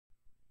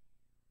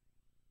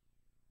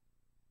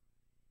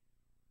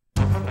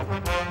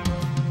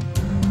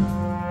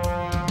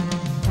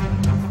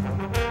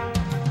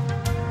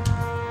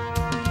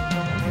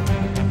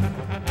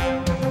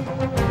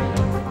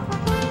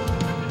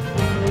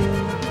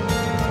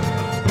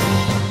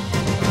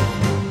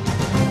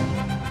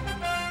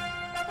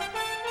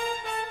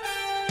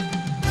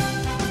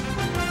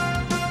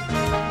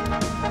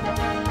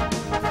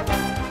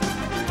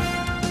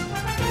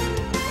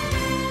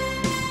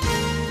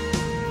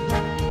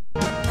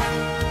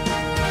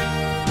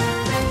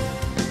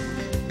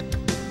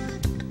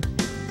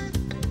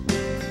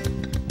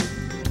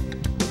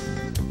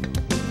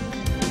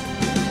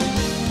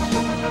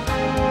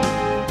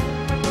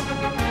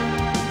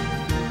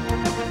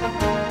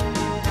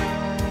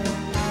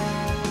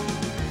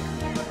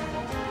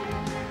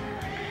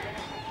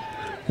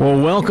Well,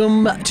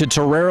 welcome to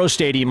Torero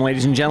Stadium,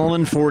 ladies and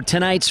gentlemen, for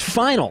tonight's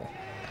final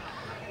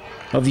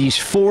of these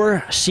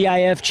 4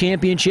 CIF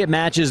championship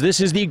matches. This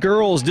is the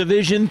girls'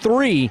 Division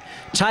III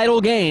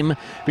title game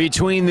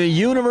between the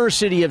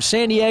University of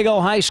San Diego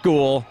High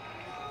School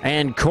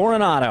and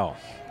Cornado.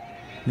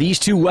 These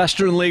two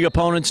Western League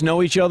opponents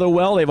know each other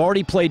well. They've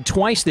already played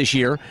twice this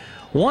year,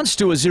 once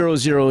to a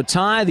 0-0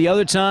 tie, the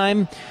other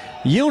time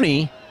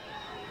Uni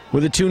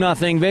with a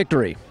 2-0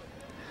 victory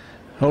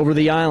over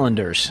the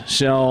Islanders.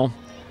 So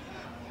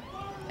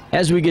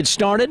as we get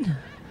started,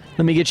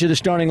 let me get you the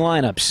starting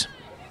lineups.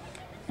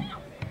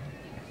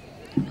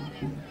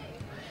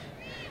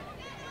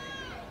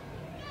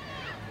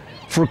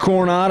 For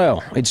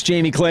Cornado, it's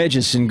Jamie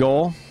Klages in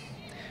goal,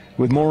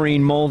 with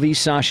Maureen Mulvey,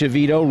 Sasha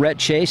Vito, Rhett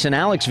Chase, and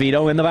Alex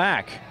Vito in the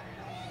back.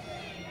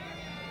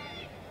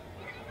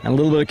 And a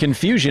little bit of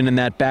confusion in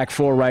that back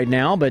four right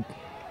now, but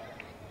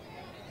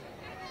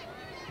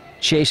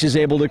Chase is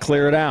able to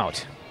clear it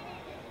out.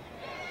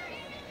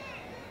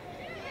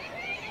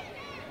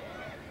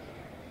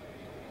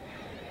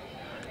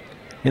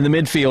 In the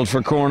midfield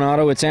for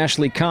Cornado, it's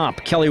Ashley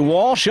Kopp, Kelly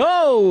Walsh.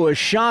 Oh, a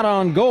shot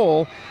on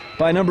goal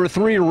by number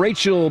 3,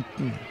 Rachel.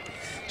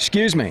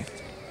 Excuse me.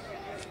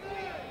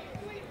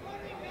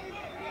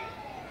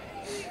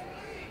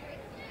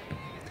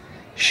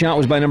 Shot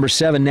was by number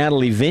 7,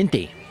 Natalie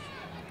Vinti.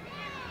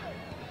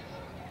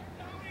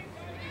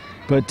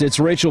 But it's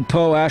Rachel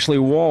Poe, Ashley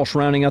Walsh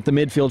rounding out the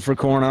midfield for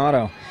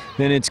Cornado.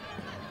 Then it's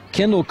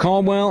Kendall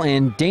Caldwell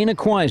and Dana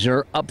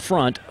Queiser up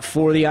front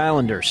for the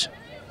Islanders.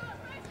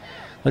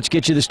 Let's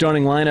get you the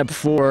starting lineup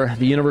for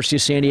the University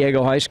of San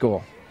Diego High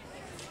School.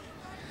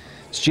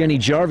 It's Jenny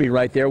Jarvie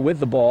right there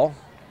with the ball.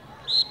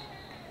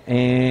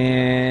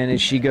 And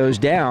as she goes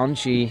down,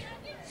 I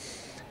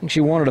think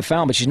she wanted a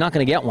foul, but she's not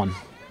going to get one.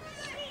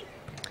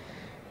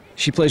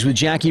 She plays with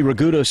Jackie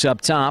Ragudos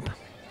up top.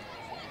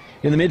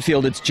 In the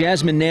midfield, it's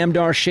Jasmine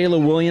Namdar,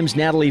 Shayla Williams,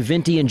 Natalie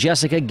Vinti, and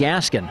Jessica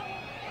Gaskin.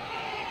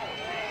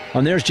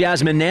 And there's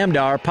Jasmine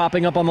Namdar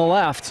popping up on the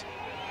left.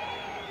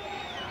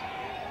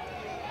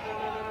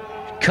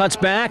 Cuts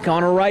back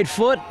on her right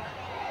foot.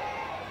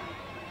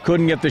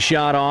 Couldn't get the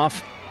shot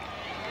off.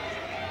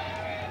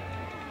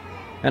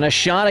 And a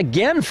shot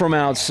again from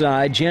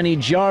outside. Jenny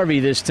Jarvie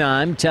this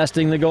time,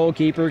 testing the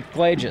goalkeeper,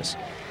 Klages.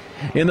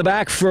 In the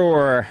back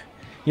for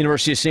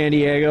University of San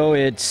Diego,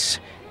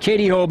 it's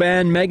Katie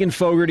Hoban, Megan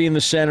Fogarty in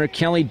the center,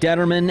 Kelly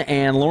Detterman,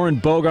 and Lauren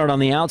Bogart on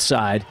the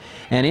outside.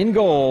 And in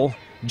goal,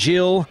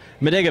 Jill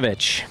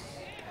Medigovich.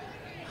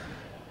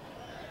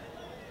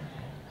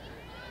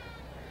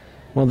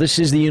 Well, this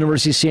is the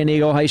University of San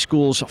Diego High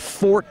School's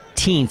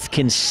 14th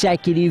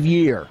consecutive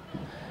year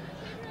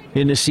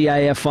in the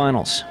CIF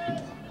Finals.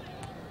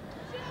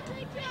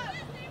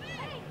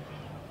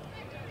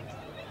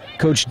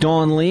 Coach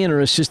Dawn Lee and her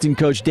assistant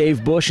coach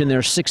Dave Bush in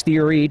their 6th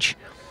year each,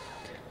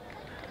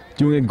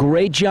 doing a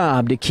great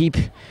job to keep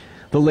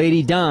the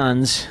Lady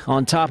Dons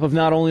on top of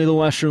not only the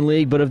Western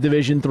League, but of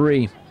Division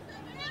III.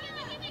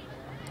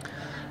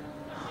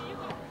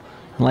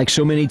 Like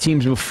so many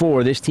teams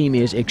before, this team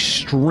is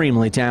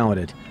extremely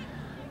talented.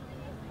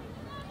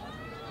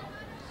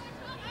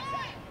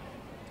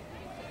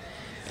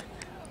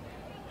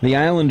 The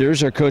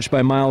Islanders are coached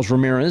by Miles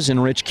Ramirez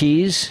and Rich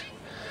Keys.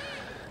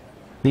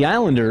 The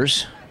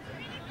Islanders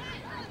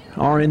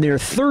are in their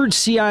 3rd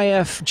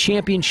CIF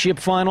championship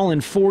final in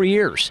 4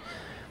 years.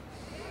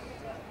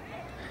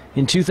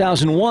 In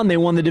 2001, they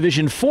won the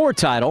Division IV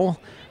title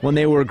when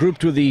they were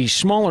grouped with the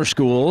smaller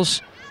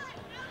schools.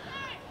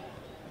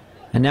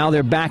 And now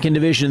they're back in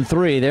Division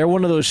III. They're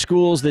one of those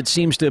schools that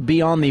seems to be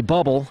on the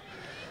bubble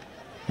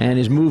and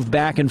is moved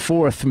back and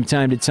forth from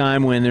time to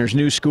time when there's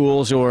new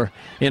schools or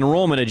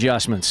enrollment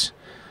adjustments.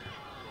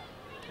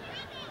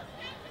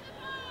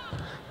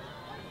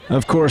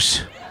 Of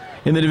course,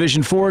 in the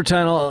Division IV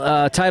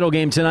title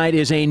game tonight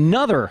is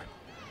another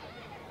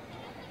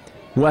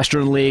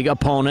Western League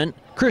opponent.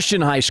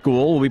 Christian High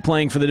School will be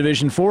playing for the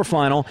Division IV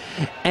final.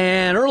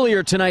 And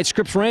earlier tonight,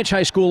 Scripps Ranch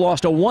High School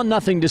lost a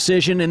 1-0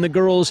 decision in the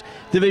girls'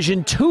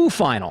 Division II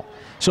final.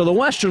 So the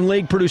Western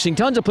League producing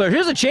tons of players.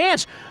 Here's a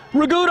chance.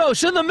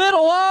 Ragudos in the middle.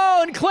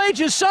 Oh, and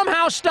Klages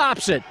somehow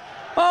stops it.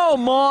 Oh,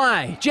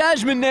 my.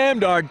 Jasmine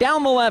Namdar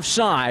down the left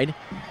side.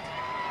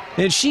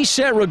 And she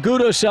set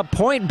Ragudos up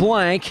point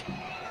blank.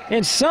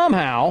 And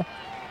somehow,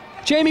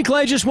 Jamie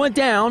Klages went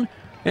down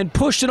and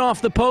pushed it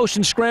off the post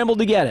and scrambled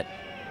to get it.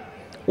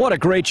 What a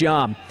great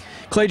job.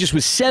 Klages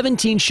with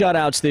 17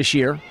 shutouts this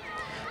year.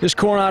 This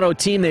Cornado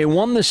team, they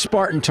won the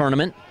Spartan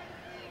tournament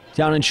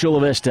down in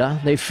Chula Vista.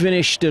 They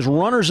finished as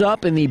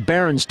runners-up in the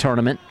Barons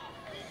tournament.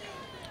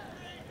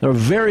 They're a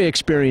very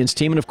experienced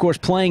team, and of course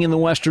playing in the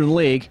Western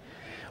League,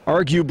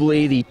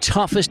 arguably the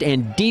toughest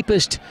and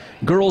deepest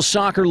girls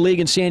soccer league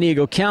in San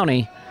Diego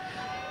County,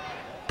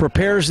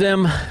 prepares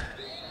them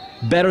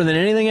better than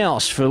anything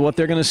else for what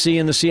they're going to see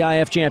in the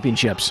CIF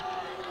championships.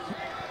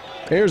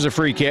 There's a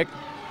free kick.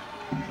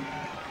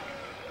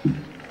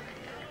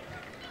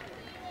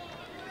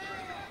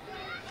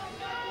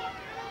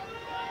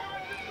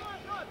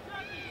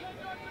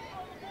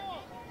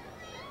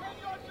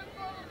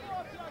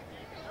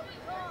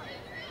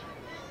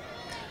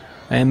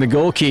 And the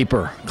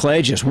goalkeeper,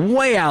 Clay, just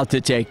way out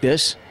to take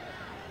this.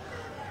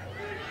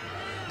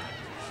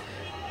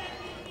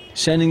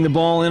 Sending the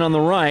ball in on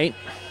the right.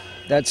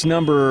 That's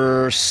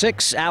number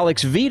 6,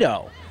 Alex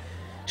Vito,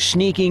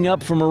 sneaking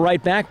up from a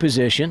right back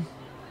position.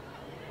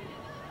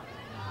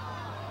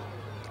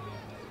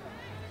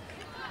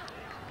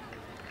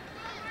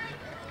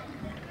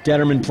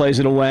 Detterman plays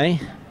it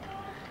away.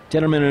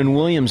 Detterman and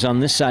Williams on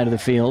this side of the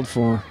field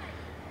for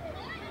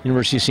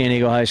University of San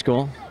Diego High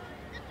School.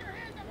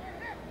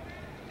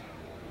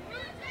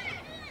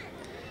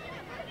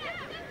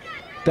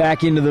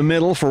 Back into the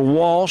middle for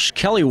Walsh,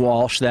 Kelly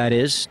Walsh, that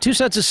is. 2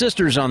 sets of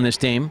sisters on this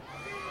team,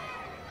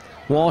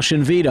 Walsh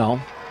and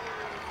Vito.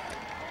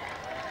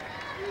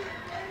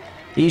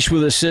 Each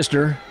with a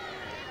sister.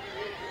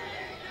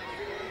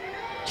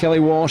 Kelly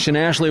Walsh and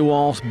Ashley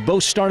Walsh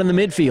both start in the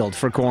midfield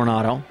for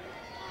Cornado.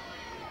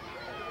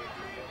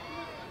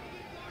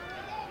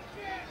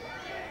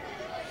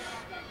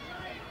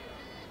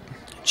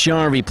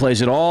 Jarvie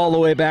plays it all the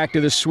way back to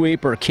the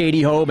sweeper,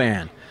 Katie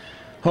Hoban.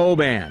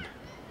 Hoban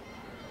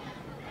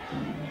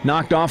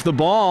knocked off the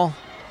ball.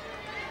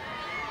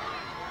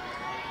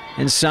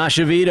 And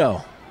Sasha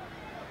Vito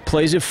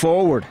plays it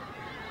forward,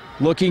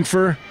 looking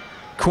for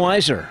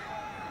Quaiser.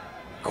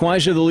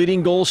 Quaiser, the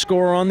leading goal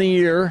scorer on the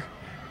year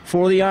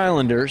for the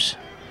Islanders.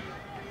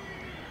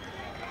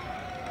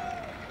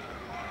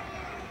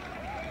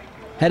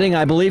 Heading,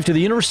 I believe, to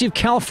the University of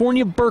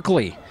California,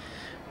 Berkeley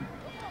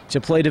to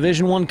play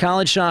Division I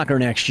college soccer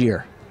next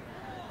year.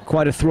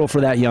 Quite a thrill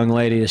for that young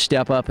lady to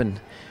step up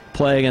and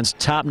play against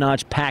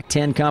top-notch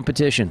Pac-10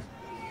 competition.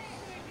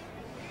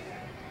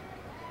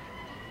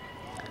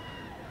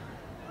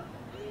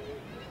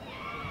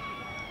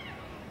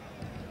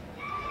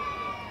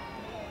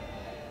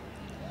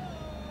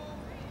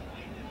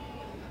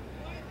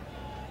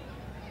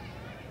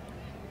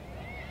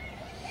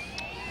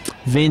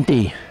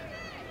 Vinty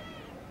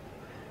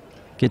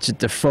gets it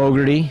to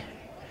Fogarty.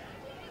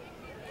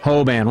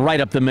 Hoban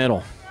right up the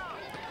middle.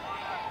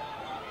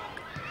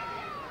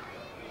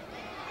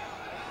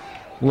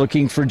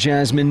 Looking for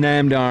Jasmine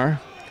Namdar.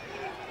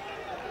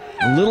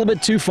 A little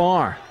bit too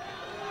far.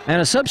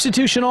 And a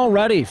substitution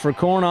already for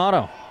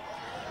Cornado.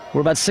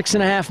 We're about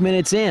 6.5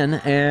 minutes in,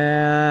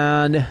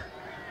 and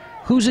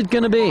who's it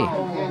going to be?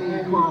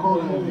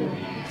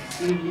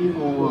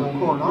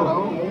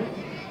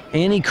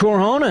 Annie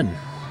Korhonen.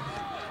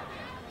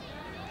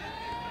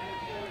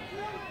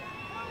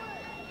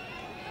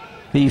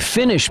 The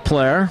Finnish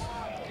player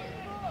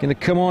going to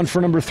come on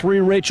for number 3,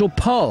 Rachel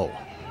Poe.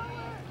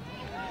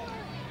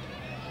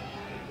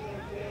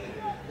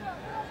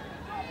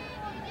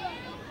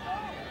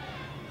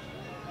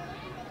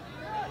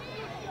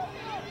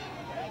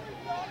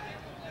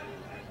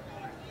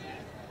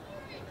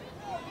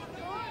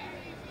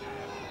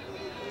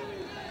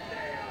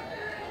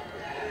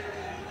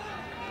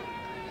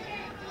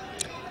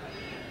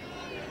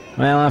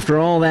 Well, after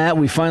all that,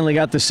 we finally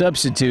got the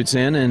substitutes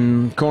in,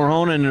 and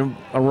Korhonen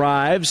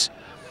arrives.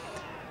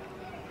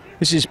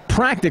 This is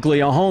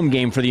practically a home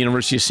game for the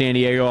University of San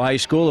Diego High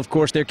School. Of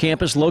course, their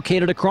campus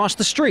located across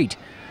the street.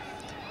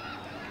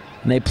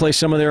 And they play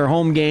some of their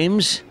home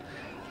games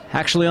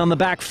actually on the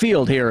back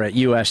field here at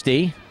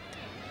USD.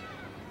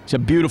 It's a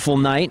beautiful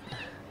night.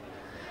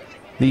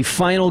 The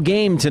final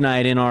game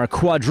tonight in our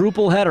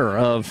quadruple header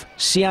of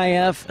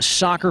CIF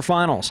soccer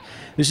finals.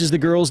 This is the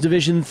girls'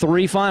 Division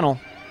III final.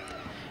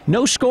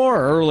 No score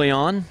early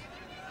on.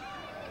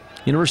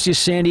 University of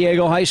San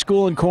Diego High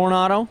School in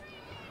Cornado.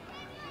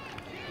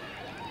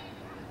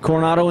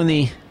 Cornado in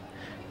the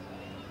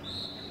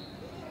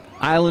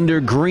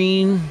Islander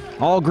green,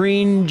 all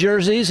green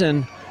jerseys,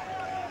 and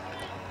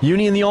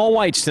Uni in the all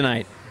whites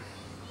tonight.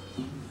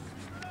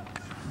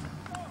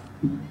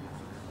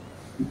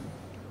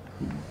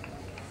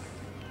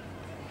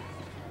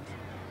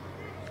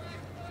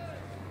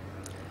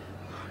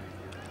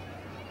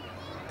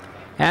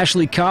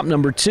 Ashley Kopp,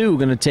 number 2,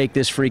 going to take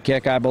this free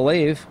kick, I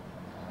believe.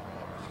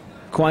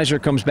 Quaiser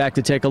comes back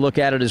to take a look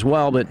at it as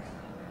well, but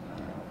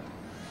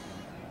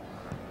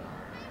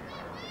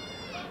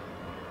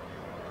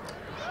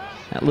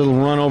that little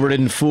run over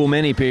didn't fool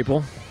many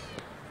people.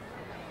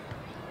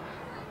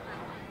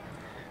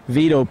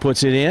 Vito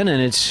puts it in,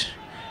 and it's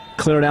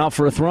cleared out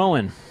for a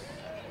throw-in.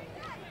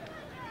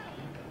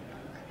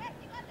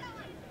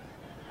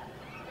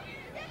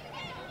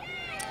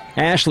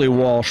 Ashley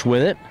Walsh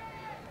with it.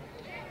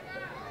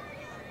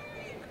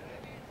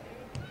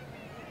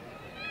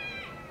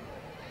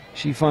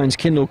 She finds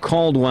Kendall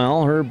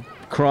Caldwell. Her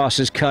cross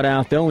is cut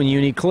out, though, and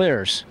Uni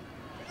clears.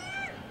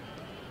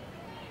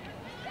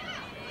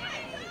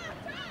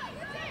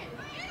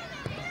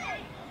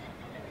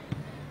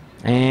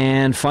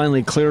 And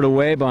finally cleared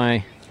away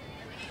by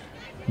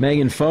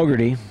Megan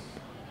Fogarty.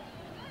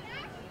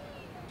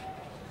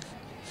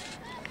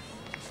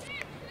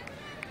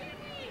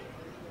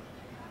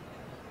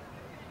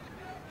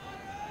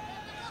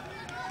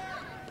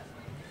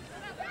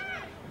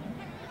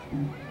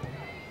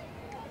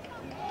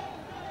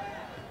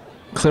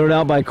 Cleared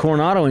out by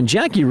Cornado, and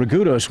Jackie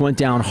Ragudos went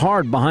down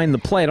hard behind the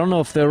plate. I don't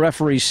know if the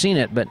referee's seen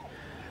it, but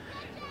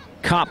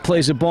Kopp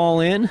plays the ball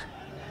in.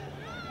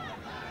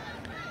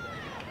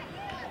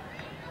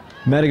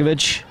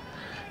 Medigovic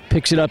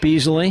picks it up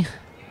easily.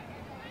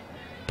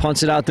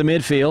 Punts it out to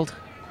midfield.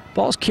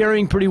 Ball's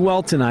carrying pretty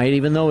well tonight,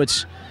 even though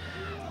it's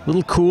a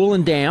little cool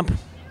and damp.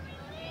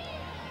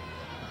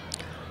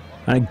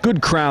 And a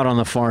good crowd on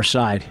the far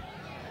side.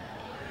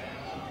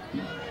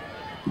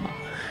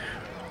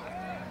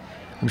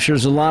 I'm sure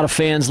there's a lot of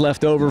fans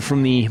left over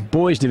from the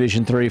boys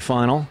Division III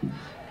final,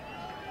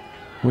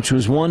 which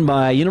was won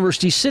by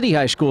University City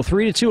High School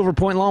 3-2 over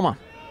Point Loma.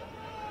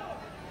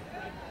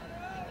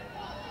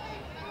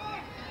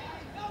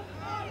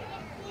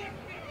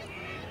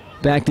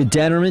 Back to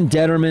Detterman.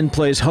 Detterman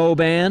plays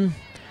Hoban.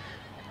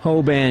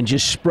 Hoban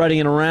just spreading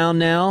it around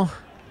now.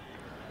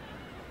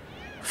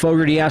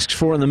 Fogarty asks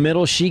for it in the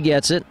middle. She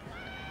gets it.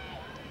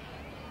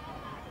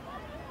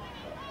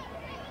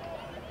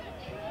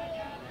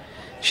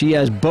 She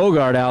has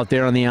Bogart out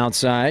there on the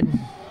outside.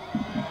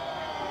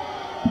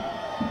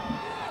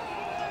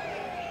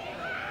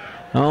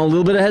 Oh, a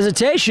little bit of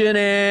hesitation,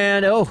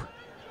 and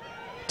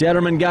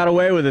Detterman got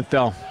away with it,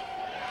 though.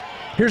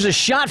 Here's a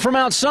shot from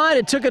outside.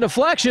 It took a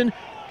deflection.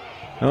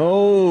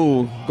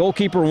 Oh,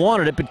 goalkeeper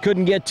wanted it but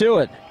couldn't get to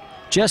it.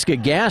 Jessica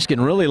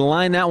Gaskin really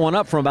lined that one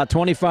up from about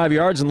 25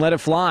 yards and let it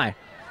fly.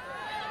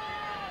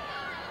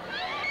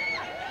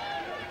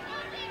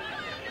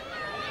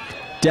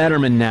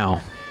 Detterman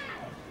now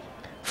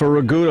for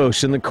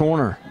Ragudos in the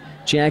corner.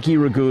 Jackie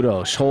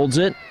Ragudos holds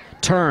it,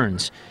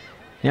 turns.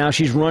 Now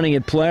she's running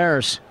at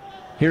players.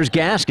 Here's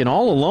Gaskin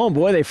all alone.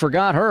 Boy, they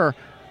forgot her.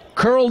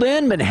 Curled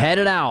in but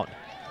headed out.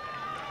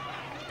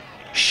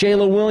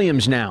 Shayla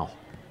Williams now.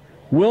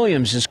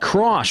 Williams is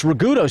crossed.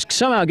 Ragudos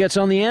somehow gets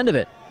on the end of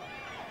it.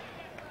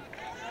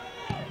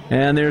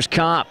 And there's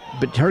Kopp,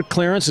 but her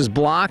clearance is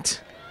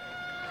blocked.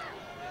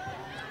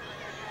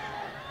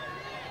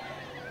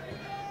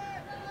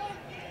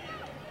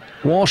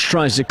 Walsh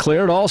tries to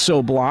clear it,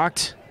 also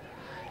blocked.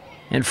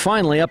 And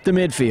finally up the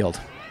midfield.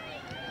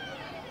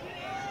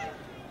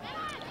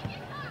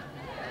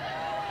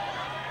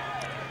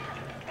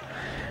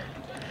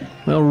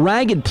 Well,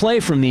 ragged play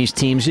from these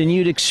teams, and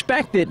you'd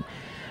expect that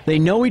they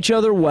know each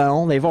other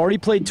well. They've already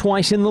played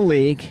twice in the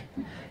league.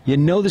 You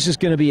know this is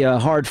going to be a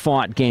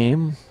hard-fought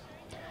game.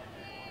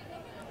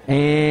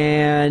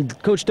 And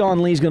Coach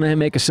Dawn Lee's going to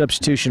make a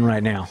substitution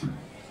right now.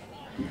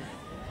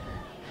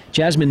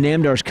 Jasmine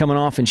Namdar's coming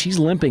off, and she's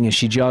limping as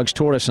she jogs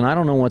toward us, and I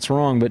don't know what's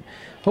wrong, but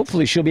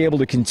hopefully she'll be able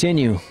to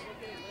continue.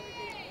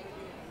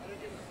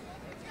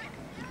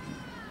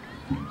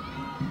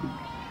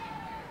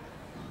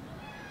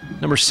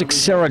 Number 6,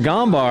 Sarah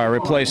Gombar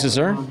replaces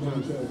her.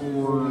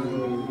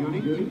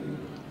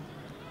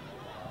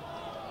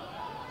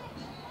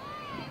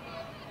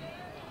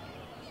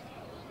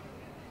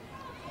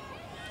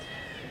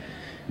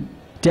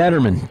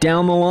 Detterman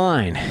down the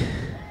line.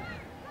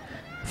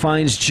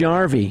 Finds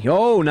Jarvie.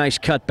 Oh, nice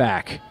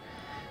cutback.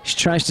 She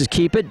tries to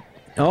keep it.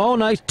 Oh,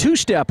 nice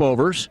two-step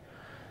overs.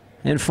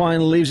 And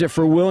finally leaves it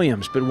for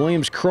Williams. But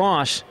Williams'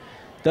 cross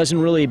doesn't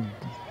really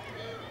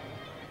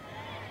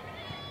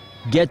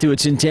get to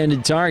its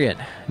intended target.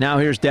 Now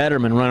here's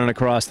Detterman running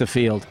across the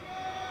field.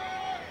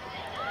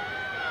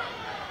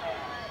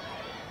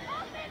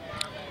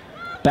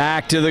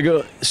 Back to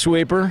the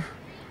sweeper.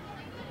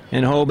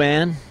 And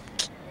Hoban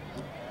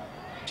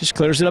just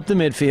clears it up the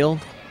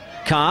midfield.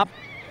 Kopp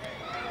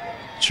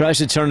tries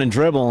to turn and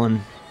dribble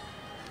and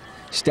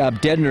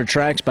stopped dead in her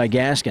tracks by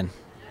Gaskin.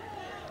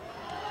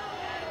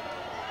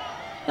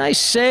 Nice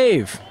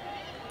save.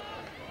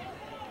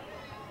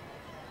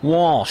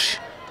 Walsh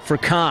for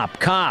Kopp.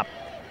 Kopp.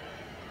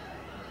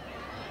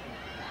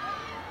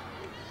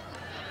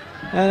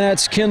 And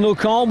that's Kendall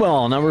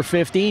Caldwell, number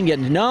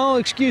 15. No,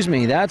 excuse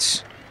me,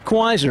 that's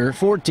Quaiser,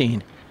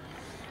 14.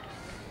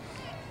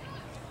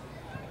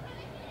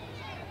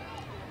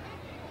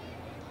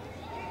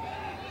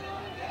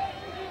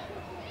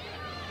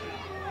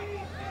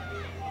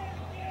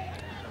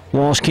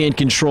 Walsh can't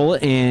control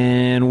it,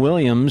 and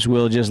Williams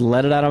will just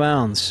let it out of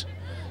bounds.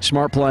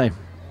 Smart play.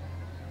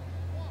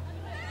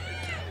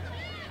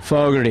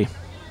 Fogarty.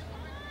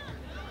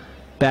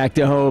 Back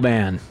to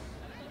Hoban.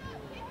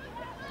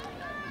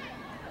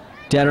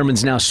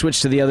 Detterman's now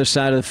switched to the other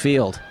side of the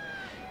field.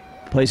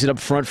 Plays it up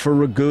front for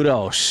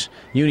Ragudos.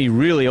 Uni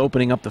really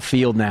opening up the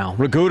field now.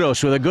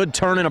 Ragudos with a good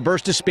turn and a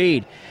burst of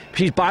speed.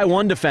 She's by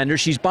one defender.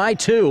 She's by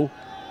two.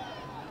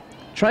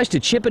 Tries to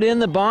chip it in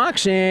the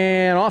box,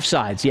 and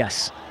offsides,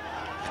 yes.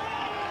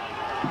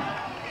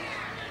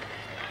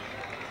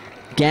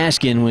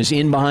 Gaskin was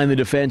in behind the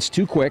defense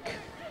too quick.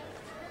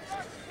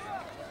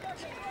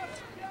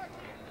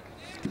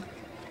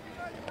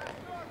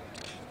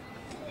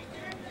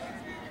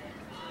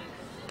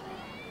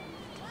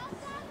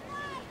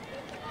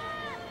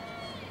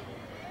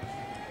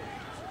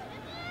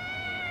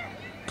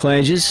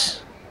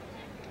 Clanges.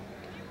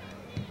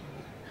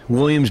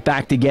 Williams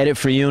back to get it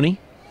for Uni.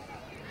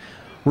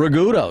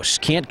 Ragudos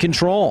can't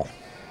control.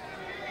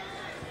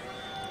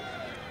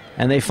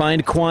 And they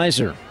find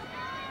Quaiser.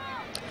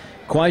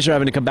 Quaiser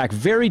having to come back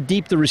very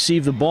deep to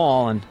receive the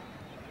ball, and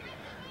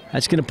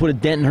That's going to put a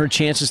dent in her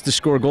chances to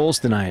score goals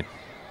tonight.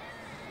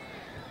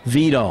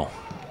 Vito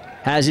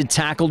has it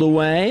tackled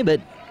away, but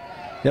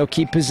they'll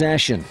keep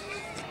possession.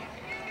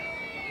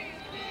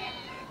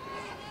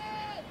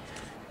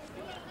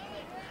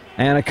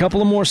 And a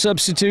couple of more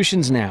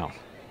substitutions now.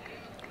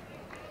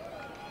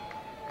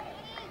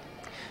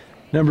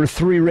 Number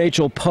 3,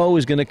 Rachel Poe,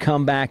 is going to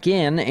come back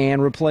in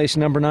and replace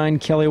number 9,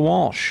 Kelly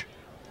Walsh.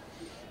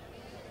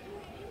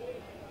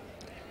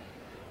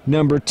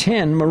 Number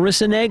 10,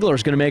 Marissa Nagler,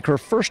 is going to make her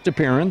first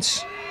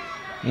appearance,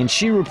 and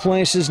she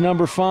replaces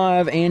number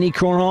 5, Annie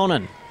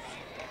Corhonen.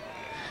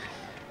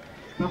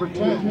 Number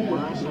 10,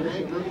 Marissa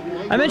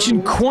Nagler. I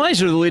mentioned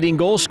Quaiser, the leading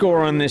goal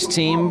scorer on this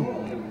team.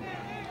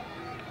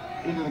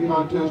 Into the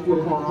contest for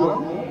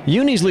Cornado.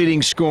 Uni's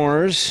leading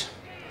scorers,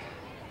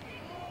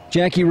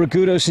 Jackie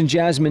Ragudos and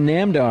Jasmine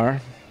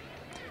Namdar.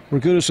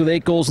 Ragudos with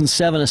 8 goals and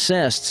 7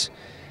 assists.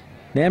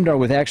 Namdar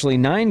with actually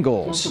 9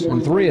 goals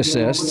and 3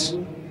 assists.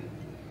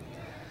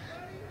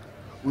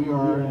 We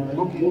are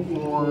looking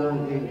for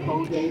a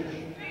coach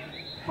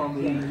from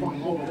the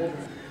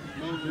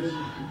men's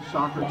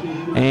soccer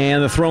team.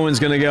 And the throw-in's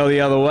going to go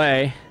the other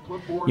way.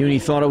 Uni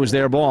thought it was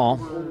their ball.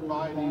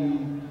 By the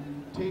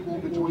table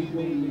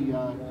between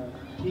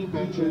the team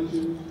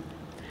benches.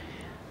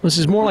 This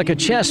is more like a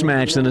chess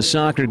match than a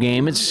soccer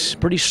game. It's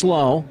pretty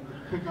slow.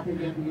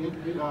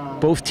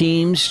 Both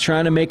teams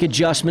trying to make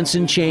adjustments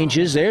and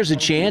changes. There's a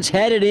chance.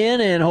 Headed in,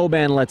 and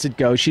Hoban lets it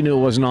go. She knew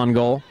it wasn't on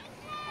goal.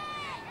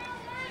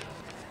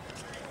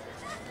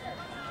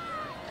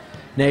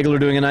 Nagler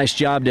doing a nice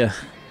job to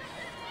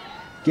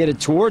get it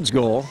towards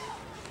goal.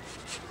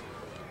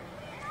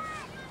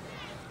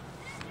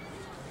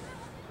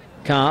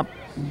 Kopp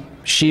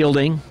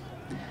shielding.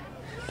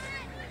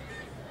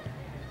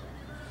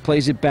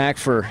 Plays it back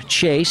for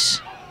Chase.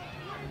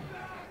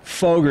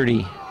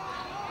 Fogarty.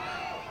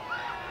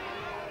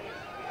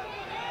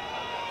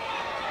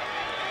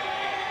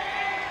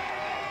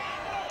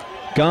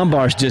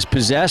 Gombar's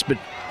dispossessed, but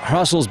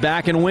hustles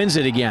back and wins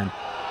it again.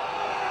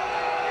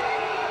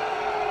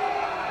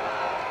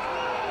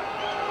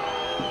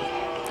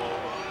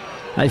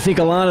 I think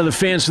a lot of the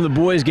fans from the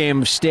boys' game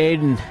have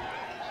stayed and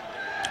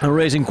are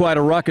raising quite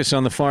a ruckus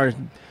on the far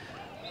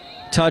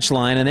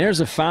touchline. And there's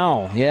a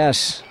foul,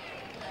 yes.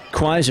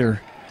 Quaiser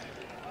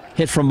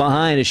hit from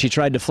behind as she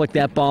tried to flick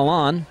that ball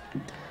on.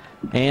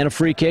 And a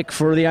free kick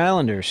for the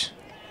Islanders.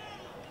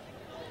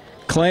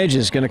 Klage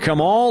is going to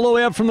come all the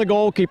way up from the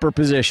goalkeeper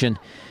position.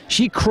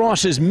 She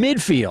crosses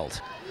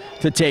midfield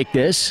to take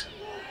this.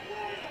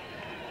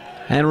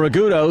 And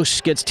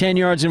Ragudos gets 10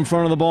 yards in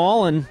front of the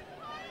ball and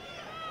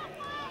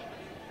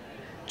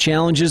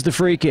challenges the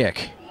free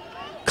kick.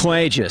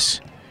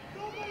 Klages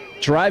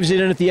drives it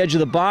in at the edge of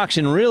the box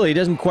and really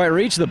doesn't quite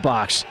reach the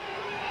box.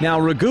 Now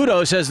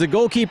Ragudos has the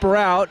goalkeeper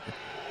out.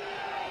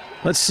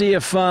 Let's see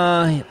if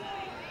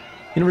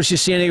University of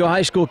San Diego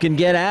High School can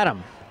get at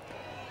him.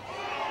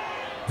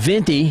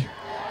 Vinti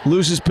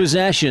loses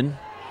possession.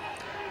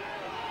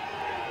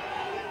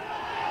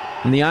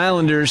 And the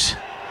Islanders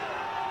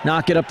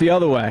knock it up the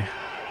other way.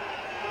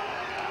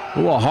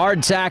 Ooh, a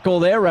hard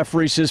tackle there.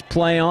 Referee says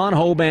play on.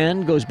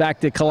 Hoban goes back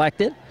to collect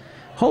it.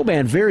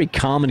 Hoban very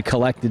calm and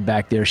collected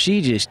back there.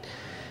 She just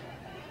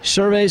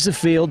surveys the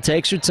field,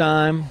 takes her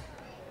time.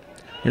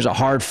 There's a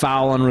hard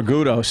foul on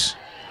Ragudos.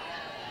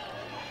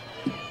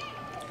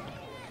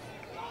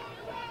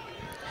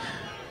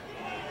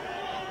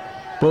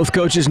 Both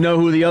coaches know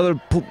who the other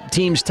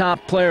team's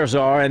top players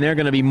are, and they're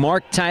going to be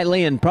marked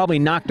tightly and probably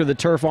knocked to the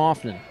turf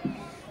often.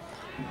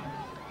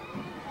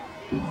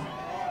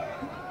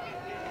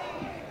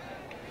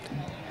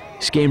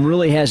 This game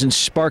really hasn't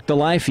sparked to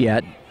life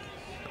yet,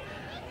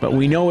 but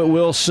we know it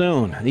will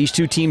soon. These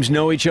two teams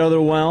know each other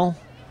well.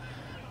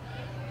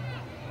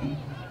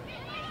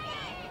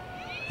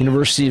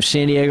 University of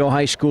San Diego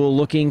High School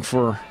looking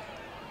for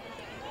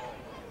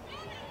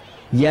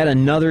yet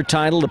another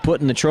title to put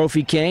in the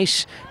trophy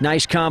case.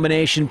 Nice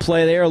combination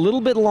play there. A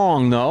little bit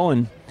long, though,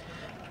 and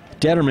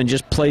Detterman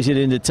just plays it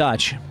into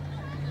touch.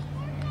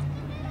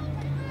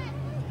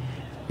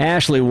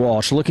 Ashley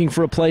Walsh looking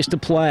for a place to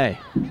play.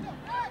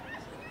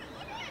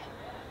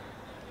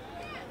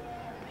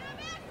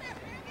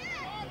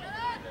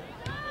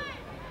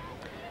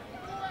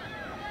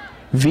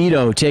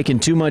 Vito taking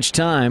too much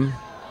time.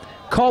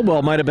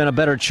 Caldwell might have been a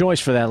better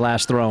choice for that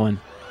last throw-in.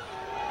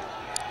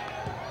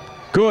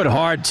 Good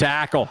hard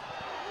tackle.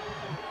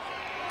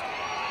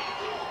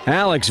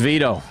 Alex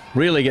Vito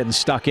really getting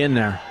stuck in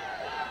there.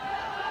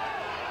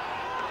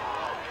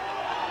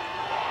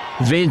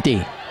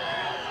 Vinti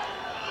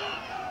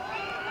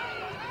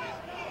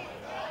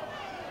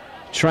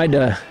tried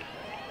to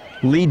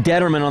lead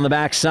Detterman on the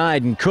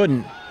backside and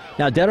couldn't.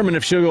 Now Detterman,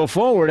 if she'll go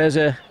forward, has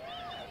a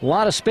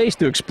lot of space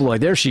to exploit.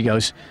 There she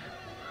goes.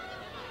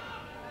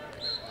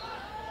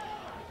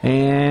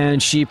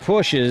 And she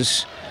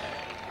pushes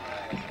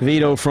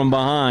Vito from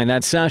behind.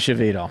 That's Sasha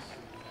Vito.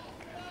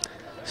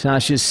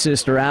 Sasha's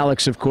sister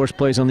Alex, of course,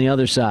 plays on the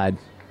other side.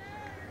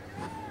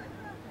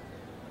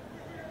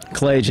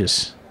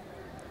 Klages.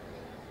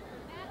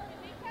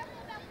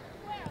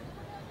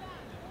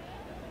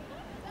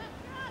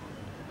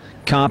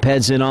 Kopp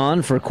heads it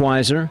on for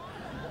Quaiser.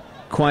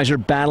 Quaiser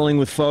battling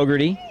with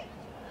Fogarty.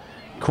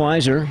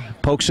 Quaiser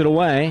pokes it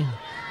away.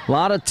 A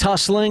lot of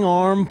tussling,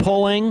 arm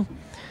pulling,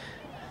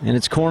 and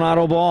it's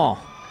Cornado ball.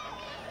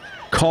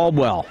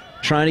 Caldwell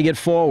trying to get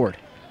forward.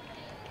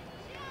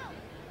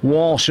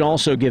 Walsh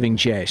also giving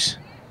chase.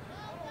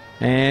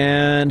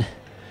 And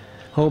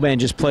Hoban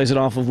just plays it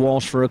off of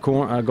Walsh for a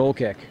goal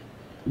kick.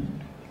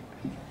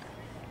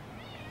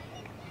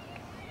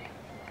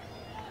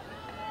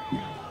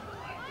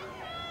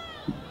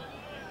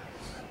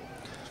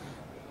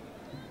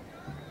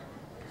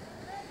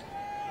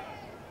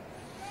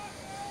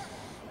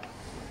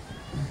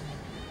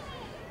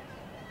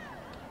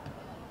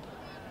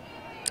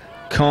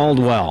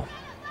 Caldwell.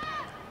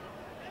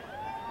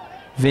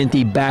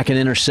 Vinty back and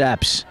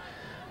intercepts.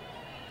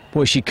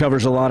 Boy, she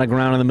covers a lot of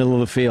ground in the middle of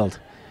the field.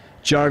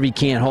 Jarvie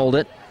can't hold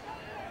it.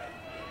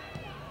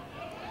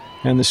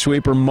 And the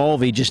sweeper,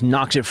 Mulvey, just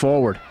knocks it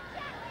forward.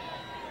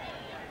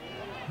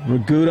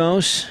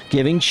 Ragudos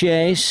giving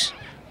chase.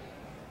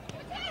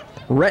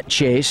 Rhett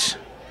Chase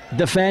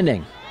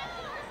defending.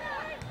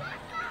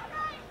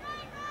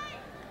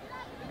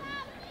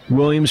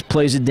 Williams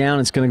plays it down.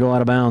 It's going to go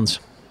out of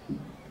bounds.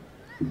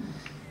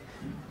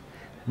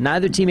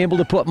 Neither team able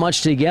to put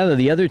much together.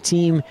 The other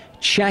team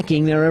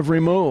checking their every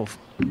move.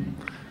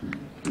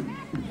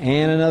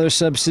 And another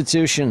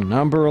substitution.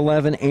 Number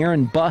 11,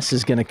 Aaron Buss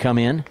is going to come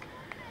in.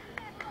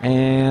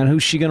 And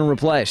who's she going to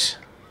replace?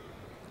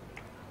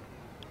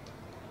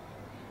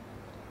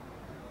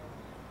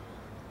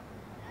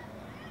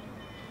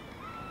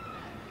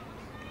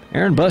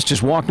 Aaron Buss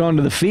just walked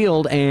onto the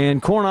field,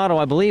 and Cornado,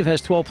 I believe,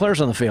 has 12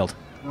 players on the field.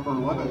 Number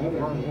 11,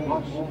 Aaron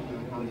Buss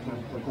in the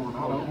contest for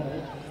Cornado.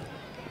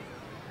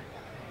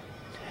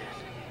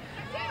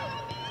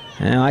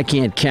 Now, I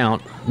can't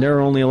count. There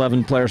are only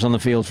 11 players on the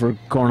field for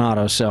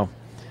Cornado, so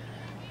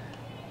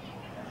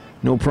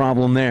no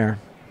problem there.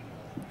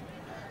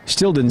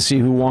 Still didn't see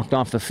who walked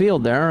off the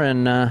field there,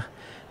 and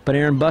but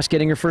Aaron Buss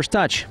getting her first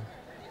touch.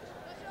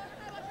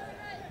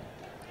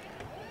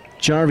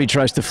 Jarvie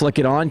tries to flick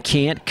it on,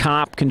 can't.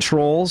 Kopp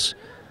controls.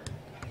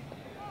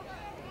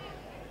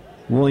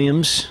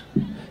 Williams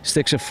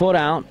sticks a foot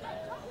out.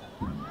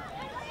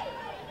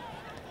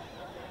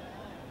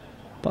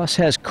 Buss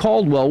has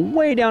Caldwell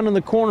way down in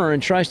the corner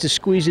and tries to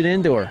squeeze it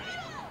into her.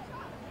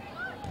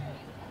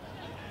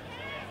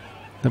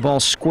 The ball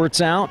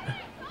squirts out.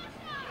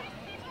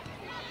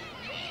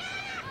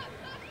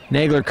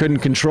 Nagler couldn't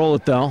control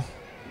it, though.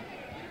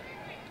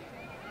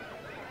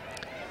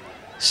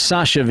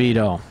 Sasha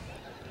Vito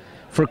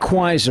for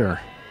Quaiser.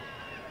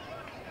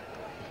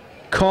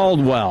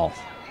 Caldwell.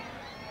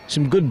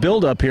 Some good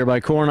build-up here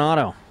by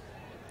Cornado.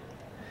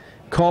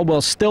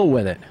 Caldwell still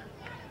with it.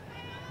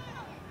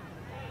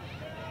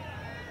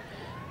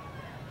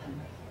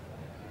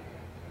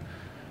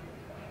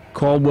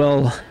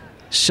 Caldwell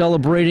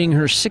celebrating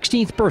her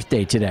 16th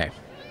birthday today.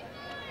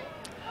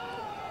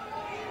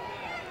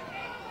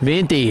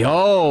 Vinty,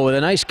 oh, with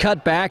a nice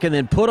cut back and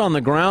then put on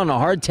the ground. A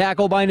hard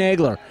tackle by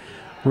Nagler.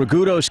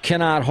 Ragudos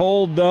cannot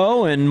hold,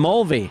 though, and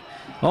Mulvey,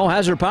 oh,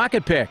 has her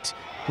pocket picked.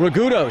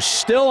 Ragudos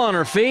still on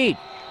her feet.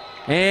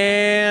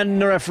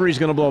 And the referee's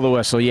going to blow the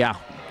whistle, yeah.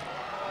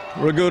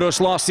 Ragudos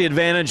lost the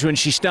advantage when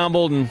she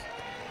stumbled and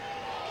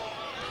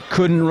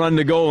couldn't run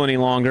to goal any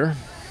longer.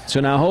 So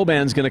now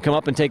Hoban's going to come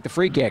up and take the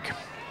free kick.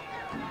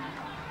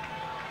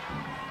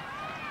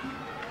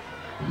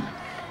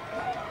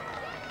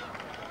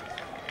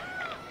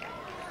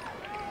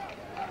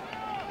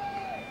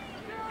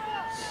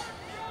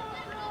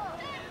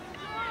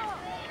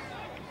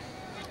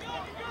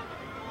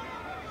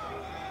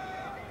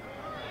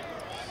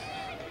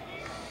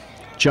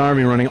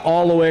 Jarvie running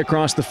all the way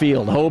across the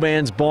field.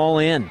 Hoban's ball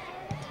in.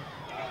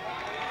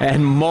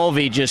 And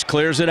Mulvey just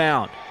clears it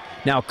out.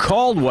 Now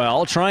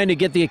Caldwell trying to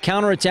get the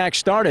counterattack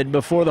started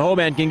before the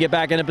Hoban can get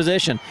back into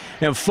position.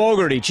 And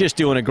Fogarty just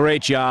doing a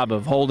great job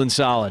of holding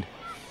solid.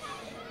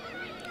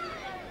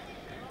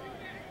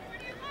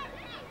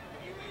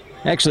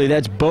 Actually,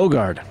 that's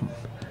Bogart.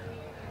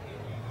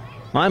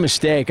 My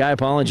mistake, I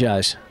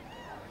apologize.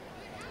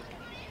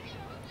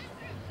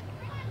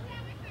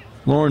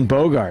 Lauren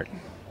Bogart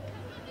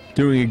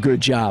doing a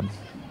good job.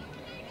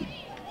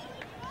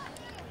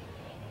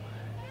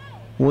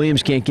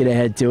 Williams can't get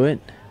ahead to it.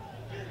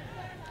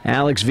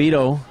 Alex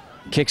Vito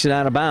kicks it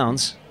out of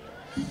bounds.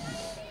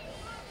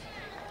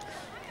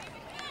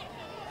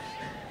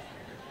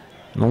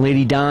 And the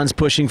Lady Don's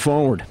pushing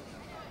forward.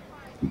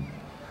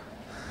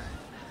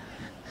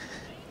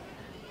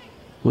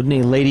 Wouldn't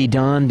a Lady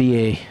Don be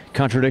a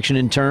contradiction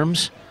in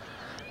terms?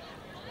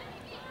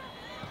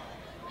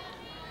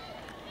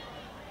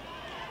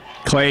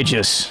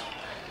 Clages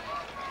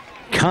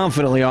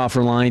confidently off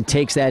her line,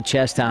 takes that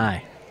chest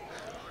high.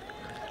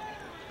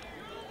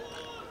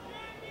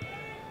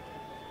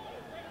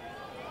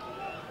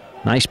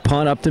 Nice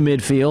punt up to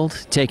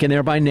midfield, taken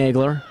there by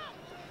Nagler.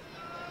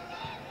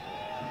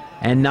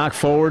 And knocked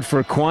forward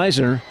for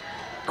Quaiser.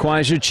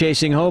 Quaiser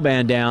chasing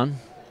Hoban down.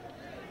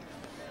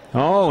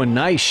 Oh, a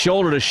nice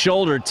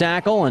shoulder-to-shoulder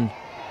tackle, and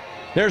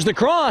There's the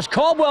cross.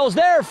 Caldwell's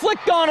there.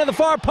 Flicked on to the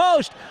far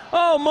post.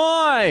 Oh,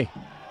 my.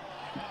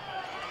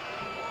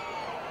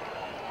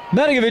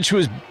 Medigovic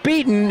was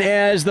beaten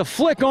as the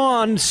flick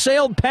on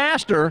sailed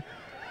past her.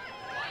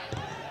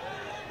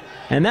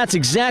 And that's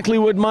exactly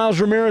what Miles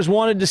Ramirez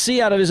wanted to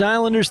see out of his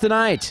Islanders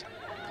tonight.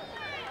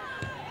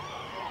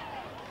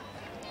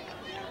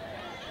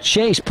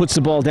 Chase puts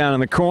the ball down in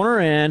the corner,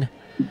 and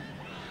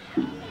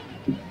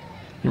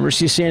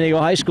University of San Diego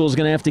High School is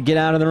going to have to get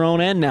out of their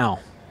own end now.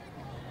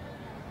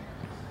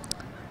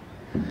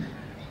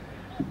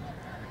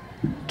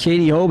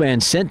 Katie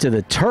Hoban sent to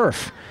the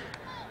turf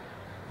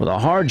with a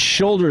hard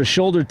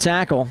shoulder-to-shoulder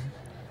tackle.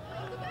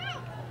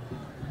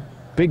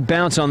 Big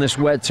bounce on this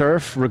wet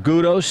turf.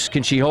 Ragudos,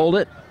 can she hold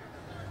it?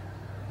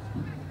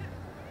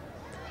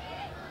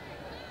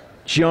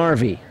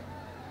 Jarvie.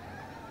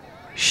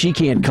 She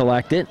can't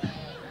collect it.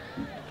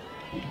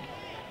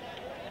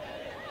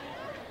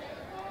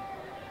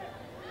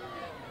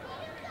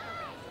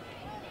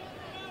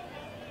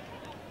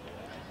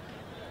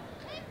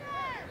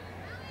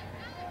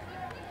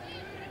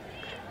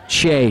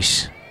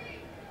 Chase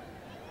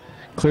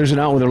clears it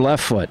out with her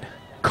left foot.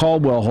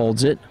 Caldwell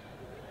holds it.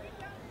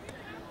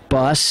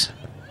 Bus.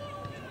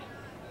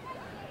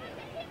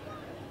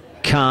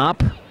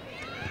 Cop.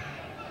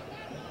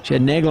 She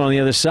had Nagler on the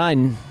other side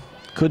and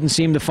couldn't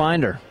seem to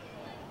find her.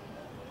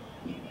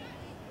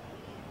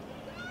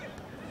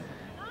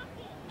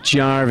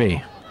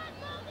 Jarvie.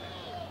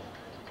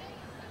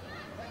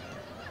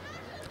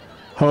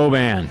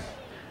 Hoban.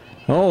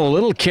 Oh, a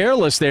little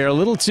careless there, a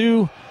little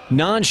too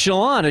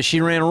nonchalant as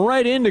she ran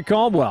right into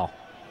Caldwell.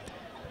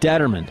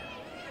 Detterman.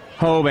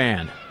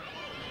 Hoban.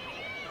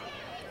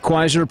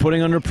 Quaiser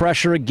putting under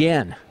pressure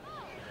again.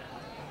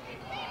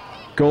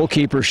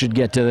 Goalkeeper should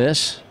get to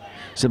this.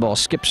 As the ball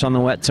skips on the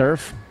wet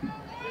turf.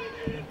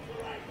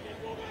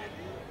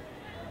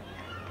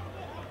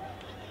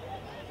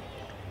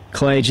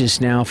 Clay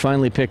just now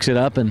finally picks it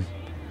up and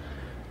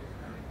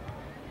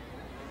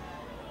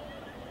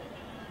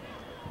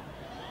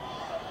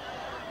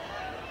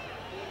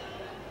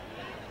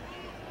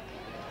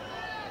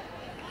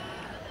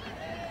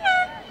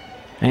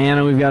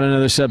we've got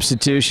another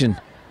substitution.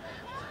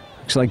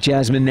 Looks like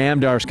Jasmine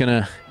Namdar's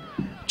going to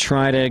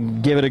try to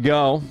give it a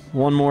go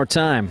one more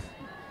time.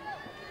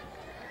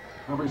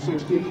 Number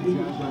 16,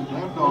 Jasmine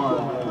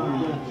Namdar.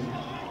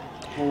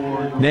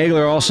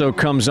 Nagler also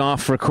comes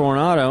off for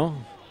Cornado.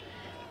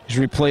 He's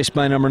replaced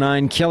by number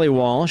 9, Kelly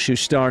Walsh, who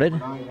started.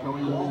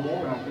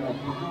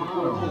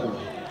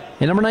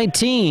 And number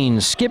 19,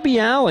 Skippy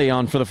Alley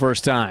on for the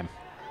first time.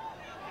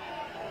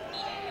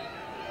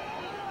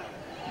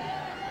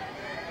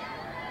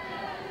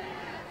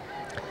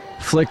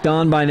 Flicked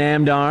on by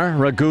Namdar.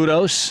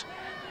 Ragudos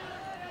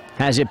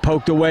has it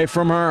poked away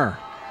from her.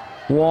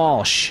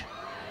 Walsh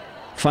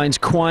finds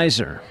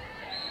Quaiser.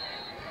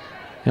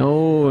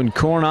 Oh, and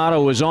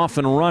Cornado was off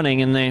and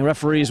running, and the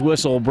referee's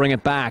whistle will bring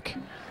it back.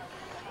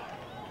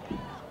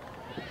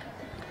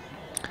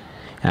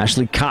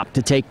 Ashley Kopp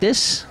to take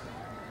this.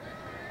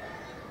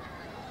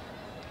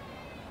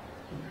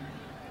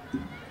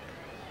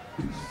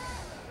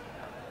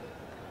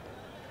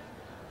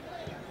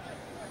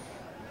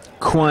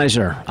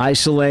 Quaiser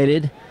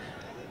isolated.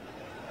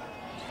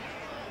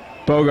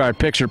 Bogart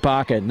picks her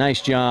pocket.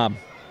 Nice job.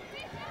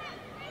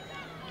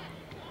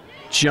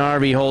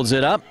 Jarvie holds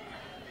it up.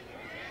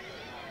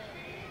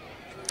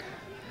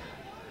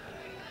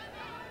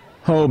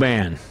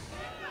 Hoban.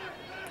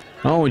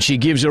 Oh, and she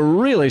gives a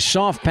really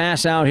soft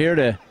pass out here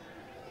to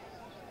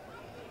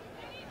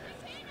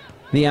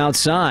the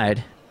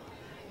outside.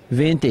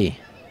 Vinti.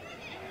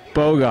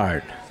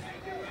 Bogart.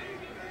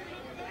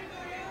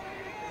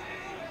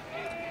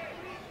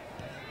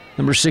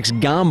 Number 6,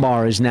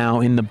 Gombar, is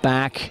now in the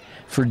back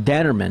for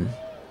Detterman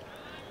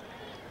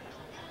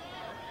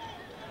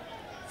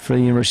for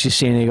the University of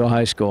San Diego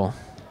High School.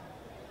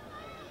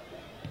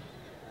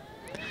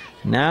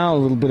 Now a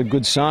little bit of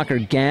good soccer.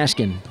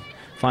 Gaskin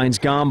finds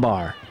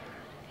Gombar.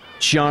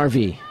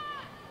 Jarvie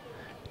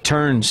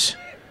turns.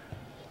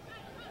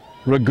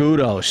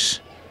 Ragudos.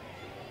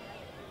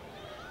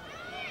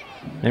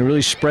 They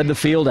really spread the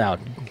field out.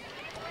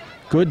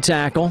 Good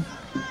tackle.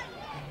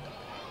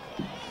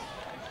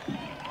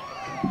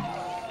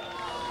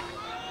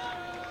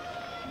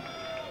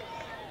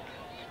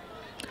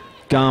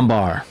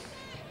 Gombar.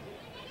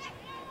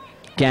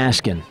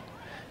 Gaskin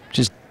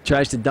just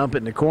tries to dump it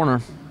in the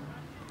corner.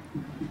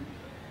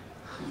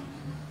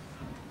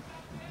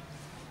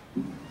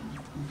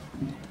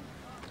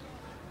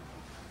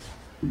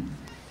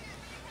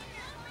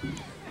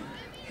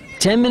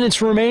 Ten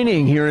minutes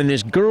remaining here in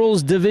this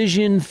girls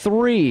Division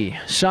III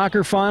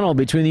soccer final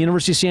between the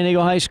University of San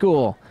Diego High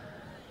School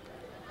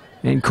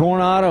and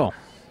Cornado.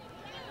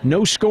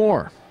 No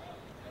score.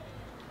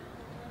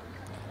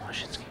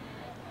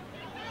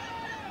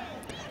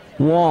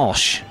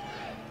 Walsh.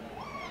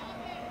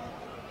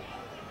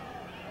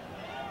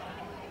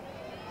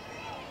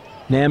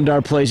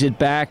 Namdar plays it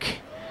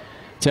back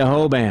to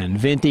Hoban.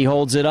 Vinti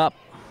holds it up.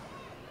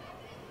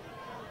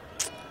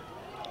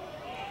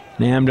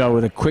 Namdar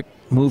with a quick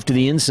move to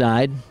the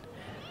inside.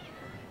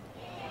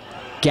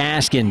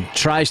 Gaskin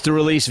tries to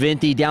release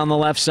Vinty down the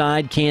left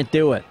side. Can't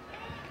do it.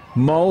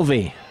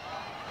 Mulvey.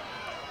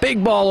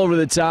 Big ball over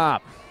the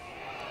top.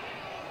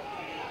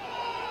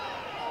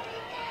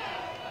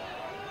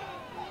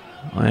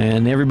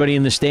 And everybody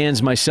in the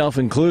stands, myself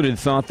included,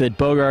 thought that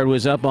Bogard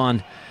was up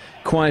on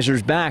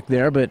Quizer's back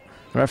there, but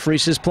referee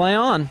says play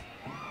on.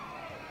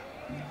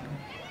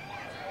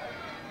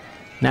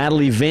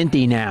 Natalie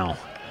Vinty now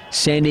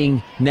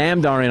sending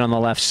Namdar in on the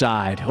left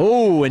side.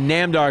 Oh, and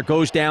Namdar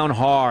goes down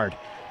hard.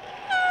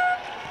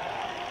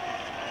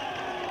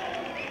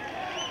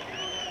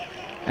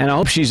 And I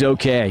hope she's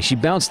okay. She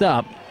bounced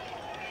up.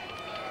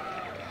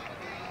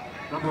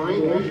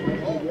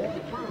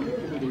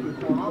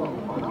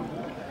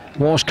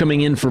 Walsh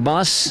coming in for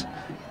Buss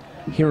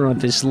here on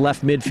this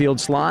left midfield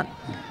slot.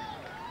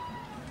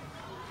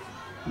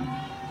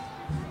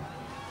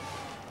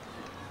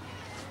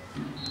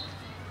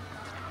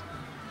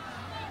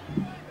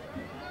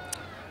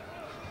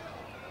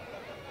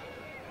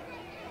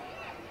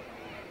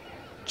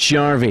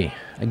 Jarvie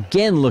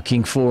again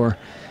looking for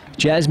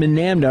Jasmine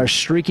Namdar,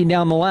 streaking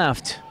down the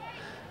left.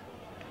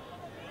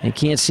 They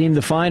can't seem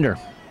to find her.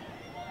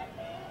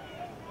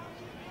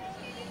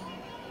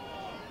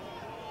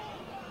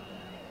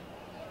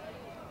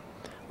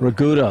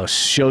 Ragudos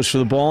shows for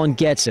the ball and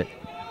gets it.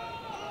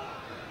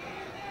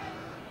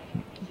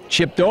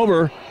 Chipped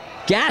over.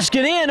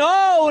 Gaskin in.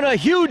 Oh, and a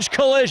huge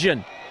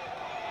collision.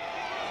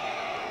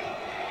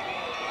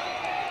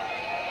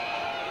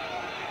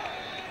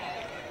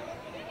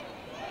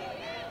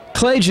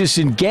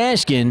 Klages and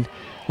Gaskin,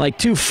 like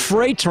two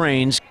freight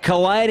trains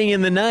colliding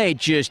in the night,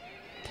 just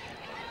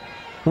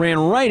ran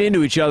right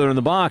into each other in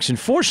the box. And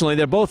fortunately,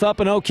 they're both up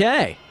and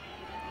okay.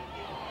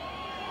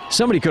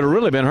 Somebody could have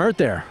really been hurt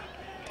there.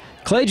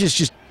 Klages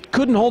just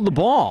couldn't hold the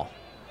ball,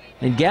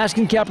 and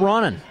Gaskin kept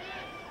running.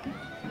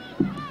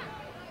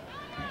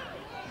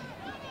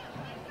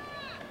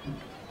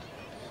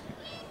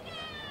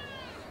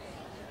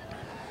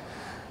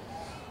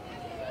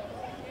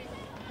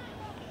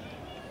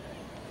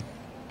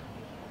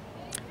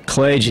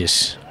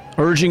 Klages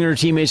urging her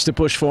teammates to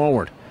push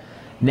forward.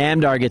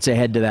 Namdar gets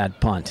ahead to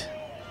that punt.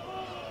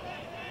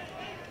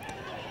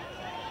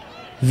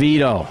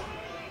 Vito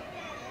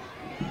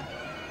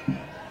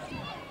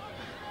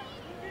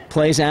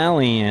plays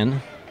Allie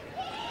in.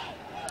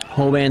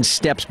 Hoban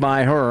steps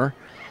by her.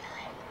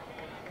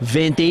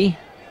 Vinty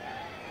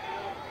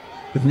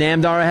with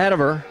Namdar ahead of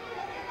her.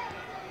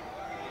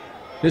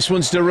 This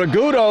one's to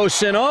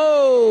Ragudos, and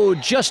oh,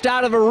 just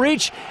out of a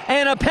reach,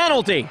 and a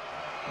penalty.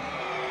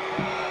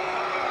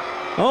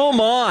 Oh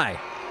my.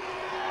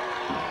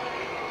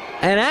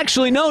 And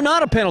actually, no,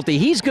 not a penalty.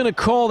 He's going to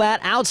call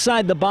that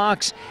outside the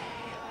box.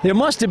 There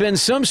must have been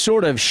some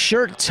sort of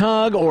shirt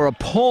tug or a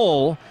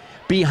pull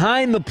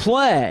behind the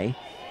play,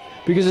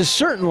 because it's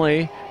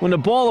certainly, when the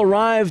ball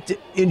arrived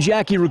in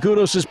Jackie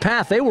Ragudos'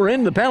 path, they were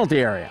in the penalty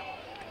area.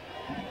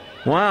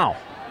 Wow.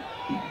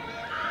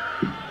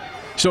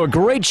 So a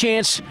great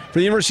chance for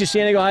the University of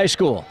San Diego High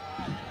School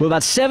with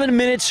about 7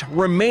 minutes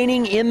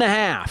remaining in the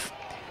half.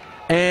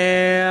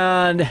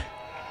 And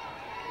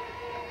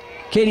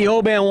Katie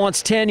Hoban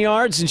wants 10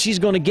 yards, and she's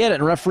going to get it,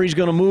 and referee's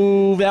going to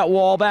move that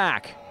wall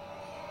back.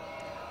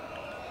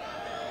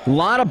 A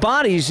lot of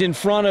bodies in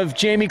front of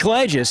Jamie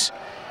Klages.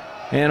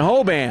 And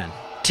Hoban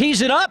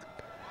tees it up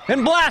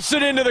and blasts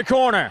it into the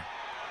corner.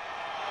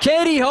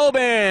 Katie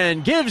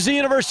Hoban gives the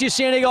University of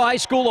San Diego High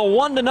School a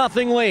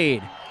 1-0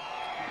 lead.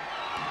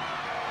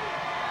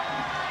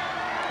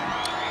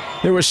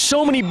 There were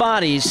so many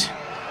bodies,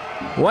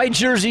 white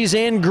jerseys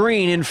and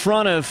green, in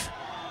front of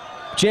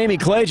Jamie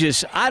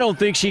Klages. I don't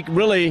think she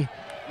really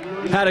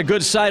had a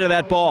good sight of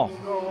that ball.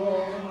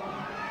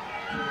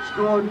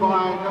 Scored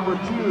by number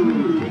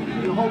 2,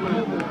 Katie Hoban,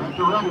 a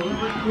direct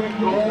free-kick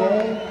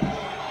goal.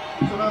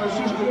 It's an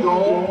unassisted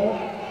goal.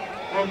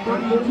 And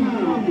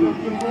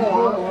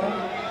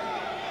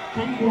 32-54.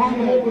 Katie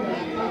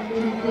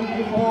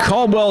Hoban.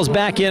 Caldwell's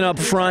back in up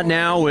front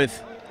now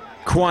with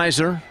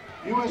Quiser.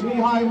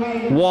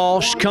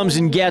 Walsh comes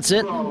and gets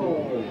it.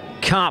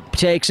 Kopp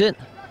takes it.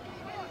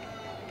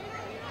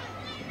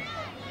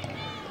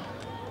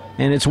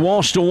 And it's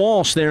Walsh to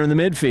Walsh there in the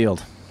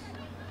midfield.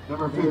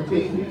 Number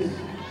 15,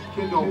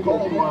 Kendall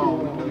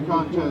Caldwell into the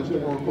contest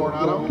for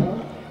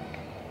Cornado.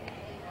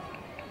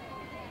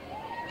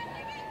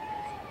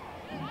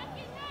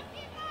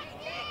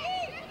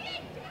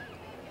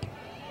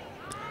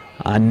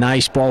 A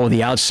nice ball with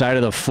the outside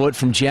of the foot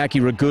from Jackie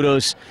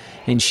Ragudos,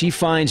 and she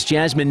finds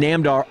Jasmine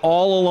Namdar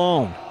all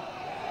alone.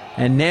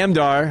 And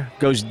Namdar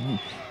goes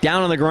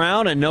down on the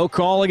ground and no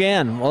call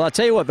again. Well, I'll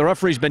tell you what, the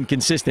referee's been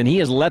consistent. He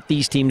has let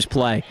these teams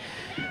play.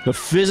 The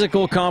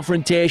physical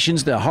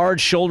confrontations, the hard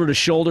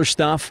shoulder-to-shoulder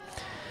stuff,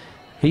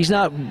 he's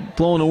not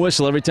blowing a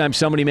whistle every time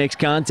somebody makes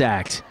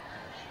contact.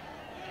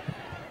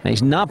 And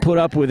he's not put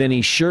up with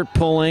any shirt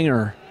pulling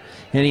or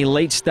any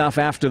late stuff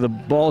after the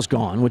ball's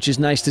gone, which is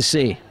nice to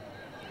see.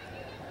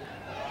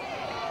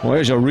 Well,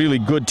 there's a really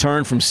good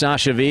turn from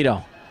Sasha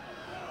Vito.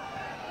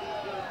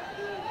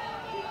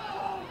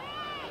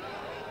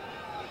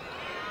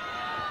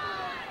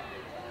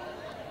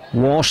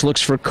 Walsh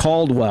looks for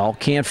Caldwell,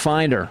 can't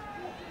find her.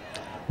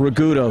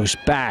 Raguto's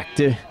back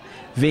to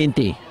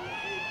Vinti.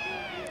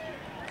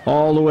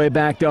 All the way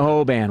back to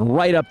Hoban,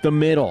 right up the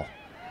middle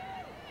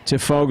to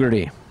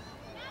Fogarty.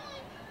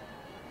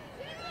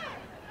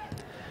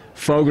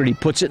 Fogarty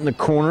puts it in the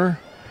corner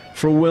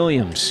for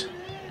Williams.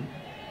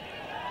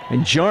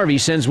 And Jarvie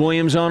sends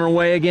Williams on her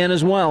way again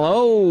as well.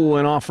 Oh,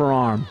 and off her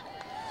arm.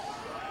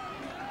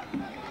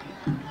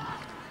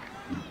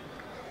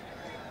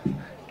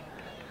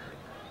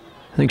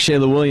 I think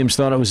Shayla Williams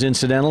thought it was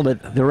incidental,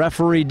 but the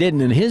referee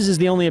didn't, and his is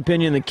the only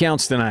opinion that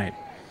counts tonight.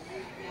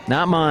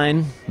 Not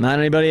mine, not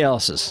anybody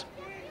else's.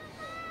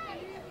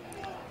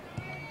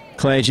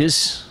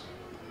 Klages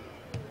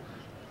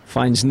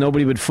finds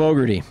nobody but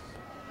Fogarty.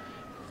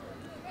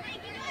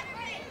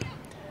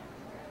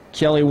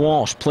 Kelly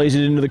Walsh plays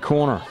it into the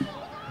corner.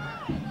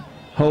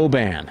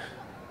 Hoban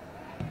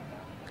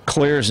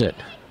clears it.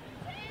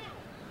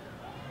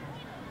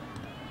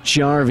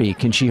 Jarvie,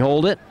 can she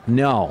hold it?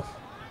 No.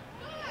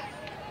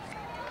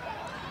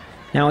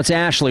 Now it's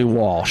Ashley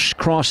Walsh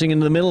crossing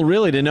into the middle,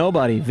 really to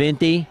nobody.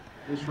 Vinti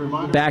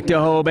back to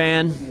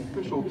Hoban.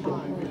 Official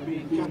time is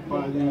being kept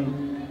by the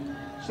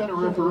center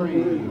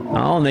referee.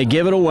 Oh, and they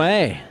give it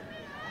away.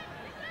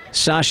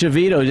 Sasha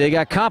Vito, they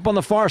got Kopp on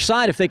the far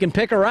side if they can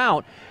pick her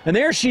out. And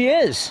there she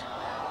is,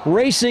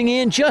 racing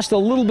in just a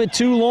little bit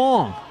too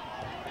long.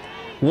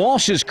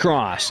 Walsh's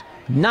cross,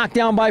 knocked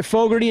down by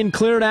Fogarty and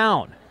cleared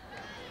out.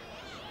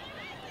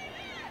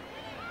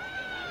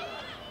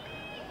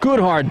 Good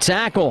hard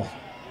tackle.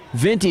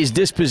 Vinti's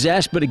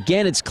dispossessed, but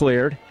again it's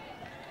cleared.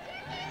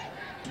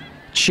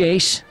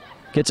 Chase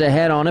gets a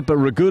head on it, but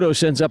Raguto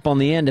sends up on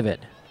the end of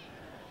it.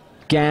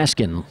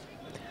 Gaskin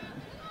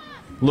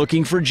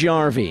looking for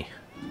Jarvie.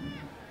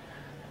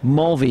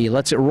 Mulvey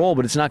lets it roll,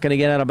 but it's not going to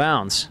get out of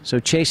bounds. So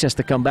Chase has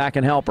to come back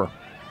and help her.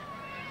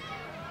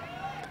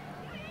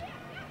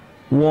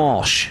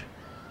 Walsh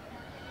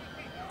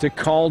to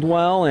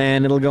Caldwell,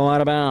 and it'll go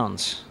out of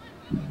bounds.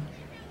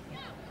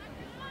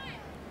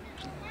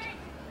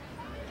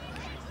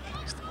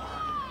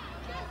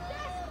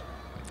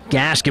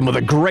 Gaskin with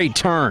a great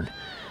turn.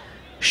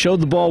 Showed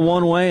the ball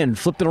one way and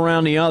flipped it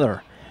around the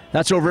other.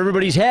 That's over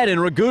everybody's head,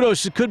 and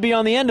Raguto could be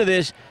on the end of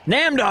this.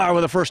 Namdar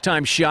with a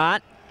first-time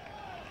shot.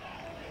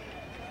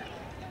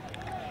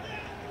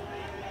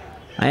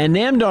 And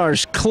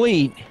Namdar's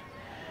cleat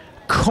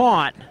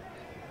caught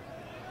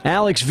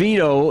Alex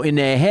Vito in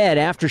the head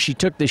after she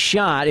took the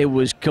shot. It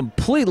was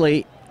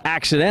completely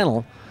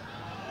accidental.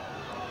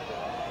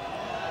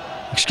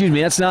 Excuse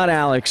me, that's not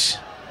Alex.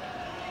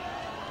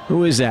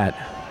 Who is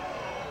that?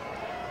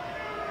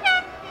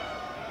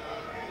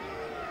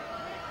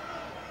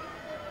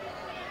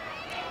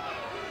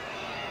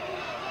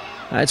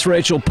 That's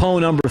Rachel Poe,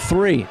 number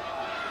 3.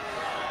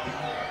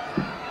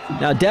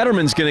 Now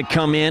Detterman's going to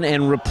come in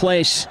and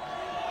replace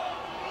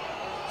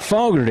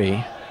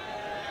Fogarty.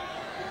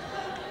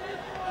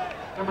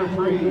 Number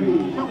 3,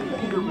 Kelly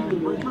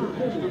Peterman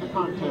returns to the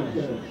contest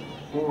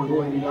for the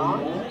Lady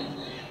Dogs.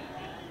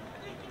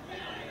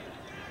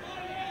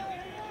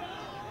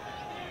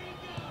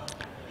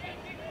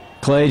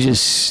 Clay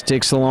just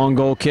takes the long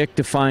goal kick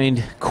to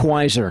find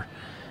Quaiser.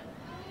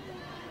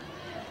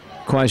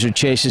 Quaiser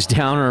chases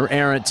down her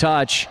errant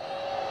touch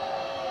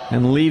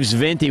and leaves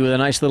Vinti with a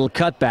nice little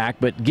cutback,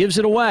 but gives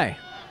it away.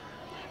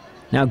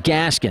 Now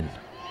Gaskin.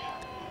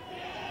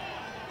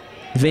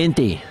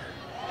 Vinti.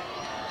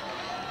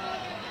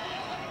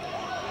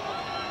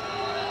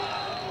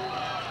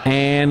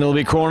 And it'll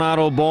be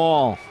Cornado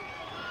ball.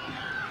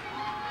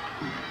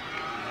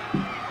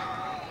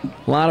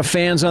 A lot of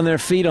fans on their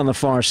feet on the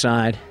far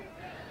side.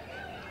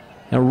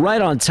 And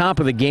right on top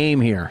of the game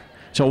here.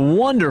 It's a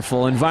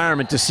wonderful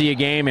environment to see a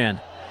game in.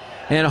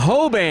 And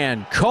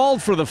Hoban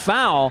called for the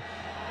foul.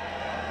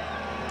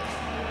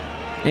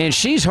 And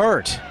she's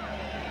hurt.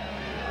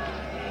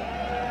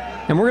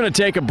 And we're going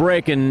to take a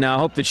break and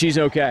hope that she's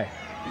okay.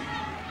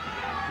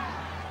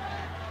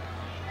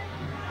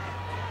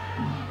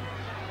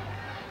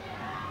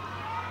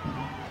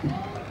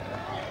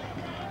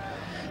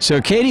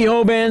 So Katie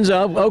Hoban's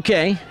up.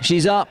 Okay,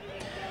 she's up.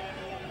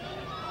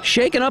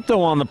 Shaken up,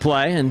 though, on the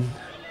play, and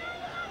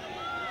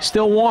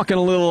still walking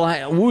a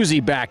little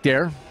woozy back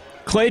there.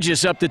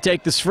 Klages up to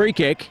take this free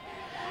kick.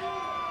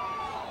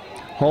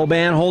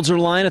 Hoban holds her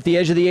line at the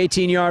edge of the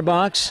 18-yard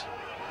box.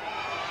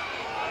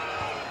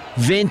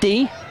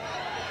 Vinti.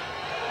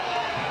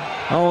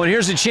 Oh, and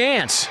here's a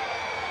chance.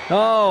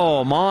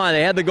 Oh, my,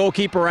 they had the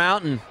goalkeeper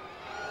out and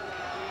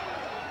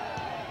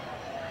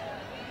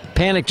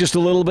panicked just a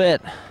little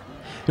bit.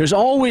 There's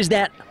always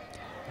that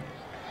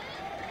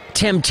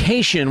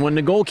temptation when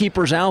the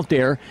goalkeeper's out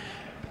there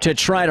to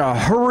try to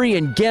hurry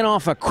and get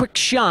off a quick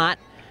shot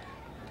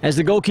as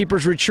the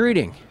goalkeeper's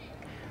retreating.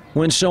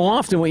 When so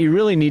often what you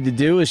really need to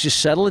do is just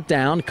settle it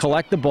down,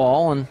 collect the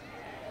ball, and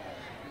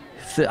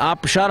if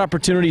the shot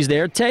opportunity's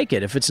there, take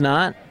it. If it's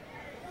not,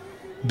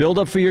 build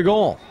up for your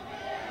goal.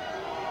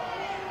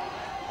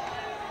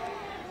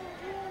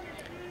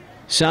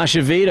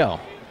 Sasha Vito,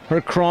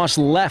 her cross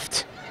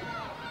left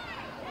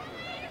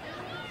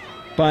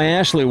by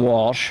Ashley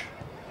Walsh.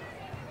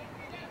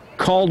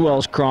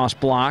 Caldwell's cross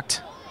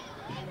blocked.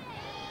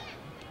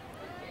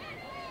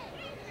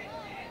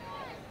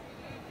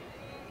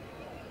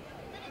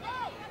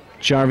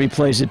 Jarvie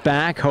plays it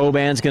back.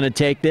 Hoban's going to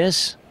take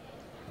this.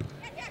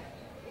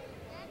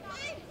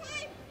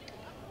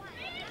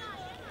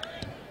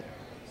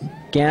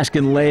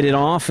 Gaskin laid it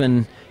off,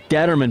 and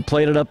Detterman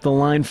played it up the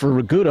line for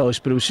Ragudos,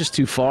 but it was just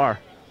too far.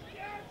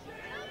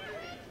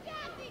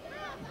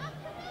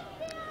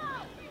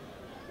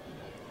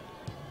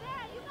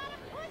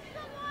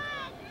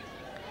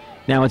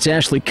 Now it's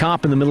Ashley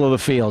Kopp in the middle of the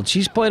field.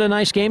 She's played a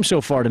nice game so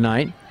far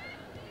tonight.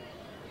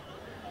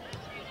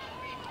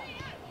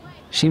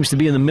 Seems to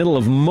be in the middle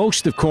of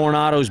most of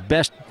Coronado's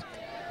best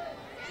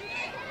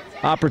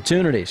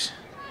opportunities.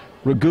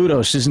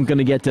 Ragudos isn't going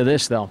to get to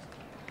this, though.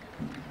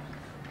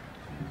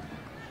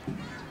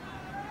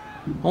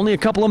 Only a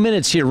couple of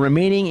minutes here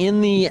remaining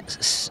in the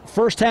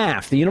first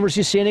half. The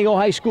University of San Diego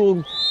High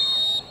School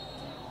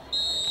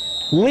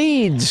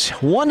leads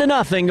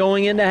 1-0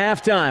 going into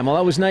halftime. Well,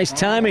 that was nice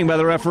timing by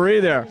the referee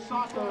there.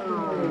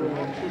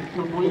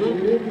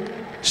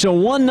 So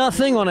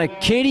 1-0 on a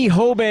Katie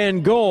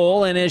Hoban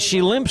goal, and as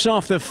she limps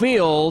off the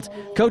field,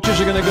 coaches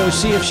are going to go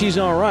see if she's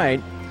all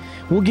right.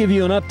 We'll give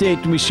you an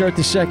update when we start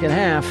the second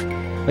half.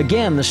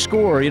 Again, the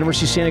score,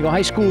 University of San Diego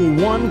High School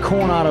 1,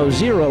 Cornado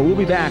 0. We'll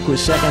be back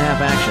with second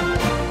half action.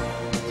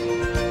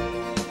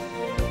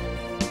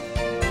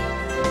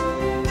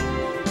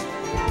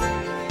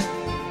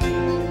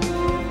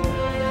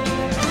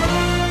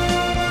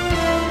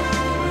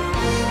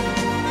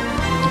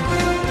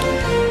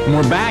 And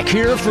we're back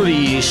here for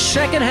the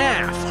second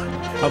half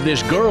of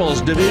this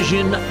girls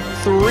Division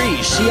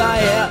III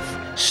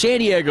CIF San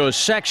Diego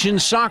section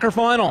soccer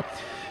final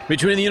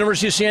between the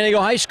University of San Diego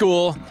High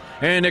School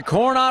and the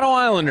Cornado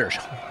Islanders.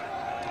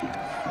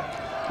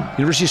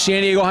 University of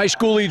San Diego High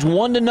School leads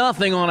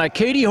 1-0 on a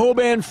Katie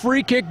Hoban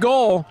free kick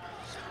goal.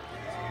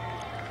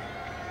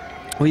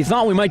 We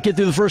thought we might get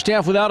through the first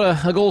half without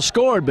a goal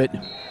scored, but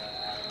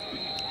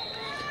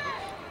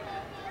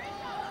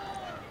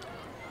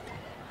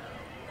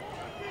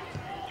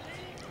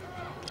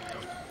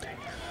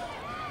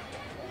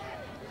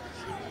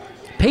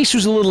pace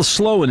was a little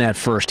slow in that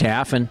first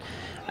half, and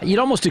you'd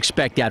almost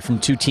expect that from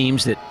two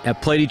teams that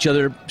have played each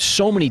other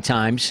so many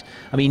times.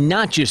 I mean,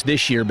 not just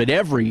this year, but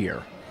every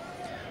year.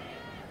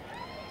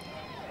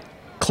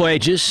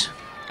 Klages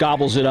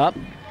gobbles it up.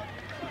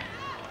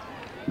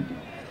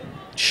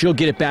 She'll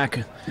get it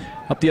back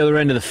up the other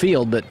end of the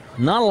field, but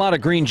not a lot of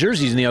green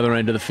jerseys in the other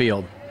end of the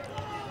field.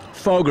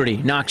 Fogarty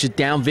knocks it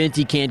down.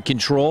 Vinty can't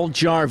control.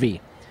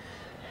 Jarvie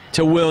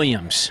to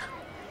Williams.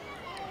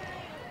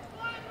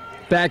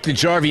 Back to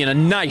Jarvie, and a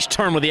nice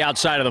turn with the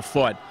outside of the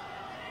foot.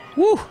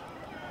 Woo!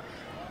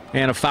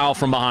 And a foul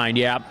from behind,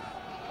 yeah.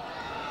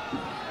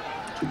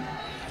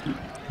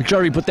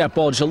 Jarvie put that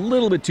ball just a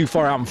little bit too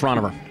far out in front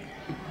of her.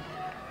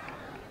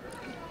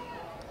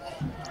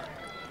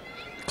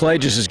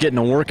 Klages is getting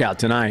a workout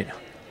tonight.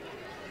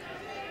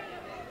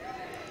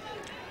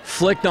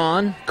 Flicked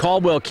on.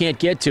 Caldwell can't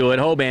get to it.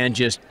 Hoban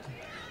just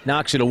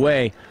knocks it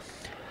away.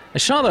 I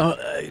saw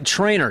the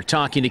trainer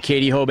talking to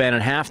Katie Hoban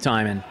at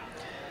halftime, and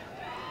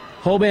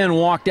Hoban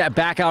walked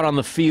back out on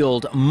the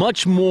field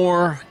much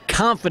more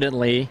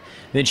confidently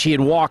than she had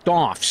walked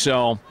off.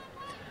 So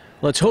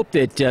let's hope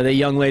that the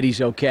young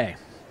lady's okay.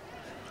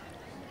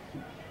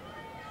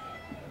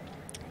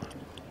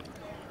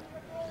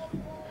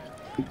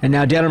 And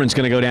now Detterman's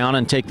going to go down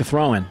and take the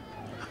throw-in.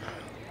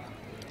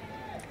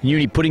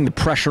 Uni putting the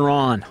pressure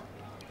on.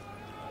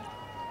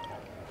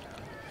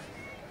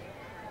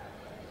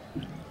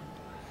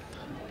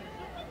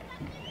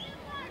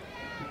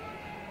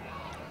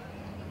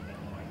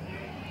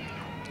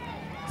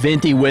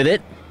 Vinty with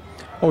it.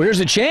 Oh, here's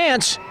a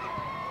chance.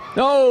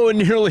 Oh,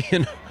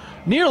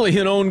 nearly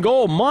an own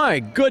goal. My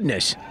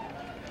goodness.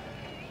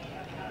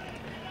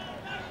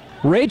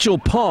 Rachel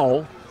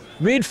Poe,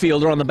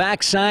 midfielder on the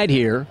backside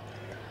here,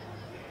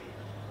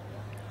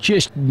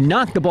 just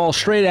knocked the ball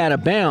straight out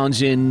of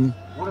bounds and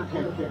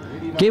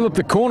gave up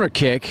the corner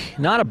kick.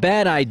 Not a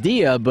bad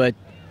idea, but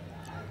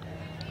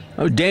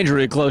that was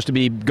dangerously close to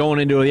be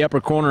going into the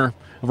upper corner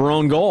of her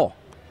own goal.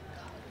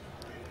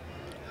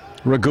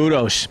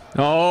 Ragudos.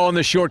 Oh, in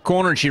the short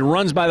corner, and she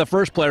runs by the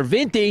first player.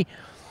 Vinty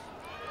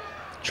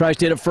tries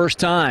to hit it first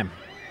time.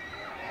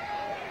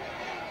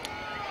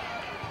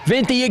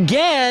 Vinty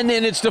again,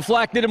 and it's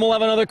deflected, and we'll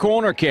have another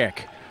corner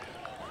kick.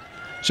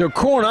 So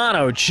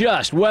Cornado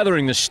just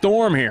weathering the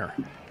storm here.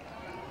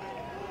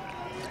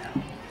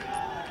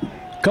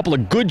 A couple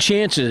of good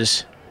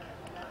chances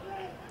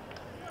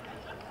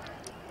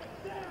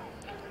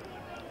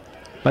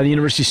by the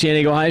University of San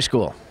Diego High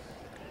School.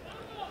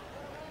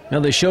 Now,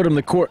 they showed him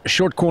the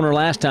short corner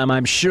last time.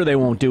 I'm sure they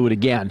won't do it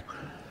again.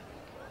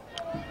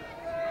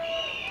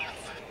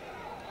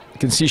 You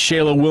can see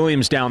Shayla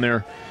Williams down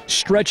there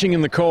stretching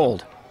in the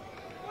cold.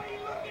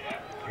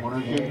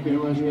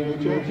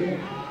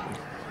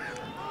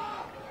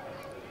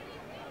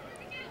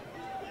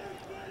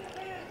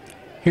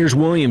 Here's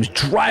Williams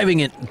driving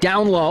it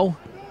down low.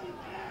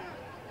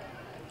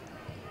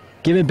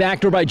 Given back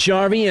to her by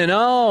Jarvie, and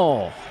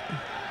oh!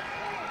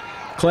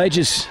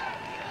 Klages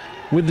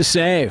with the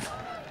save.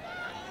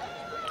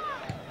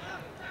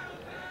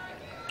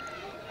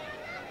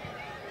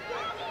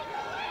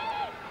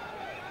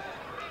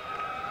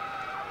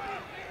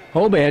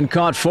 Hoban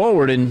caught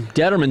forward, and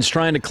Detterman's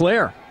trying to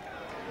clear.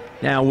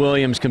 Now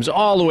Williams comes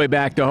all the way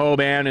back to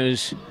Hoban,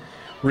 who's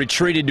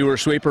retreated to her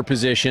sweeper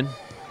position.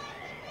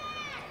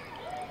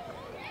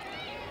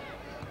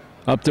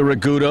 Up to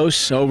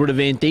Ragudos, over to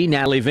Vinti.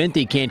 Natalie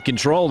Vinti can't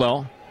control,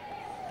 though.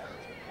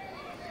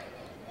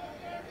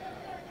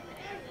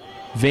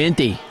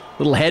 Vinti,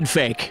 little head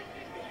fake.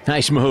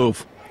 Nice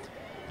move.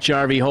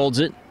 Jarvie holds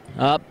it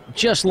up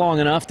just long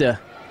enough to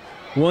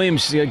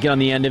Williams get on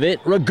the end of it.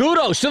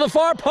 Ragudos to the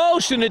far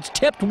post, and it's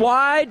tipped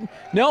wide.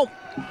 Nope.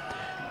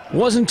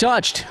 Wasn't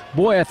touched.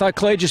 Boy, I thought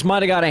Clay just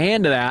might have got a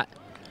hand to that.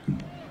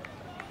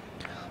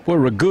 Boy,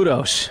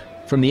 Ragudos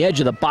from the edge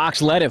of the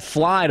box let it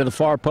fly to the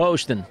far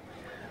post and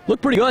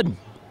looked pretty good.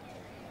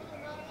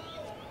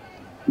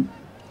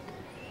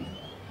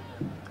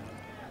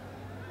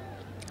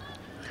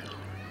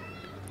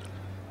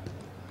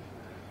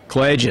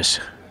 Clay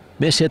just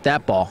mishit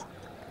that ball.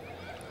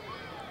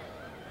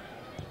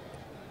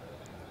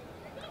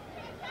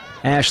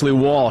 Ashley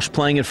Walsh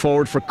playing it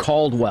forward for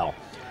Caldwell.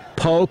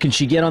 Poe, can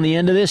she get on the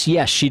end of this?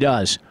 Yes, she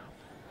does.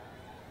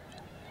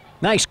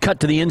 Nice cut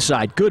to the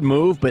inside. Good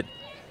move, but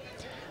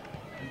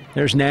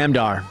there's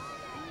Namdar.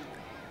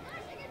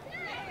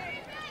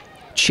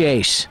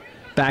 Chase.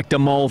 Back to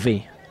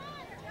Mulvey.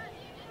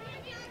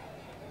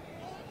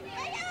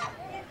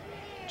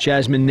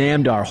 Jasmine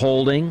Namdar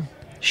holding,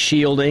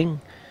 shielding.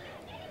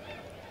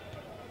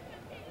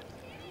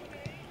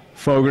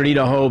 Fogarty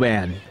to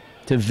Hoban.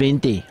 To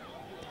Vinti.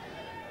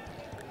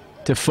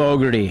 To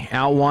Fogarty,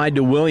 out wide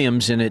to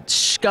Williams, and it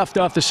scuffed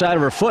off the side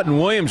of her foot,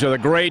 and Williams with a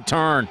great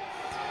turn.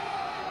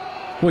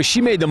 Boy,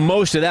 she made the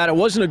most of that. It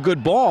wasn't a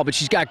good ball, but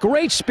she's got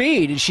great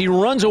speed, and she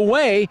runs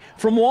away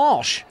from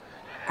Walsh.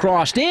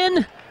 Crossed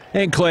in,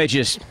 and Clay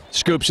just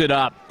scoops it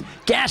up.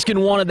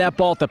 Gaskin wanted that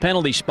ball at the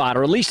penalty spot,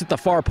 or at least at the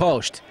far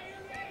post.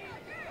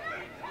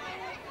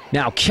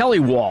 Now Kelly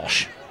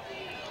Walsh.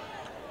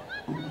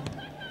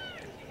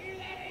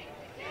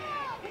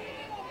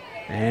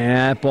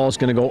 And that ball's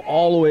going to go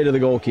all the way to the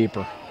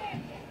goalkeeper.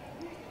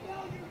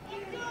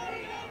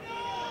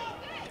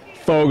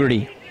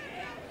 Fogarty.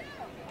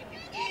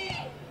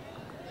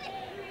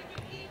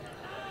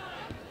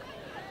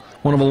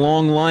 One of a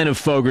long line of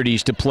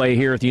Fogartys to play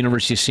here at the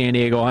University of San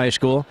Diego High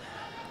School.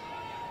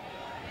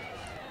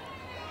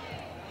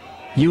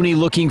 Uni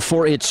looking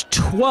for its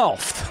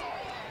 12th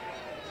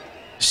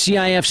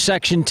CIF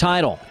section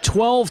title.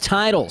 12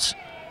 titles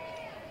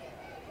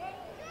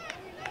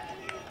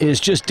is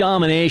just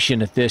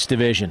domination at this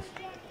division.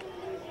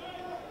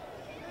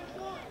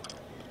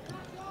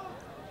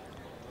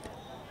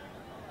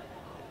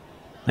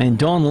 And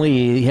Dawn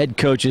Lee, the head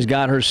coach, has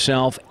got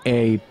herself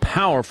a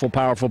powerful,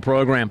 powerful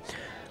program.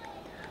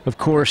 Of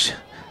course,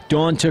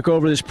 Dawn took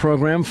over this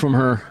program from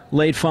her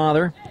late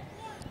father,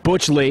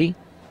 Butch Lee,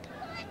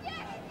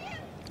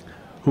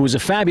 who was a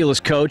fabulous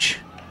coach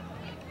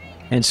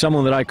and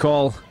someone that I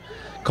called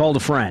a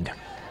friend.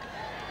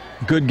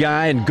 Good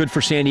guy and good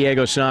for San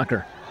Diego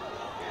soccer.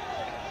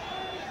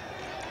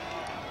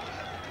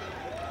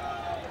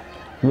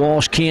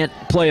 Walsh can't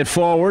play it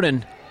forward,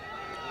 and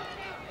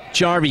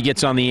Jarvie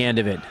gets on the end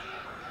of it.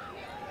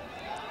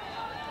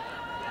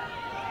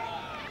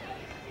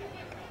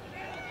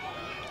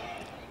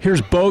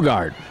 Here's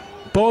Bogart.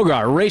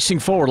 Bogart racing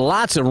forward,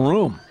 lots of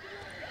room.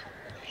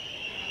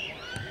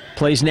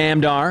 Plays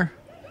Namdar.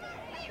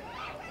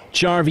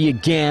 Jarvie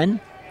again.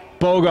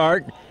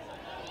 Bogart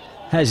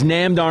has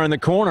Namdar in the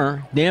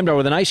corner. Namdar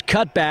with a nice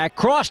cutback.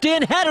 Crossed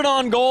in, headed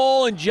on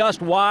goal, and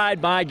just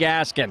wide by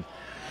Gaskin.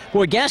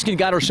 Boy, Gaskin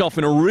got herself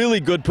in a really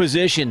good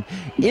position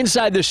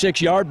inside the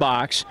 6-yard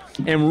box,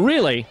 and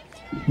really,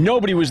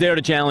 nobody was there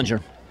to challenge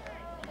her.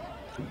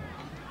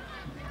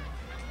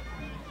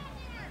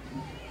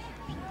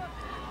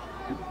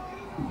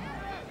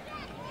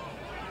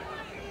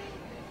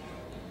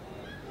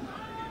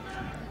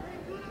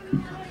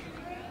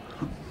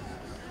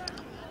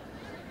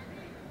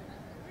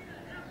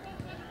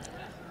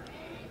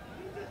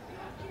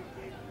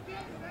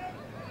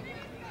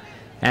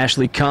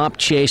 Ashley Kopp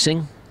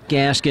chasing.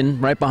 Gaskin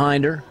right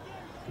behind her.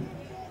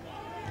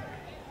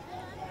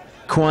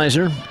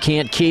 Queiser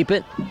can't keep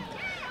it,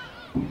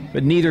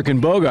 but neither can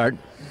Bogart.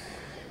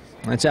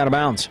 That's out of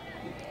bounds.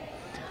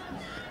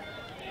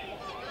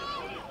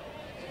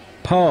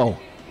 Poe.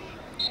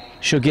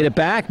 She'll get it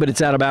back, but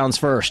it's out of bounds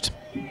first.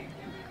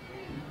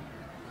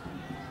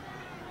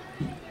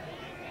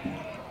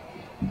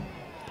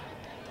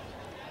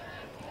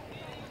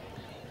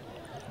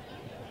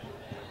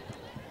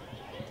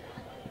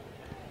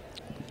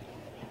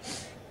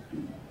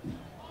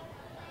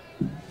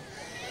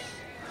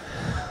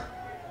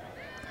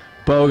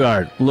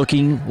 Bogart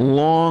looking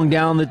long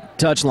down the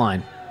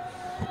touchline.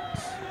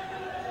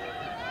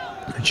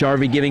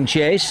 Jarvie giving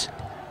chase.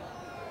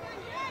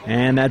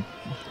 And that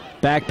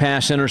back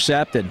pass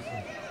intercepted.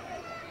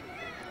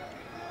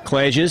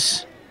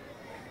 Klages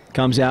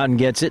comes out and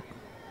gets it.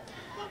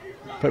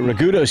 But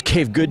Ragudos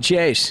gave good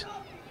chase.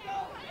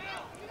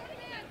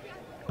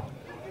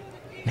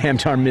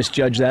 Hamtar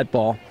misjudged that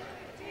ball.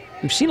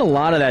 We've seen a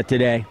lot of that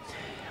today.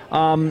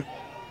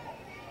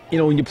 You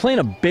know, when you play in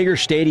a bigger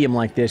stadium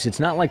like this, it's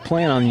not like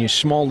playing on your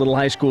small little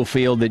high school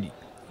field that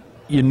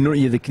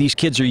these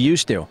kids are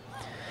used to.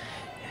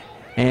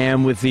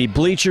 And with the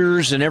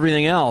bleachers and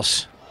everything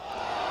else,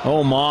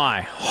 oh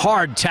my,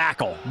 hard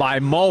tackle by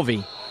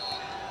Mulvey.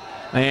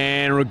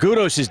 And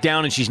Ragudos is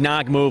down and she's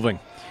not moving.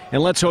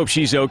 And let's hope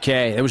she's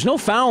okay. There was no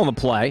foul on the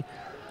play.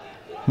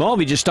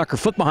 Mulvey just stuck her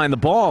foot behind the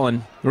ball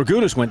and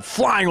Ragudos went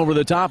flying over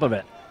the top of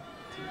it.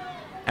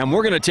 And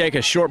we're going to take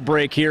a short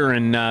break here,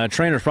 and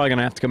trainer's probably going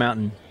to have to come out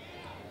and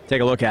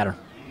take a look at her.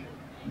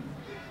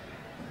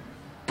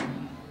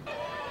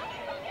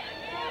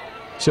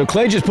 So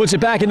Clay just puts it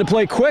back into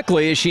play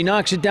quickly as she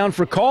knocks it down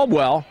for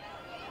Caldwell.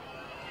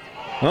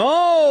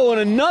 Oh,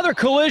 and another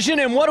collision,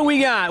 and what do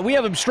we got? We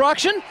have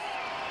obstruction?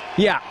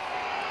 Yeah.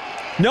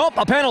 Nope,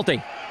 a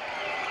penalty.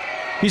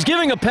 He's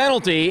giving a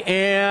penalty,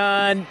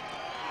 and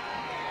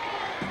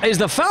is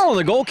the foul on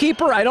the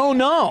goalkeeper? I don't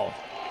know.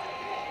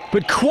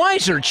 But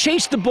Kaiser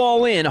chased the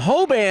ball in.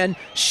 Hoban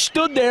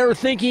stood there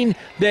thinking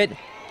that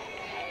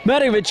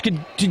Medovich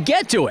could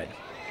get to it.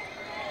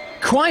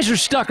 Kaiser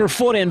stuck her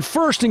foot in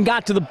first and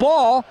got to the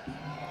ball,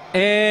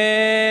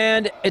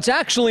 and it's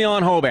actually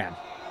on Hoban.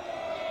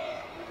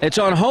 It's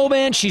on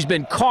Hoban. She's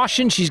been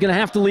cautioned. She's going to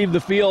have to leave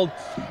the field,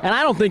 and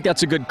I don't think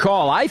that's a good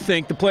call. I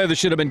think the player that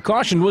should have been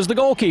cautioned was the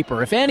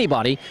goalkeeper. If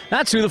anybody,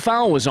 that's who the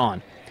foul was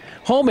on.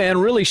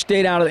 Hoban really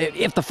stayed out of it.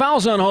 If the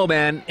foul's on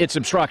Hoban, it's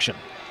obstruction.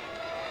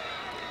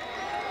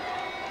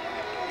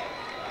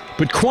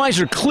 But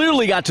Kaiser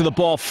clearly got to the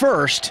ball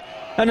first,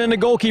 and then the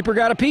goalkeeper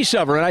got a piece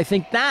of her, and I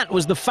think that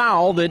was the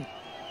foul that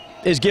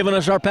is giving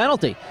us our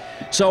penalty.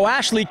 So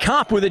Ashley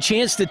Kopp with a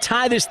chance to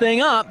tie this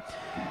thing up.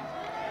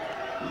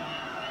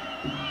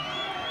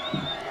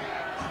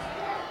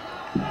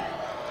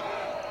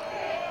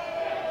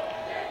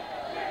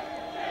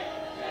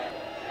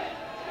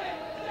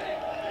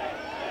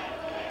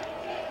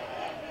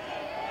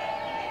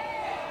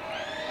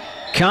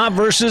 Kopp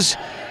versus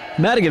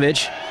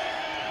Medovich.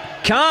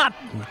 Kopp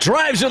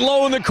drives it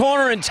low in the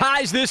corner and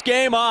ties this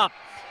game up.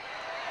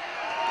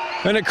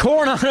 And the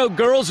Cornado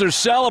girls are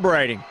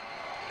celebrating.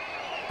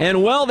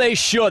 And well, they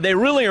should. They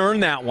really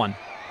earned that one.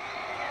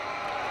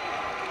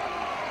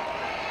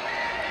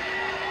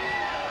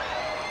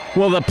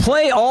 Well, the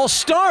play all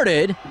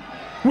started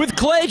with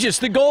Klages,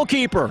 the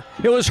goalkeeper.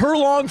 It was her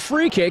long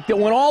free kick that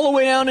went all the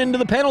way down into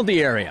the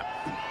penalty area.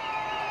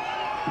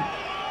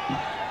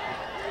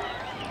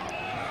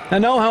 I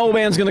know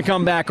Hoban's going to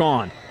come back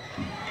on.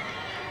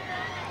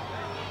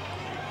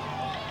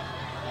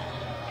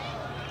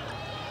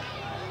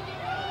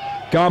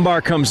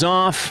 Gombar comes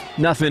off.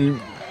 Nothing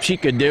she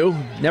could do.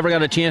 Never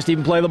got a chance to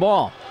even play the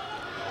ball.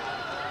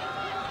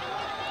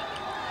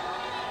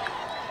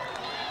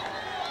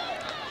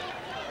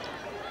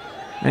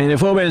 And if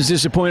Hoban is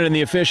disappointed in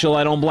the official,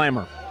 I don't blame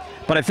her.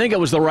 But I think it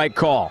was the right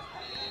call.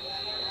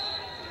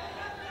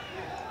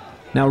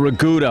 Now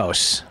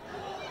Ragudos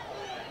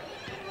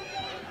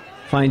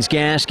finds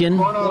Gaskin.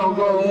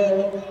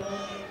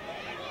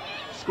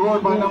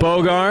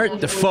 Bogart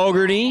to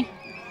Fogarty.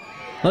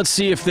 Let's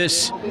see if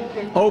this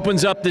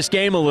opens up this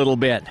game a little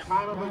bit.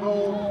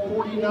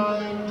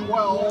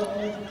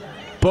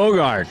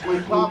 Bogart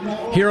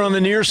here on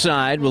the near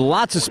side with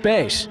lots of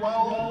space.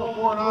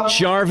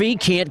 Jarvie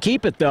can't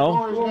keep it though.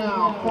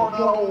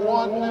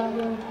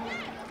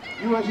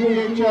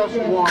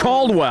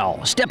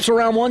 Caldwell steps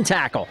around one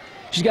tackle.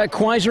 She's got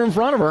Kaiser in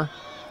front of her.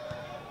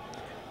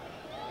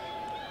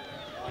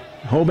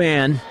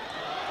 Hoban,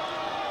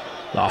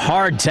 a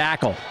hard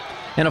tackle.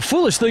 And a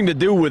foolish thing to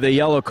do with a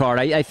yellow card.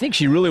 I think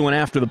she really went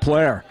after the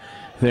player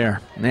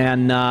there.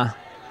 And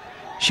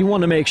she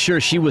wanted to make sure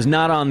she was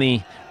not on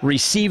the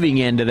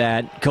receiving end of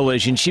that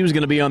collision. She was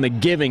going to be on the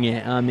giving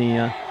end, on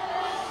the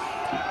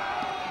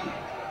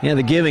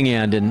the giving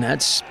end. And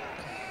that's,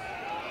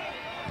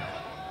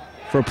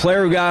 for a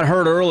player who got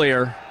hurt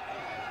earlier,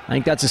 I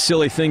think that's a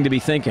silly thing to be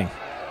thinking.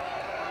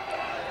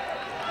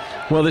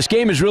 Well, this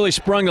game has really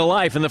sprung to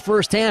life. In the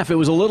first half, it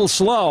was a little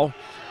slow.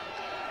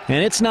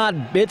 And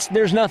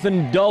there's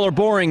nothing dull or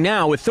boring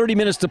now. With 30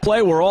 minutes to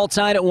play, we're all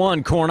tied at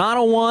 1.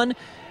 Cornado 1,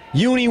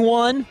 Uni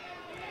 1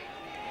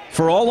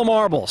 for all the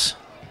marbles.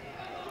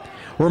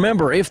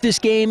 Remember, if this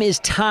game is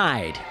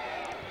tied,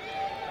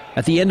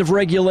 at the end of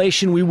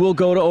regulation, we will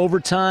go to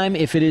overtime.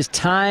 If it is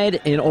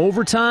tied in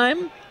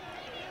overtime,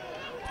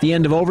 at the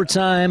end of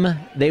overtime,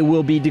 they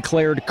will be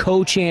declared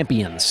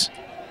co-champions.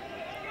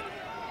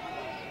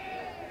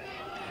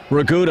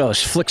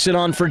 Ragudos flicks it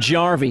on for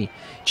Jarvie.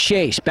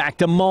 Chase back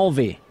to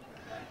Mulvey.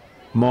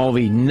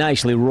 Mulvey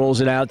nicely rolls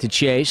it out to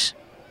Chase.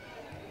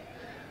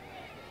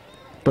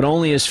 But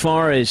only as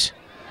far as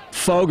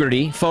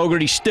Fogarty.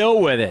 Fogarty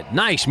still with it.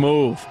 Nice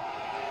move.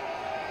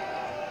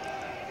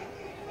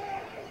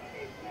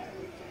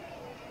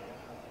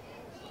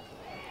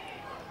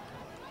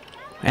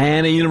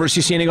 And a University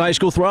of San Diego High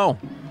School throw.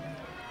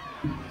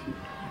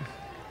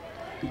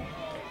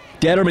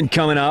 Detterman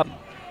coming up.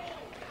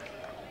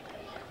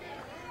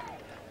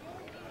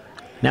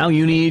 Now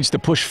you needs to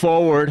push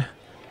forward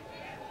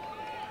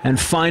and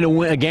find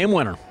a game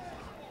winner.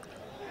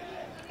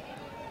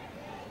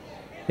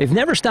 They've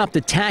never stopped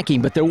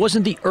attacking, but there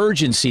wasn't the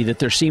urgency that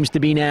there seems to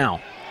be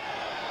now.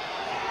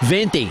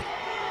 Vinty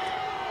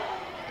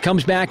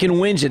comes back and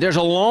wins it. There's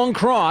a long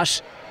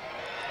cross.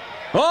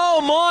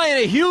 Oh my,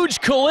 and a huge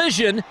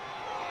collision.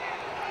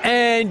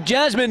 And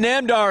Jasmine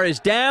Namdar is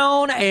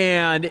down,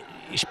 and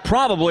she's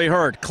probably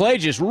hurt. Clay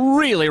just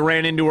really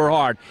ran into her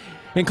hard.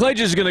 And Clay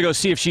just is going to go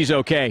see if she's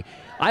okay.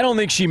 I don't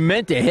think she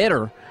meant to hit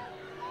her,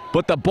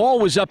 but the ball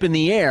was up in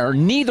the air.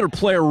 Neither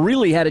player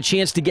really had a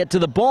chance to get to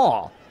the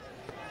ball.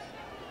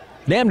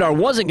 Namdar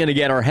wasn't going to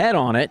get her head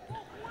on it,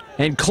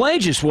 and Clay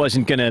just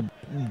wasn't going to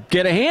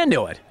get a hand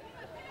to it.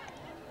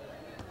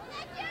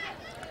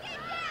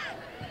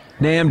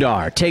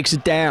 Namdar takes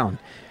it down.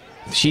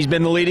 She's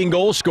been the leading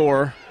goal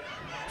scorer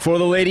for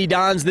the Lady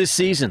Dons this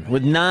season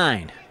with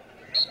 9.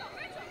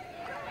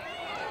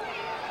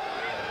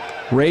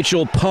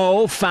 Rachel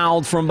Poe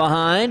fouled from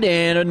behind,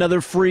 and another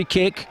free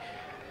kick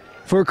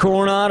for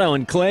Cornado.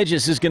 And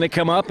Clegis is going to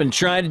come up and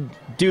try to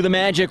do the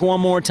magic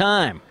one more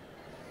time.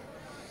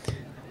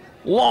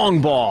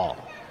 Long ball.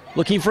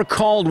 Looking for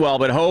Caldwell,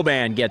 but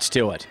Hoban gets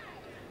to it.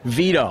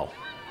 Vito.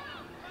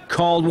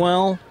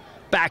 Caldwell,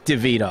 back to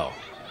Vito.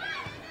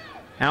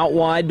 Out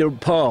wide to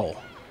Poe.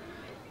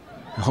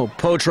 Oh,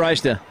 Poe tries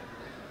to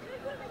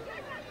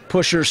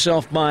push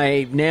herself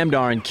by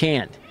Namdar and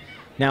can't.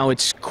 Now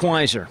it's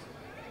Queiser.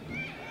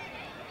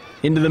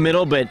 Into the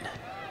middle, but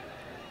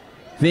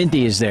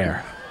Vinty is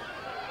there.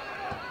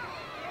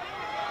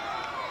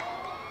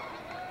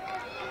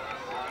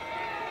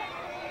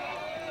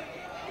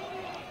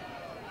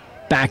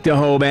 Back to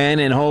Hoban,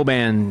 and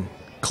Hoban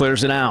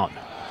clears it out.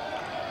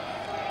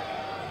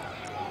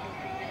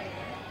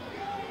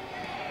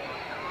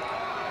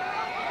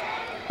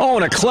 Oh,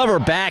 and a clever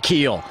back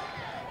heel.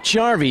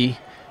 Jarvie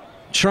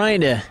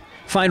trying to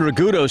find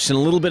Ragudos in a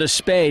little bit of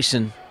space,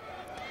 and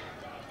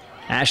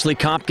Ashley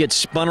Comp gets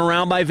spun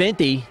around by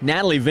Vinty.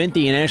 Natalie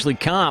Vinty and Ashley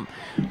Comp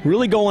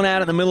really going at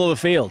it in the middle of the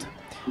field.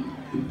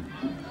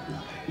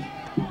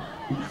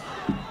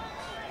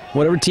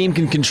 Whatever team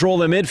can control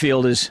the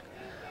midfield is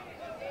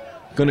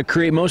going to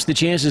create most of the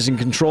chances and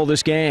control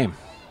this game.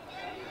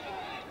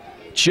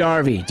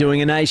 Jarvie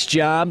doing a nice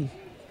job.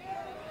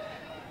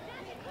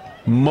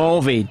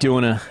 Mulvey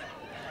doing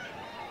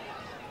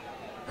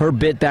her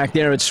bit back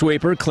there at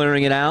sweeper,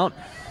 clearing it out.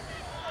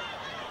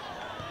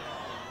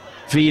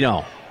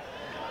 Vito.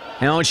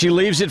 Now she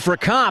leaves it for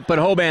Comp, but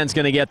Hoban's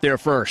going to get there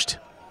first.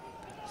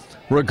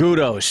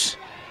 Ragudos.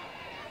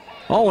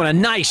 Oh, and a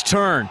nice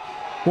turn.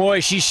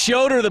 Boy, she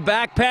showed her the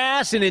back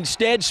pass and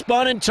instead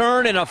spun and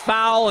turned, and a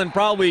foul and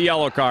probably a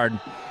yellow card.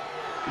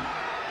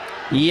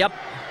 Yep.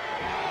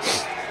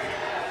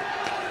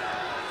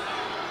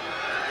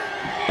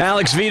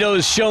 Alex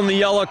Vito's shown the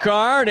yellow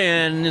card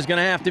and is going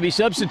to have to be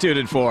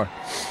substituted for.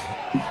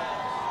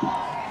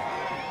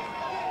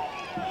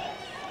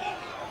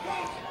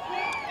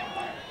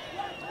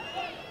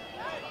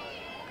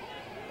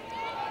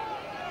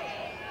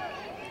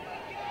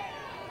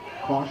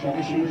 Caution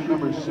issues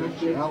number 6,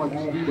 Alex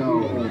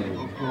Vito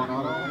of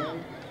Cornado.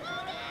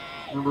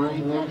 Number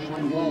 8,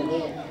 Ashley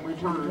Walsh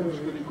returns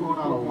to the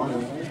Cornado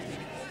lineup.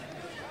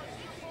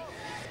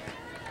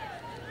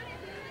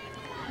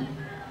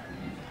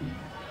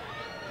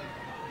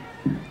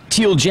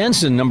 Teal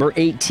Jensen, number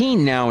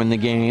 18, now in the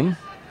game.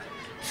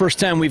 First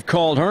time we've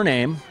called her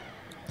name.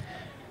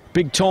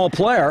 Big, tall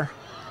player.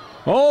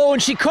 Oh,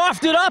 and she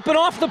coughed it up and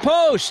off the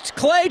post.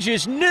 Clay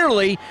just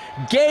nearly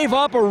gave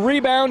up a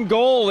rebound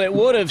goal that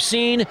would have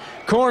seen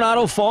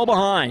Cornado fall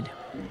behind.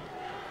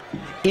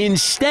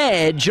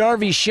 Instead,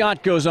 Jarvie's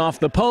shot goes off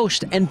the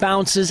post and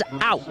bounces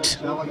out.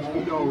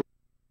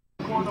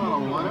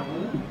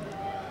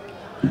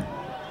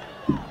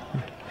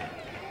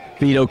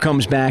 Vito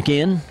comes back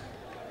in.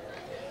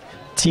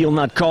 Teal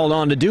not called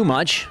on to do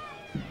much.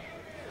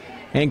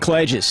 And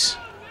Clegis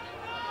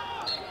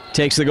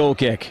takes the goal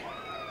kick.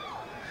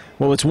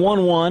 Well, it's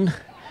 1-1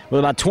 with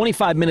about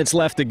 25 minutes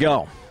left to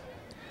go.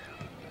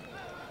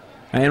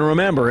 And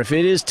remember, if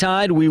it is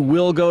tied, we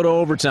will go to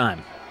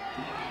overtime.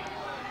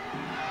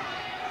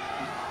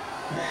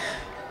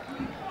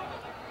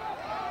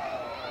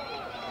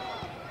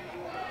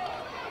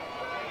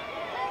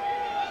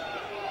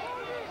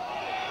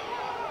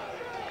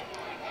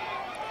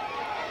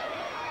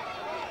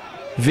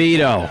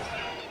 Vito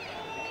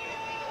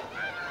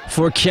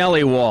for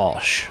Kelly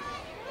Walsh.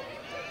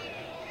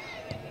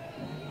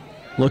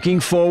 Looking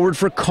forward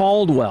for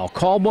Caldwell.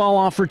 Caldwell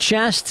off her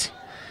chest.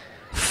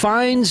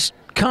 Finds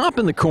Comp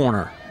in the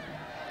corner.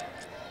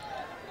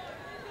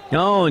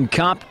 Oh, and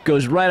Comp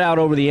goes right out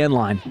over the end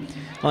line.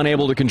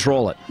 Unable to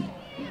control it.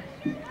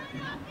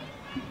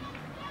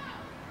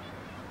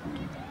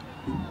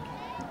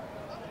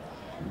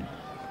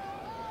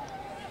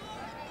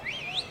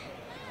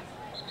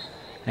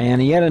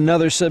 And yet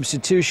another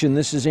substitution.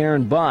 This is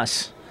Aaron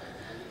Buss.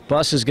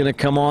 Buss is going to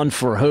come on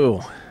for who?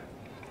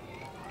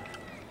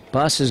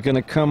 Bus is going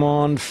to come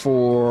on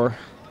for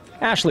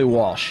Ashley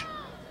Walsh.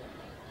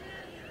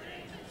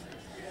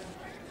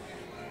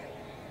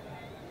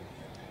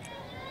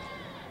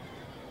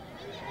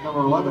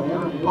 Number 11,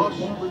 Aaron Bus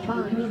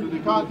returns to the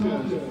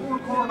contest for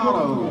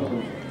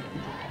Cornado.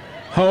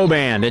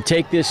 Hoban to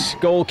take this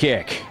goal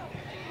kick.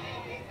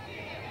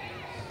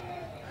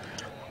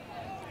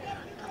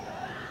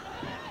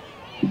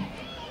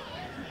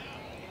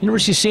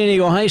 University of San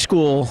Diego High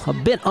School a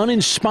bit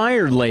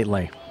uninspired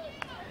lately.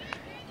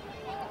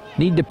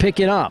 Need to pick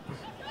it up.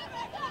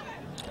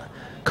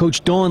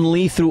 Coach Dawn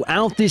Lee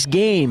throughout this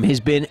game has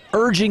been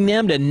urging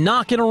them to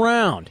knock it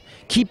around,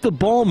 keep the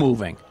ball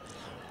moving.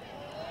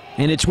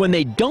 And it's when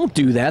they don't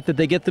do that that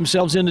they get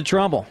themselves into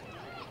trouble.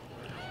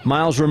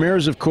 Miles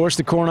Ramirez, of course,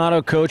 the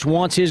Cornado coach,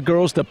 wants his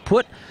girls to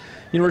put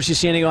University of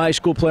San Diego High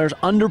School players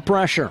under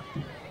pressure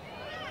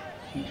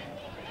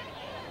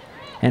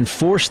and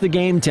force the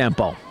game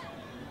tempo.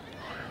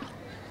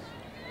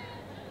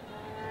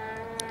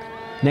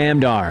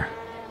 Namdar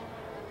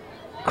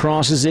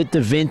crosses it to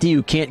Vinti,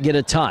 who can't get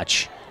a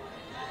touch.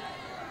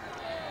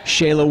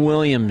 Shayla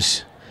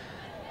Williams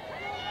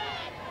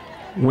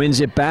wins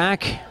it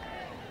back.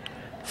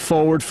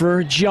 Forward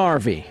for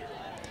Jarvie.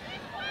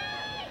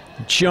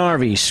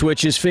 Jarvie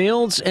switches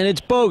fields, and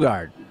it's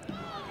Bogart.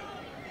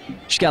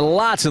 She's got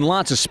lots and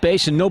lots of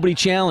space and nobody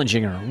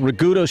challenging her.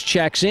 Ragudos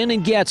checks in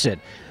and gets it.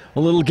 A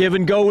little give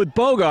and go with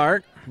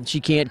Bogart. She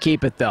can't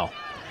keep it, though.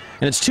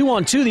 And it's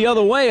 2-on-2 the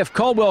other way if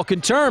Caldwell can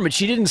turn, but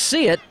she didn't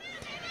see it.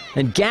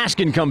 And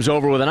Gaskin comes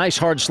over with a nice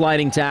hard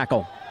sliding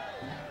tackle.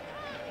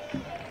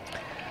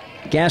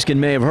 Gaskin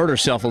may have hurt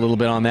herself a little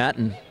bit on that.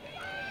 And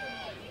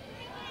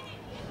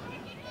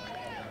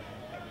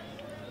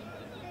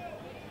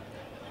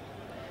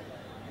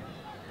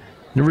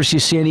University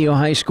of San Diego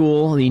High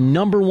School, the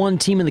 #1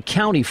 team in the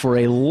county for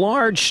a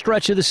large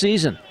stretch of the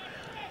season.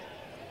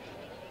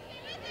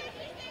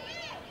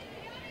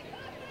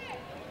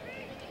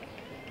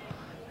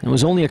 It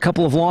was only a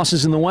couple of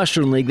losses in the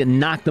Western League that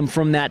knocked them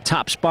from that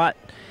top spot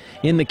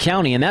in the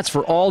county, and that's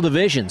for all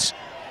divisions.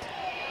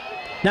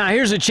 Now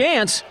here's a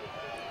chance.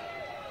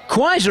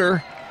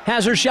 Queiser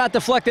has her shot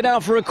deflected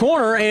out for a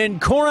corner,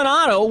 and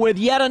Coronado with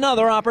yet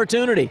another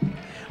opportunity.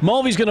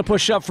 Mulvey's going to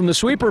push up from the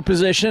sweeper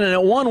position, and at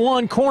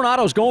 1-1,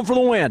 Coronado's going for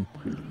the win.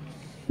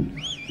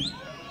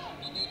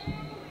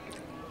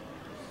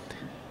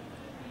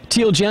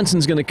 Teal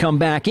Jensen's going to come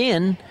back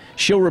in.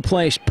 She'll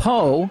replace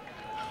Poe.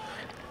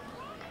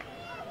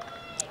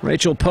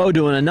 Rachel Poe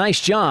doing a nice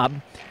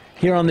job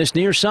here on this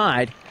near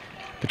side,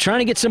 but trying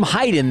to get some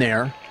height in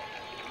there.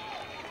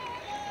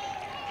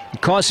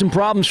 It caused some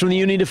problems from the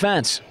Uni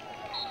defense.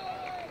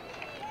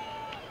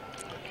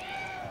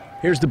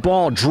 Here's the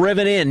ball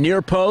driven in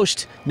near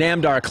post.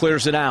 Namdar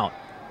clears it out.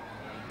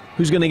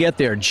 Who's going to get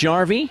there?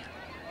 Jarvie?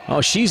 Oh,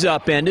 she's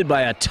upended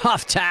by a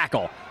tough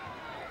tackle.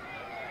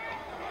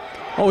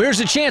 Oh, here's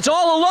a chance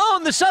all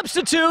alone. The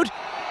substitute,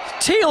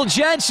 Teal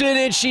Jensen,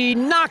 and she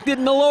knocked it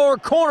in the lower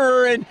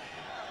corner, and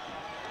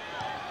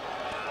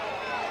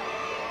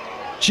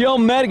Jill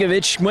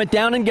Medigovich went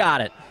down and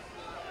got it.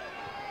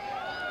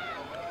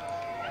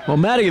 Well,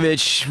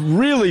 Medigovich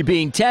really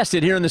being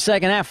tested here in the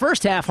second half.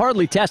 First half,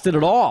 hardly tested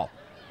at all.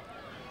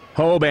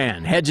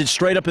 Hoban heads it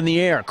straight up in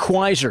the air.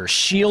 Queiser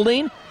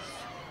shielding.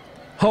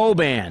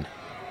 Hoban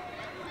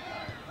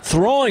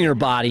throwing her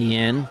body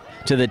in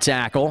to the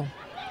tackle.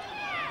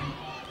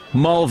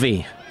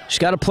 Mulvey, she's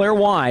got a player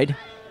wide.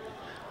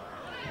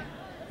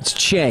 It's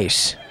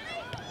Chase.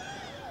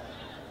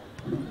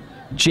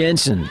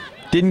 Jensen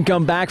didn't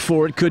come back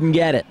for it, couldn't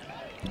get it.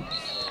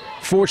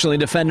 Fortunately,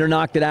 defender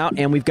knocked it out,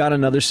 and we've got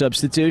another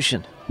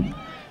substitution.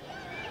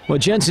 Well,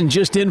 Jensen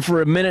just in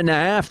for a minute and a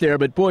half there,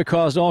 but boy,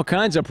 caused all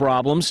kinds of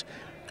problems,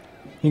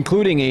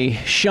 including a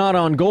shot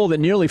on goal that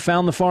nearly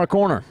found the far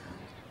corner.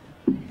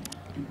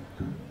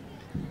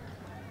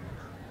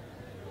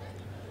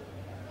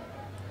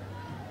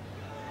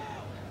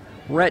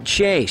 Rhett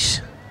Chase.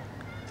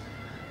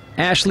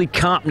 Ashley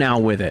Kopp now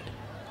with it.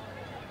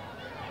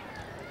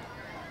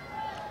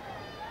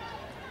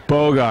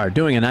 Bogart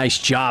doing a nice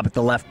job at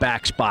the left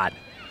back spot.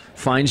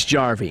 Finds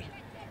Jarvie.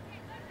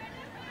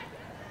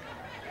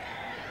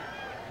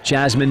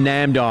 Jasmine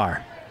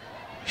Namdar.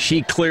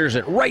 She clears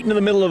it right into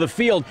the middle of the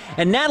field.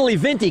 And Natalie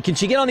Vinti, can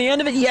she get on the end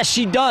of it? Yes,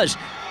 she does.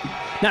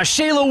 Now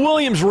Shayla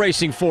Williams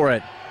racing for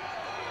it.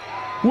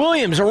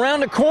 Williams around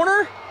the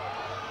corner?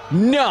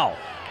 No.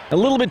 A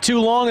little bit too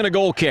long and a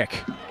goal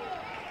kick.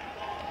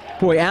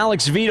 Boy,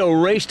 Alex Vito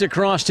raced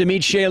across to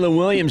meet Shayla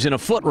Williams in a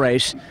foot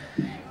race.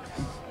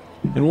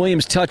 And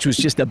Williams' touch was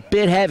just a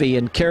bit heavy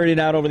and carried it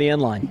out over the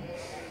end line.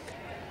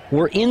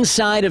 We're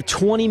inside of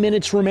 20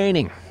 minutes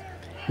remaining.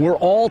 We're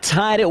all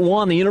tied at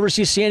 1, the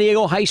University of San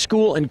Diego High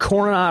School and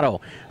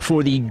Coronado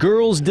for the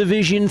Girls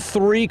Division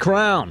III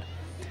crown.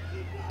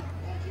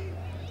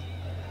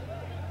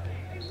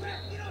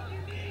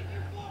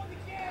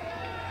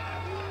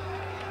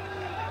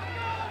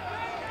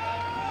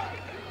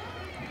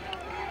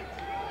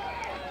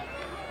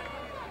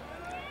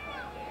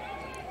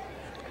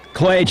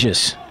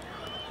 Clages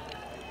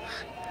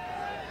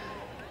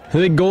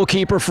The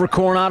goalkeeper for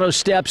Cornado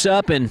steps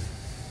up and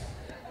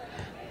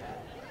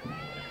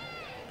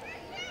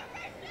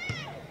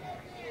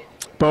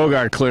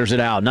Bogart clears it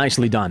out.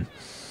 Nicely done.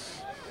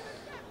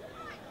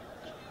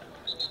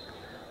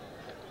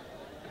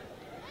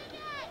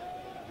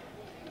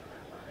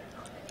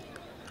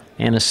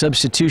 And a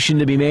substitution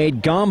to be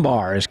made.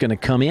 Gombar is going to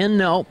come in.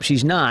 No,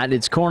 she's not.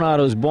 It's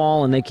Cornado's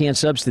ball, and they can't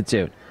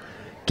substitute.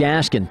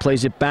 Gaskin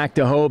plays it back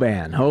to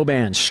Hoban.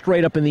 Hoban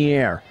straight up in the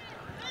air.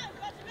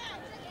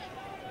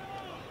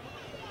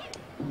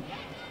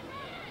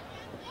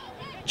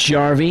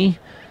 Jarvie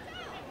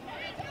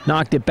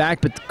knocked it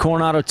back, but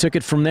Cornado took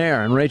it from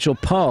there, and Rachel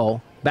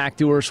Poe back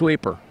to her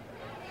sweeper.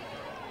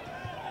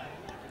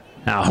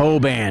 Now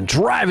Hoban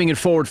driving it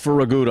forward for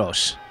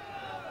Ragudos.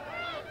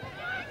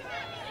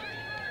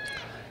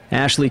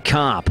 Ashley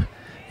Kopp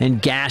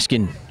and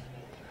Gaskin.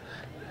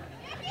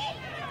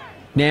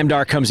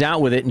 Namdar comes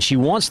out with it, and she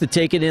wants to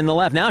take it in the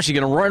left. Now she's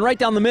going to run right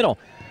down the middle.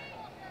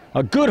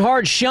 A good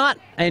hard shot,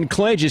 and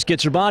Clay just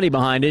gets her body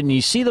behind it, and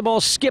you see the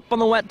ball skip on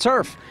the wet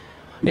turf.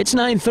 It's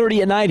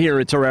 9:30 at night here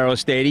at Torero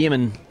Stadium,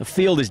 and the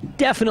field is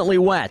definitely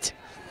wet.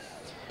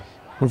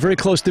 We're very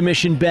close to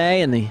Mission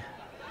Bay, and the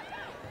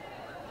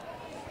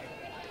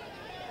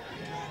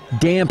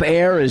damp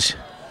air is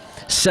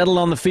settled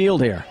on the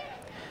field here.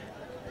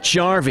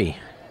 Jarvie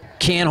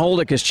can't hold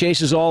it because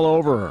Chase is all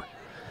over her.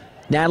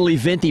 Natalie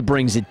Vinty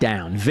brings it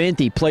down.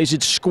 Vinty plays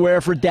it square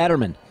for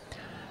Detterman.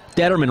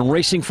 Detterman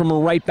racing from a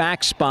right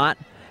back spot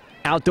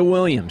out to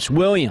Williams.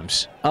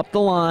 Williams up the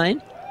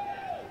line.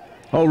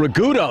 Oh,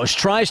 Ragudos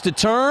tries to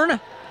turn,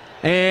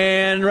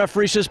 and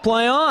referee says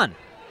play on.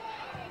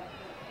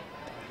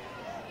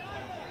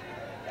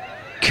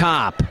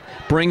 Kopp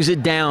brings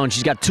it down.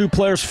 She's got two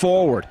players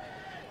forward.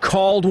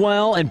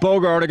 Caldwell and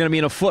Bogart are going to be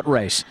in a foot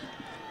race.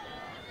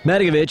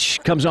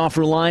 Medigovic comes off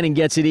her line and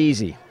gets it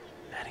easy.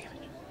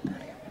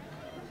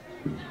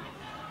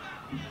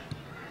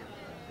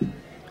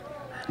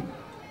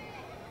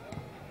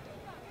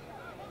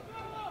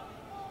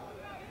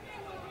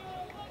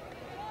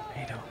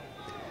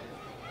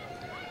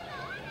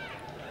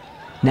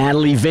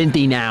 Natalie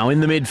Vinty now in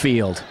the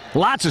midfield.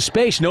 Lots of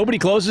space. Nobody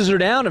closes her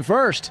down at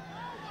first.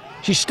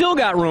 She's still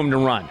got room to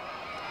run.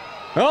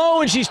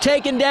 Oh, and she's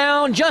taken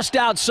down just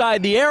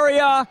outside the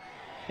area.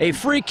 A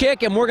free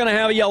kick, and we're going to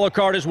have a yellow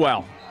card as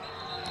well.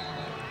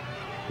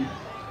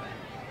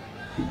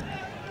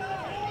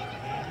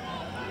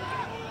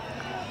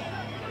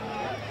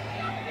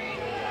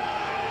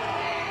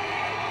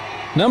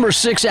 Number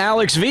 6,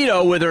 Alex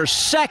Vito, with her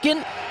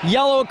second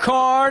yellow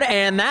card,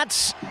 and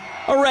that's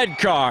a red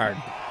card.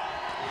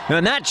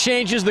 And that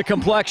changes the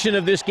complexion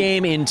of this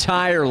game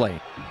entirely.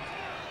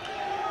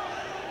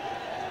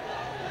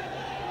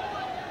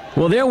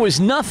 Well, there was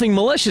nothing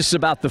malicious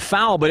about the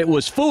foul, but it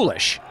was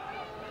foolish.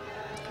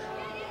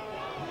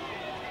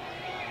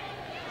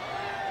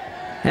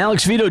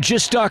 Alex Vito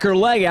just stuck her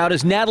leg out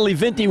as Natalie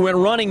Vinty went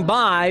running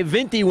by.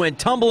 Vinty went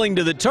tumbling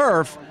to the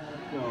turf.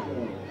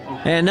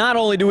 And not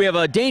only do we have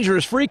a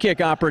dangerous free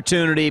kick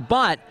opportunity,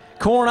 but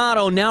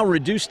Cornado now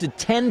reduced to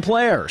 10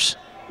 players.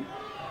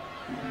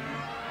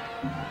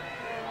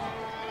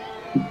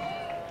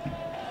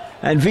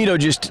 And Vito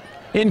just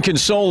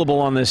inconsolable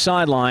on the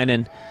sideline,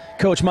 and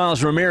Coach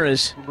Miles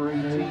Ramirez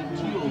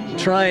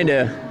trying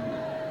to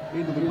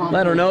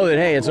let her know that,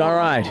 hey, it's all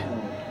right.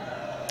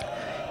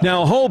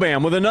 Now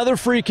Hoban with another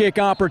free kick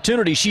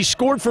opportunity. She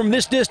scored from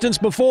this distance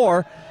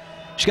before.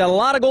 She's got a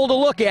lot of goal to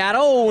look at.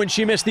 Oh, and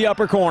she missed the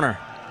upper corner.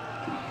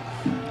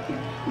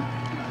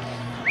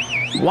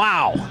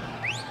 Wow.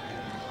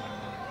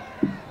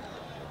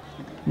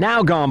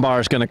 Now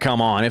Gombar's going to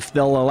come on if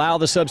they'll allow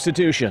the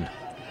substitution.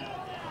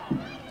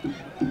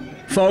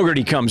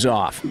 Fogarty comes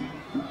off.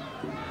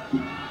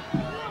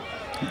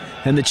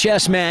 And the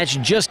chess match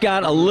just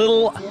got a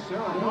little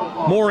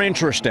more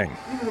interesting.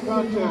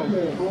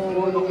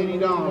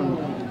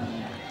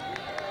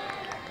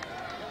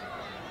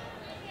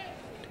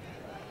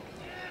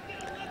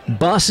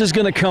 Buss is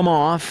going to come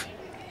off.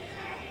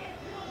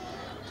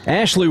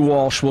 Ashley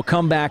Walsh will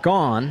come back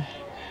on.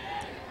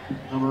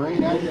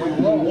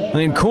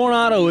 And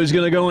Cornado is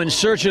going to go in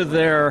search of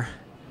their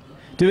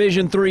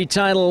Division III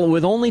title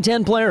with only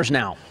 10 players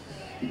now.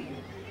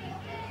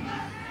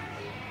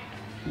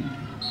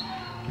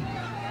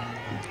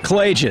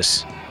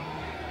 Clages.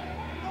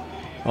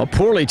 A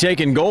poorly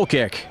taken goal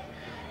kick.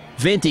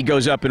 Vinty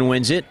goes up and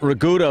wins it.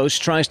 Ragudos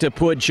tries to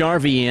put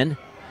Jarvie in.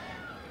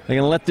 They're going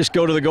to let this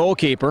go to the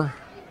goalkeeper.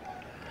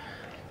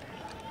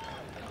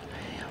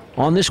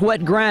 On this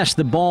wet grass,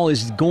 the ball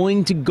is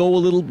going to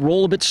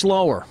roll a bit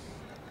slower.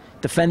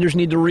 Defenders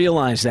need to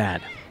realize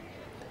that.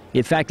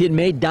 In fact, it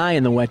may die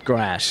in the wet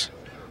grass.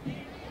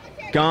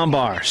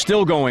 Gombar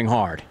still going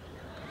hard.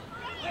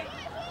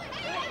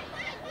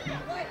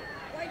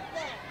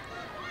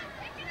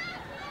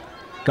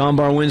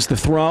 Gombar wins the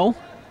throw.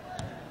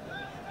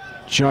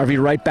 Jarvie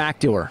right back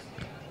to her.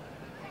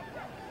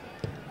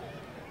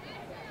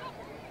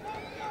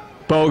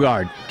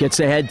 Bogart gets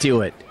ahead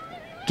to it.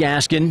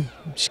 Gaskin,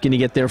 just going to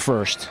get there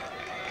first.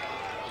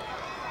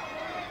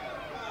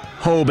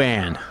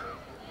 Hoban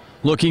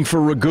Looking for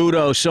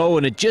Ragudo,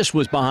 and it just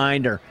was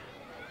behind her.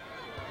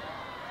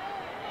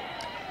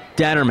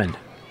 Detterman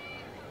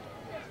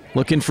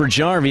looking for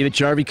Jarvie, but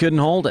Jarvie couldn't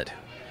hold it.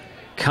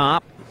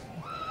 Kopp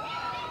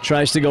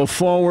tries to go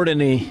forward,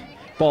 and the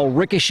ball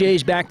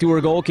ricochets back to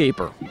her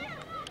goalkeeper.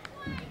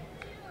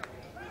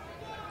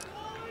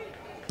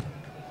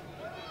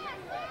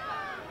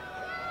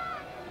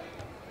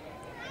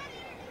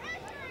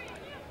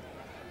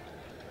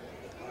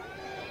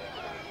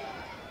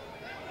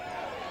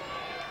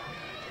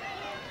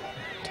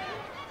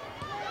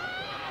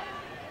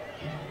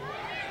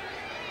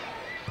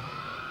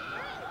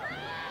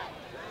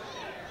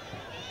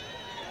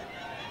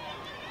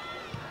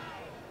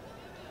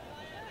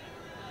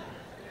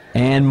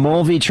 And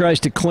Mulvey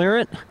tries to clear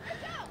it.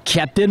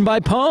 Kept in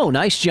by Poe.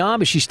 Nice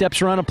job as she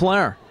steps around a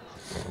player.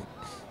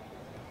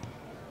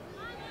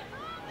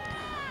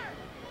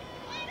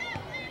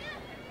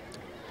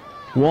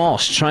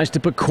 Walsh tries to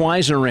put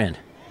Kwiser in.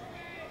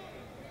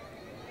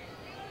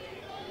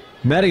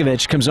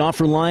 Medikovic comes off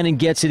her line and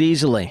gets it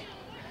easily.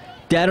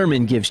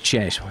 Detterman gives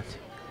chase.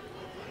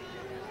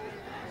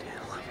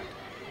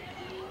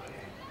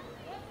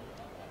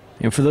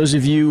 And for those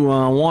of you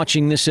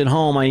watching this at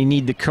home, I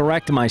need to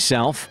correct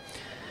myself.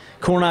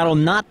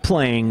 Cornado not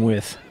playing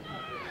with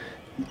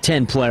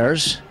 10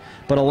 players,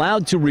 but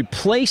allowed to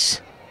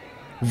replace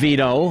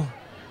Vito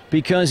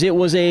because it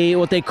was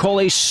what they call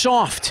a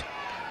soft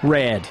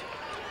red.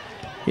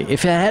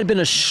 If it had been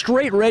a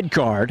straight red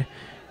card,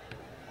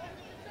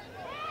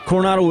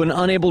 Cornado would have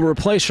been unable to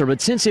replace her,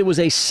 but since it was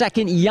a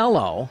second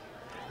yellow,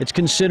 it's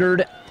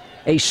considered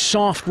a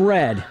soft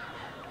red.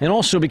 And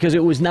also because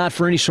it was not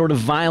for any sort of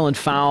violent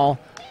foul.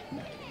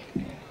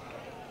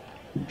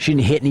 She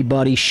didn't hit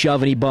anybody,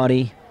 shove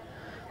anybody.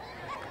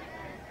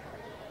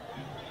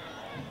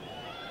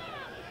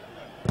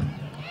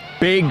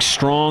 Big,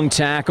 strong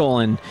tackle,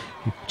 and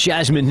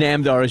Jasmine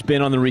Namdar has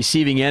been on the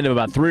receiving end of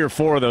about 3 or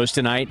 4 of those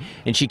tonight,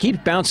 and she keeps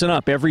bouncing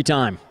up every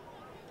time.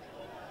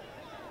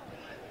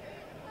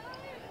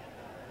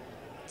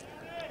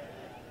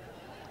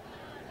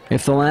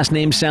 If the last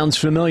name sounds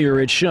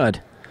familiar, it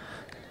should.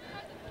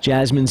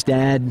 Jasmine's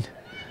dad,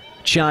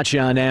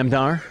 Cha-Cha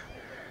Namdar,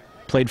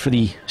 played for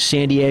the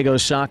San Diego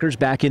Sockers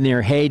back in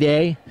their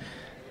heyday.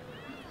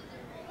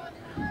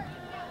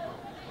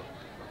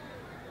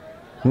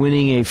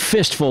 Winning a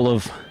fistful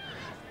of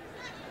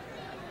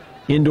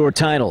indoor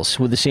titles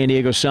with the San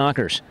Diego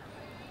Sockers.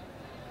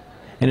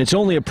 And it's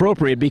only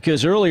appropriate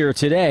because earlier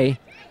today,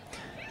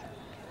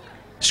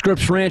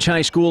 Scripps Ranch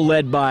High School,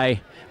 led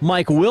by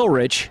Mike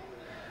Wilrich,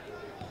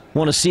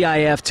 won a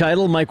CIF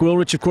title. Mike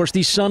Wilrich, of course,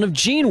 the son of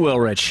Gene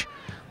Wilrich,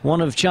 one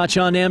of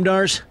Cha-Cha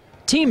Namdar's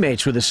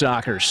teammates with the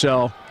Sockers.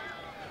 So,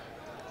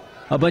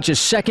 a bunch of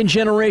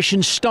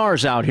second-generation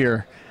stars out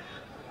here.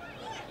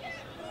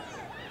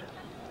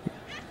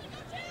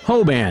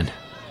 Hoban,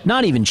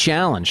 not even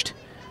challenged.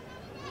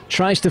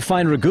 Tries to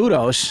find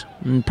Ragudos,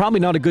 and probably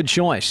not a good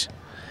choice.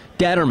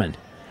 Detterman,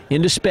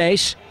 into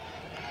space.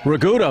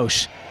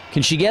 Ragudos,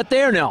 can she get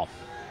there? No.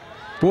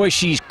 Boy,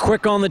 she's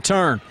quick on the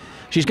turn.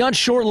 She's got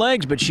short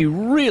legs, but she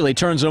really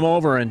turns them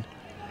over and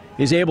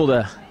is able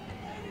to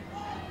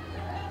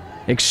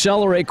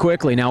accelerate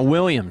quickly. Now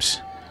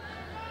Williams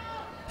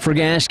for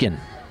Gaskin.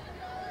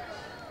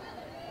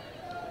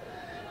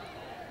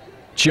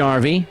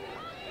 Jarvie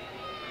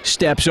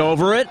steps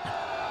over it.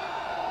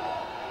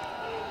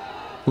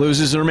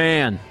 Loses her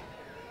man.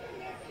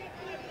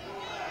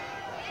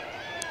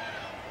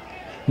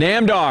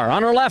 Namdar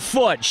on her left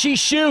foot. She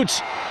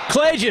shoots.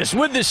 Klages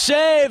with the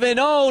save, and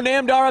oh,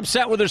 Namdar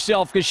upset with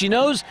herself because she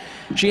knows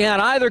she had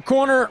either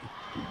corner,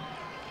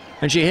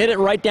 and she hit it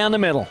right down the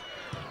middle.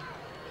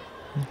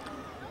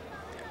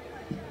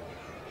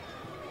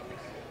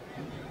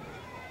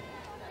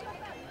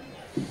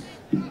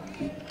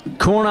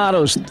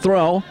 Cornado's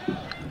throw,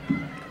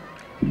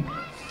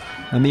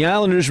 and the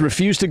Islanders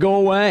refuse to go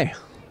away.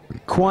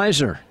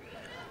 Kwiser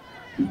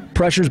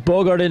pressures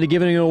Bogart into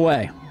giving it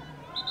away.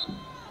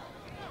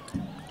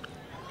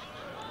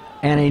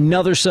 And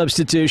another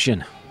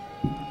substitution.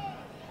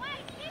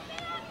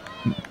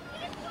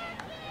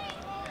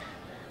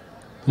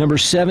 Number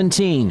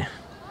 17,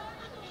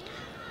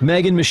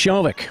 Megan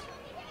Mishovic,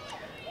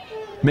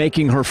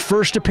 making her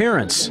first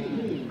appearance.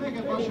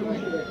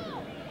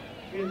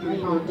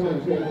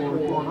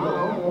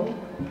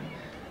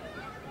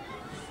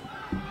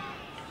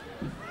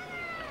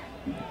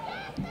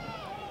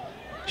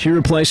 She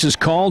replaces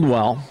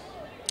Caldwell.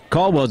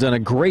 Caldwell's done a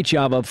great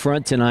job up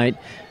front tonight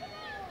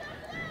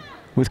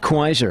with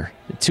Kwiser.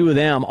 The two of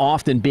them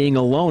often being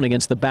alone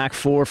against the back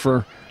four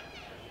for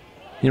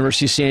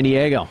University of San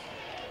Diego.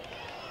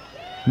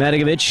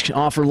 Medikovic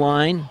off her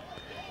line.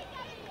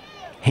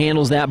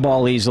 Handles that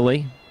ball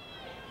easily.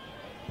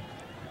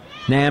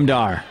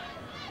 Namdar.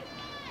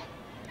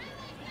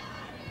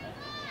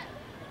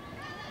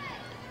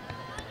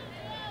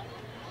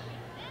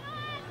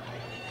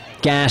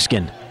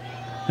 Gaskin.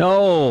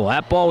 Oh,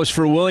 that ball was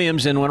for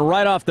Williams and went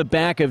right off the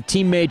back of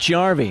teammate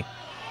Jarvie.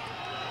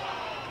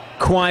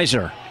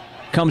 Kwiser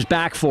comes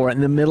back for it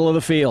in the middle of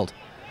the field.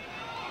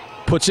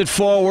 Puts it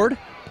forward.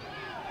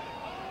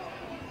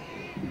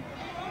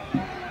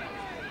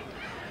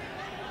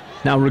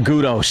 Now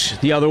Ragudos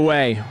the other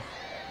way.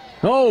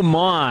 Oh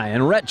my,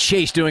 and Rhett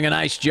Chase doing a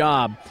nice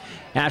job.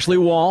 Ashley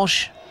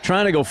Walsh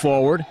trying to go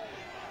forward.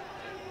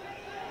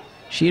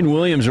 She and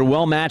Williams are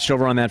well matched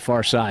over on that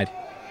far side.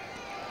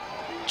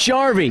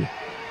 Jarvie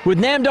with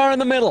Namdar in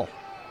the middle.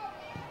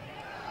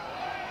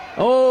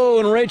 Oh,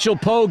 and Rachel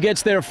Poe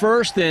gets there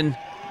first, and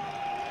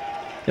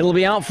it'll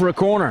be out for a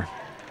corner.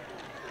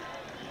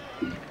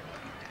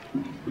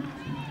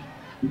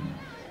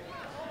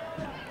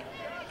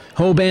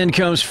 Hoban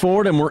comes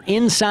forward, and we're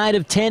inside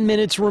of 10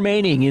 minutes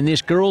remaining in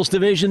this girls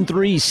Division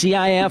III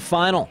CIF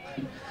final.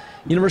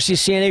 University of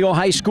San Diego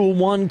High School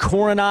 1,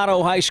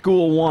 Coronado High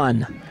School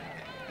 1.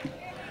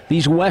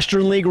 These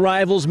Western League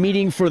rivals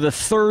meeting for the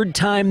third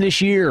time this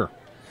year.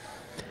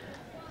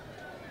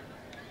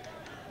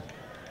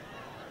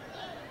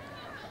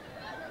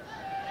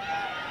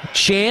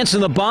 Chance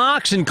in the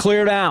box and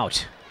cleared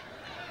out.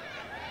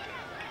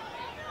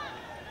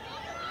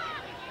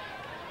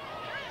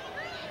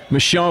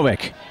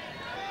 Mishovic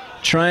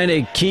trying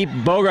to keep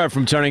Bogart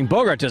from turning.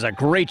 Bogart does a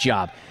great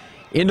job.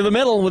 Into the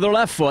middle with her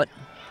left foot.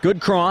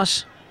 Good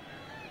cross.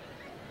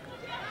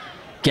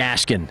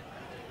 Gaskin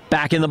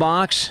back in the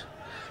box.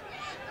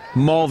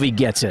 Mulvey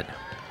gets it.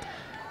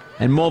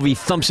 And Mulvey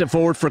thumps it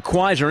forward for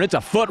Queiser, and it's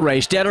a foot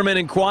race. Detterman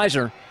and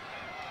Queiser.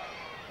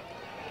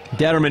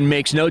 Detterman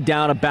makes no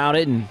doubt about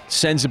it and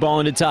sends the ball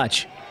into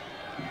touch.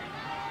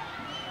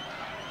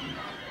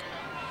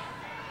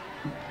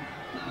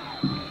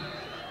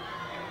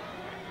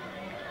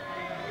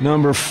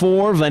 Number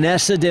 4,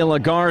 Vanessa De La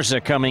Garza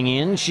coming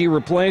in. She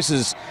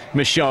replaces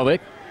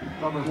Mishovic.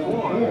 Number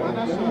 4,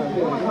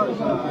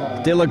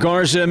 Vanessa De La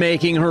Garza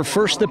making her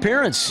first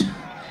appearance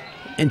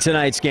in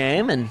tonight's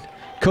game, and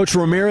Coach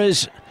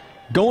Ramirez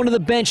going to the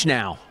bench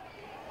now,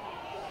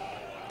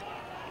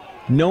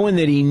 knowing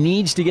that he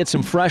needs to get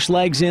some fresh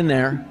legs in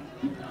there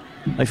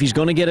if he's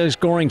going to get a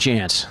scoring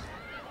chance.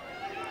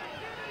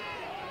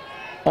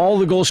 All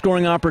the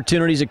goal-scoring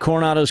opportunities that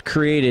Coronado's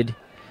created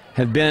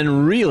have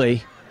been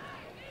really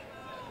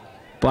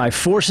by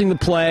forcing the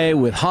play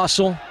with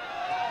hustle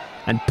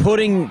and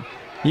putting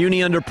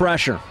Uni under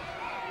pressure.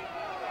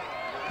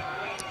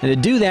 And to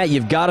do that,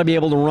 you've got to be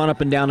able to run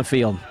up and down the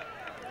field.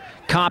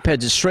 Kopp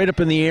heads it straight up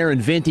in the air, and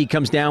Vinti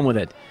comes down with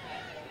it.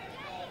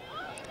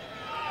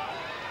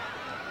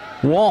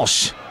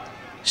 Walsh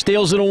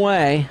steals it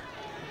away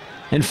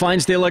and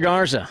finds De La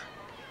Garza.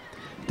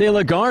 De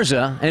La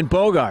Garza and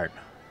Bogart.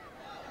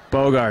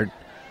 Bogart.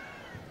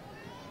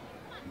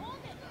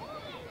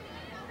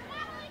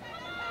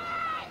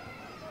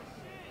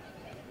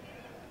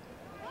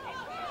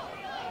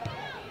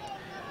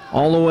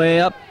 All the way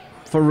up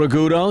for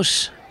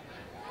Ragudos.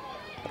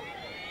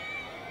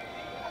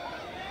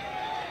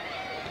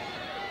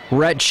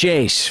 Rhett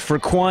Chase for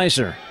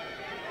Queiser.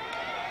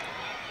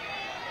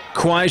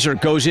 Queiser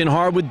goes in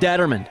hard with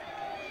Detterman.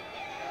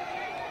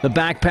 The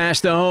back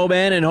pass to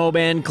Hoban, and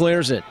Hoban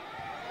clears it.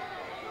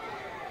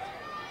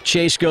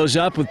 Chase goes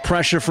up with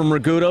pressure from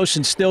Ragudos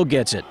and still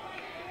gets it.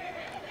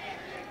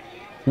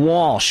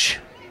 Walsh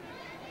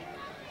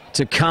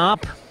to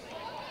Kopp.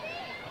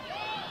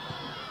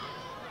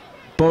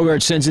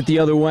 Bogart sends it the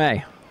other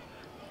way.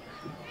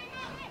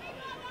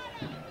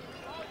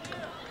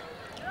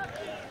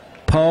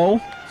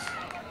 Poe.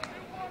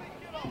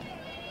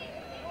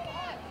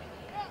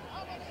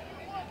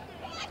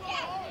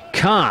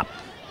 Kopp.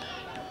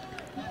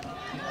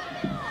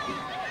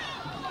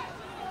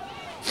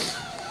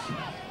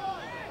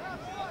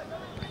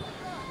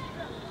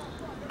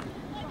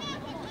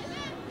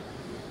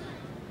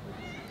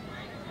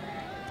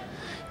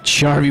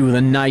 Jarvie with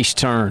a nice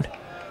turn.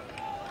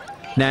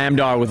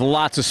 Namdar with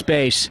lots of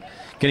space.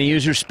 Going to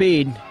use her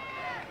speed.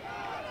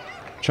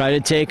 Try to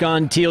take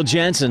on Teal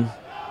Jensen.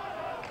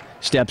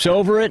 Steps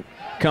over it,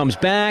 comes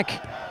back.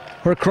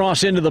 Her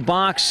cross into the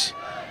box.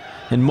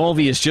 And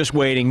Mulvey is just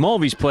waiting.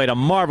 Mulvey's played a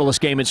marvelous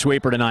game at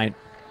sweeper tonight.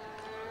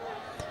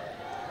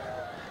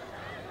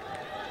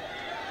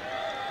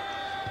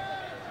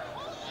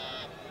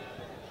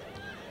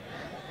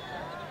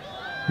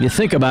 You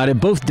think about it,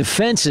 both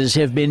defenses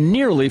have been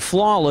nearly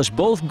flawless,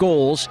 both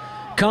goals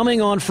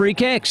coming on free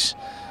kicks.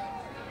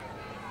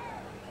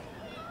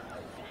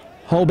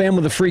 Hoban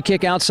with a free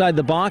kick outside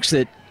the box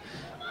that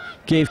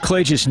gave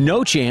Klages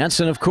no chance,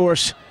 and of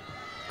course,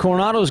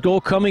 Coronado's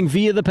goal coming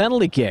via the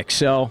penalty kick.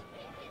 So,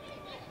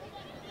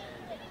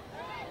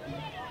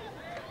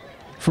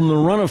 from the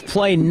run of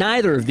play,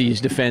 neither of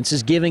these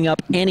defenses giving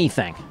up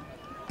anything.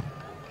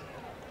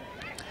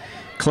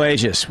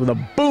 Klages with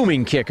a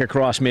booming kick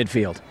across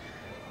midfield.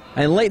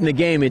 And late in the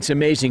game, it's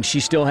amazing she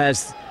still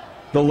has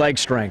the leg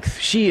strength.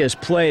 She has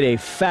played a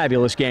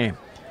fabulous game.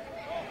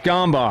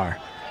 Gombar.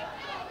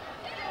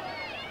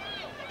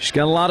 She's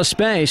got a lot of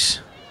space.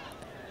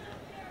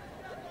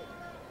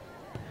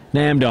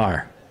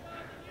 Namdar.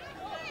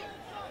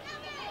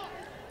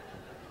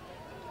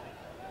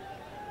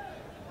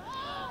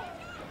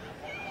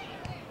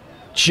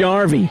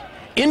 Jarvie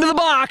into the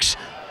box.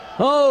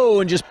 Oh,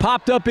 and just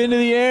popped up into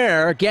the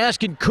air.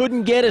 Gaskin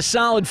couldn't get a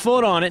solid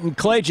foot on it, and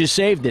Clay just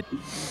saved it.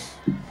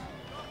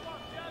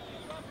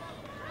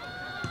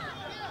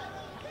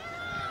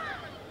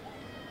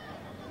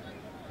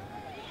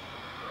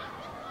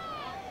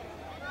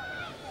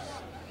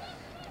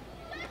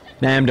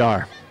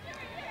 Namdar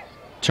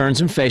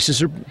turns and faces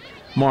her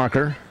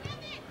marker.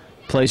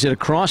 Plays it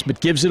across, but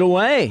gives it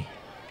away.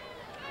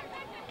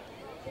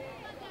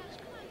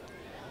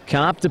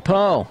 Cop to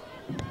Poe.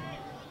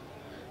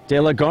 De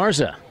La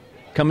Garza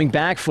coming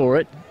back for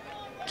it.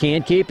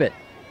 Can't keep it.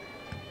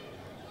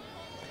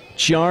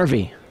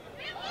 Jarvie.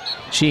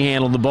 She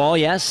handled the ball,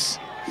 yes.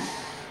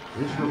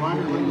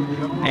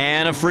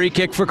 And a free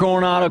kick for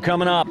Cornado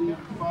coming up.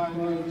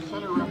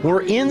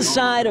 We're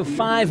inside of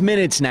 5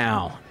 minutes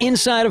now.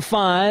 Inside of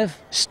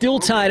 5. Still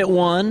tied at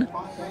 1.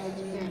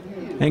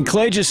 And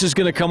Clagis is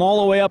going to come all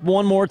the way up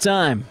one more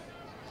time.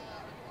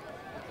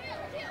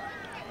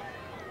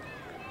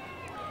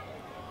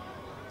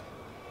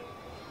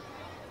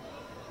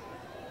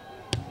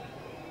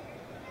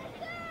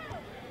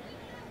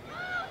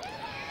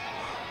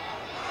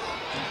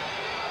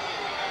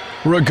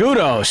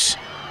 Ragudos,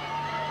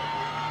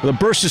 with a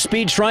burst of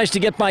speed, tries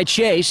to get by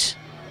Chase.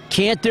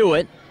 Can't do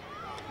it.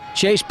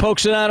 Chase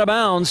pokes it out of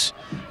bounds.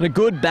 And a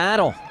good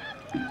battle.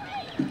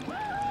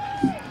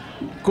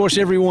 Of course,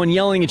 everyone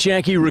yelling at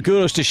Jackie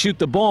Ragudos to shoot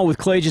the ball with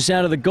Clagis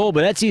out of the goal,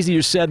 but that's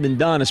easier said than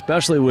done,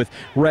 especially with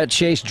Rhett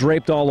Chase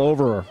draped all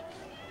over her.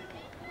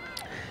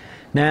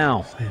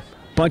 Now, a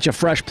bunch of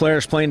fresh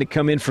players playing to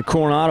come in for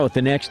Cornado at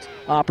the next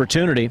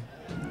opportunity.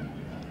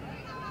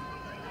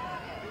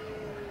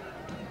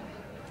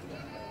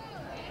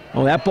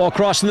 Oh, that ball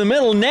crossing the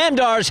middle.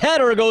 Namdar's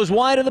header goes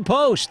wide of the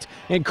post,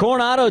 and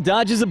Cornado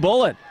dodges a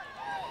bullet.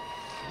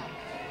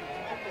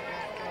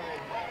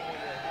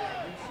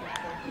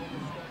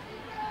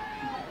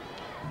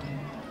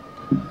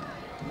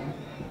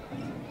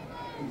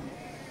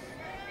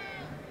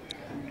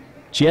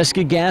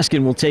 Jessica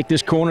Gaskin will take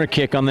this corner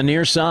kick on the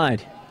near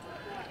side.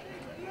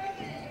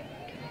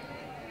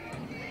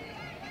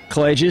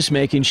 Clagis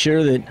making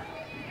sure that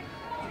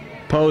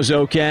Poe's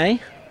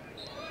okay.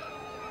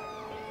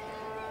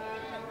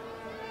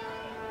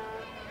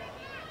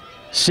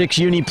 Six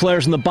Uni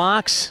players in the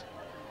box.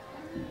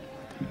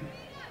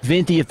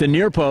 Vinty at the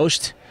near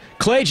post.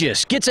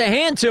 Clagis gets a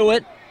hand to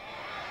it.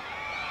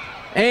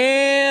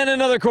 And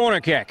another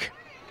corner kick.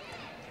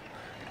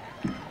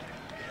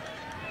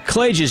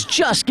 Clagis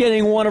just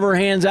getting one of her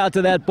hands out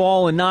to that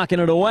ball and knocking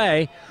it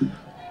away.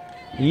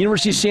 The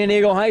University of San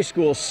Diego High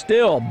School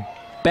still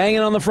banging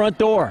on the front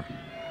door.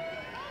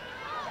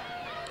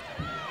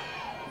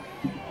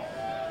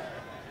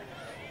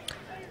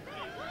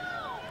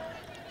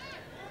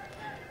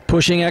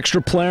 Pushing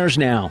extra players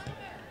now.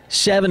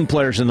 7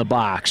 players in the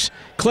box.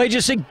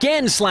 Clagis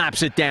again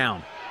slaps it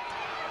down.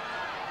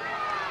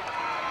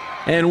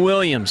 And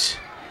Williams.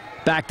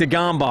 Back to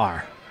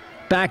Gombar.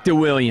 Back to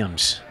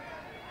Williams.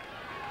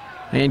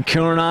 And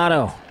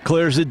Cornado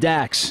clears the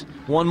decks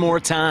one more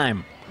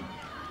time.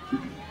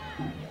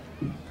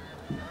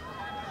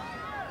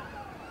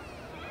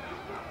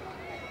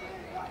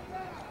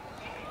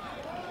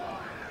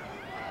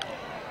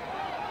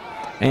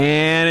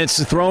 And it's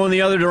a throw in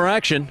the other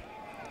direction.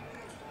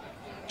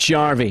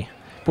 Jarvie.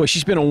 Boy,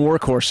 she's been a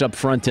workhorse up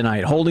front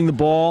tonight, holding the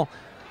ball.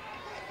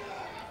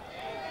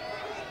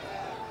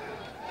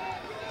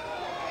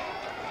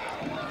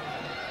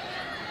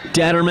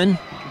 Detterman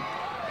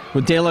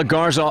with De La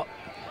Garza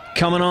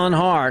coming on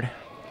hard.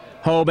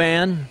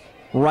 Hoban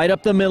right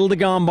up the middle to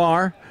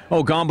Gombar.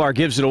 Oh, Gombar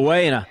gives it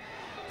away in a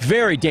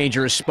very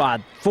dangerous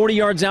spot. 40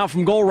 yards out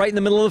from goal, right in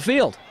the middle of the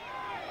field.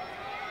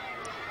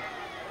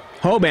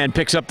 Hoban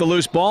picks up the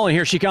loose ball, and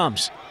here she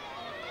comes.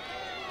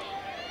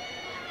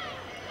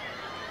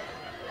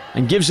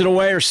 And gives it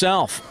away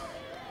herself.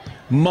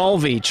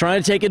 Mulvey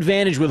trying to take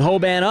advantage with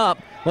Hoban up.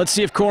 Let's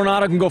see if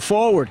Cornado can go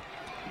forward.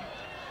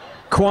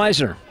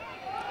 Quaiser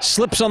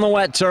slips on the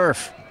wet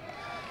turf.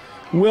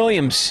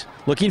 Williams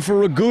looking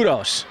for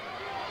Ragudos.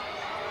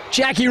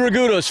 Jackie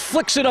Ragudos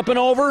flicks it up and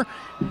over,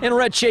 and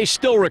Rhett Chase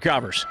still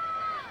recovers.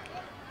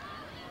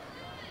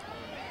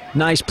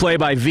 Nice play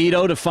by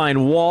Vito to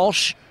find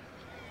Walsh.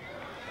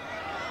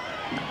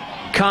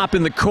 Kopp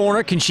in the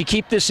corner. Can she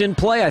keep this in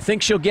play? I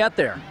think she'll get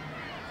there.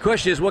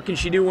 Question is, what can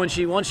she do once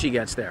she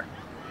gets there?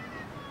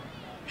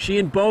 She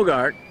and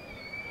Bogart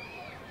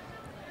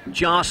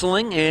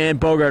jostling, and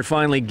Bogart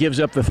finally gives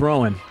up the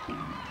throw-in.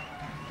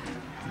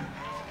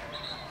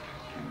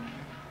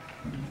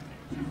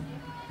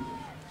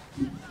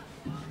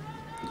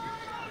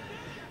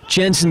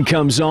 Jensen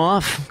comes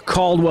off.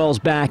 Caldwell's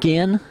back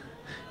in.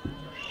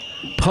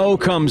 Poe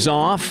comes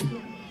off.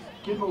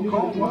 Kendall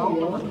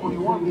Caldwell, number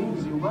 21,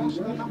 leaves the west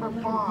at number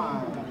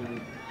 5.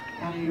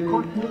 And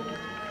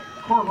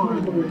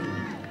Cornado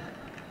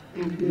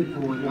in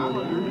for the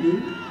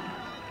Islanders.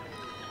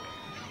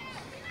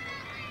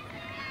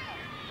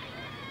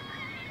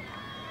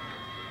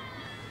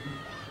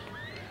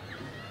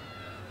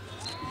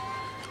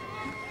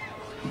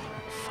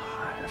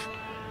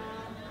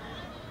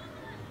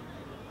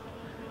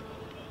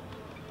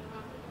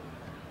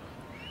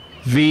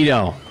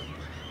 Vito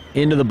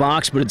into the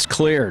box, but it's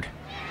cleared.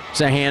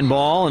 It's a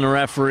handball, and the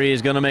referee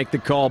is going to make the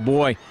call.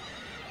 Boy,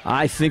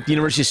 I think the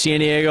University of San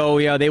Diego,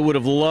 yeah, they would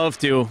have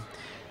loved to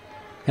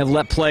have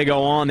let play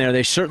go on there.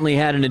 They certainly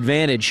had an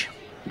advantage.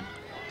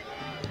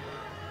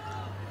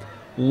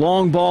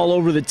 Long ball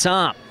over the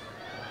top.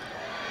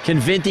 Can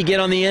Vinti get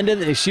on the end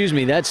of it? Excuse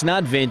me, that's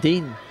not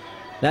Vinti.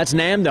 That's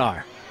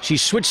Namdar. She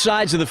switched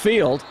sides of the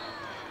field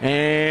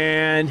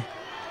and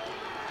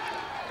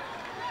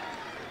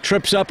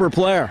trips up her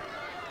player.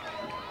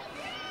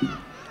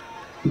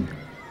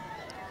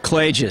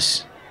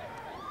 Klages.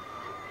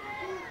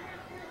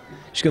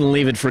 She's going to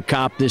leave it for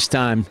Kopp this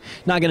time.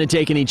 Not going to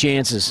take any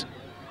chances.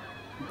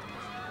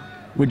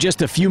 With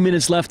just a few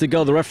minutes left to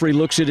go, the referee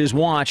looks at his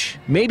watch.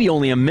 Maybe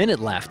only a minute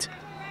left.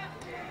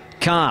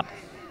 Kopp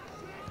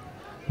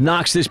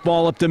knocks this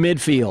ball up to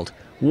midfield.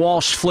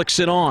 Walsh flicks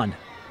it on.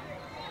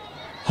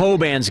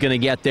 Hoban's going to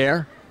get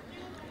there.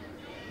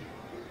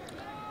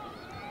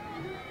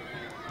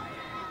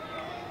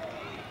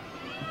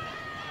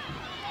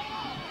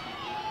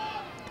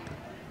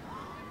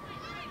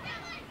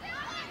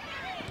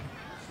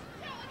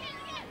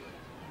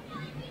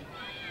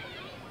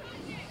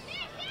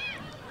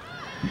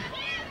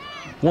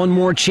 One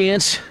more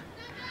chance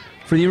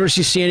for the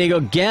University of San Diego.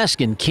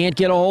 Gaskin can't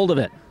get a hold of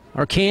it.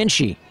 Or can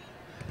she?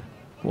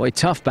 Boy,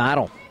 tough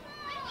battle.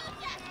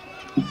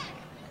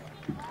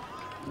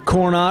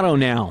 Cornado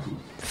now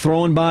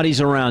throwing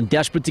bodies around,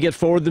 desperate to get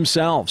forward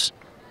themselves.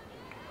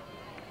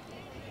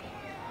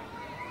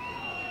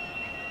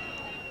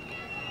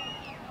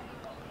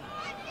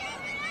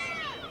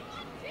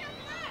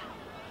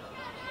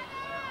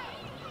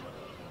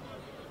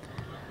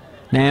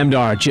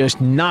 Namdar just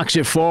knocks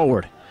it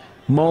forward.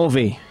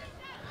 Mulvey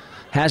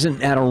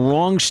hasn't had a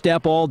wrong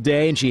step all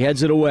day, and she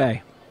heads it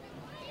away.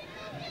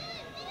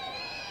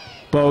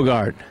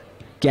 Bogart,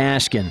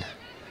 Gaskin,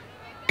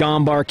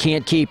 Gombar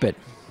can't keep it.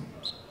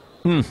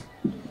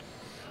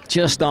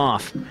 Just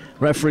off.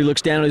 Referee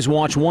looks down at his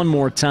watch one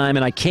more time,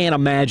 and I can't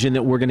imagine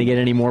that we're going to get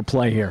any more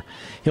play here.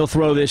 He'll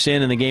throw this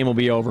in, and the game will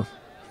be over.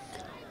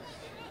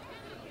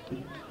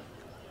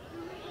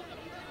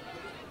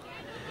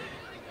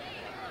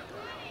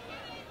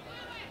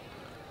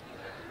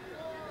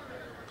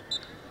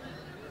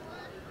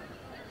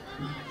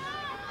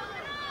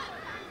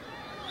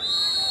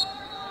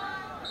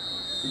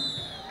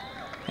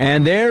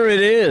 And there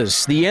it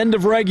is, the end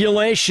of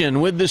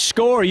regulation with the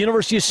score.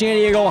 University of San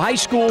Diego High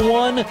School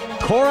 1,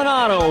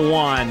 Coronado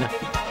 1.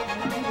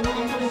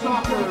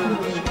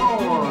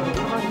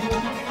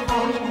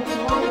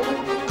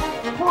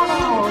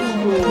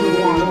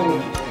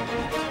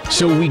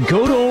 So we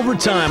go to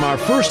overtime, our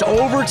first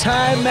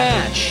overtime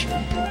match.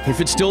 If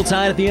it's still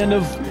tied at the end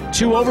of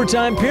 2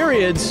 overtime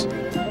periods,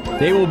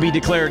 they will be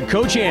declared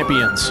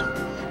co-champions.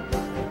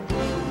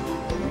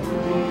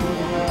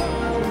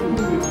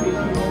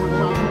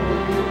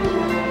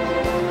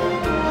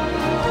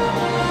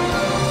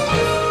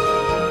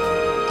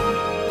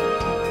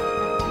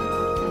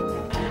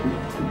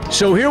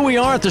 So here we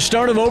are at the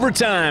start of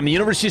overtime. The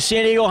University of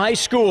San Diego High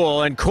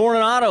School and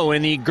Cornado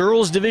in the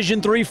Girls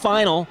Division III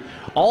Final.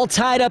 All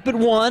tied up at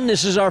 1.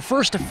 This is our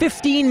first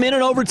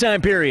 15-minute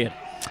overtime period.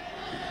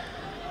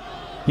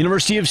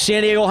 University of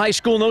San Diego High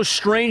School, no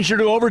stranger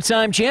to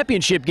overtime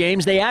championship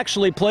games. They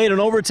actually played an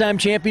overtime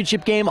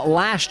championship game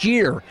last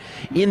year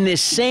in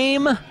this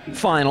same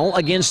final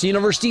against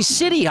University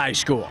City High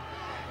School.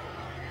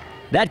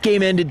 That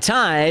game ended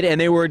tied,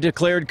 and they were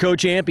declared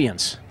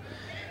co-champions.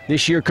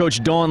 This year,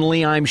 Coach Dawn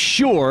Lee, I'm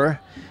sure,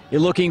 is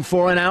looking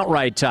for an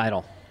outright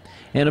title.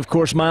 And, of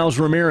course, Miles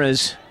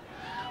Ramirez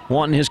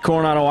wanting his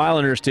Coronado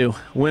Islanders to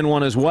win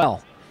one as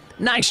well.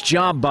 Nice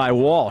job by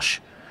Walsh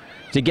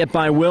to get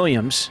by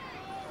Williams.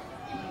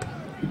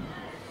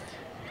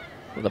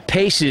 Well, the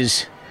pace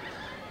is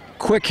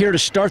quick here to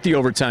start the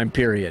overtime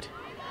period.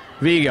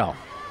 Vigo.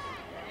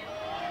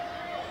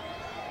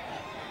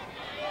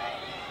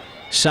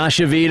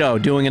 Sasha Vito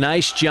doing a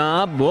nice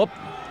job. Whoop.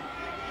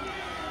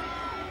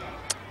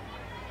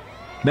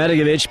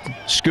 Medigovic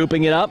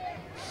scooping it up.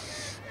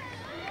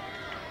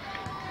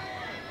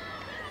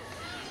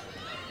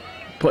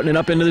 Putting it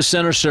up into the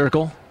center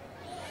circle.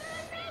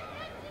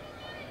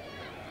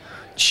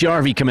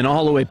 Charvey coming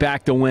all the way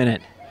back to win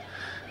it.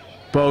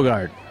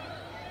 Bogart.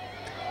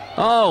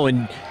 Oh,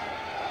 and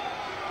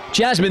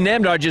Jasmine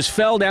Namdar just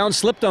fell down,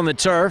 slipped on the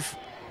turf,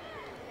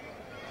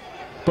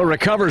 but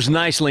recovers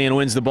nicely and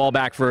wins the ball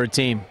back for her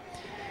team.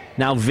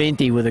 Now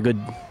Vinti with a good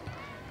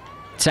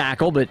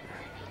tackle, but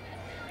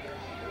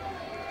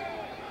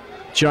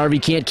Jarvie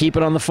can't keep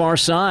it on the far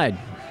side.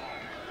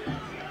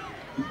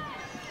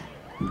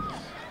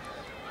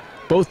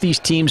 Both these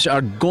teams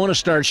are going to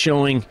start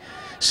showing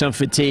some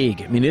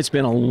fatigue. I mean, it's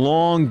been a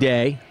long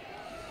day.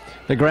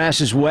 The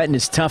grass is wet and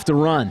it's tough to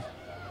run.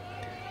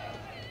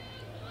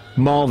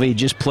 Mulvey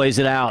just plays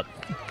it out.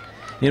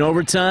 In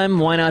overtime,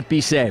 why not be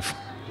safe?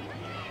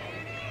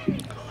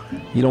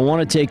 You don't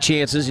want to take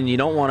chances and you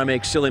don't want to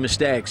make silly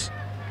mistakes.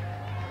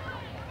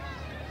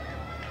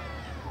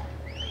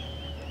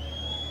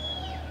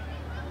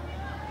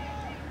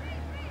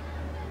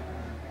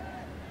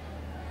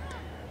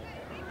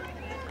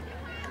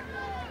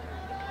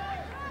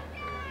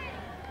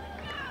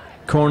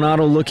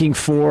 Cornado looking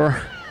for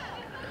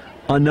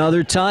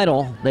another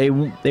title. They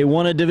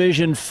won a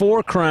Division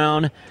IV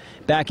crown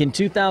back in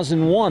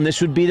 2001.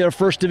 This would be their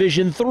first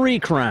Division III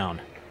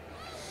crown.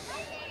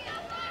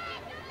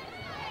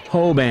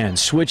 Hoban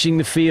switching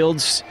the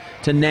fields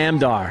to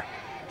Namdar.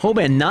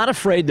 Hoban not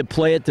afraid to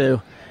play it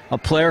to a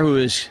player who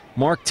is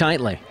marked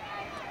tightly.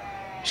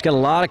 She's got a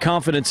lot of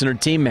confidence in her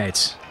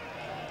teammates.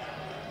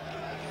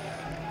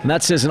 And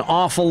that says an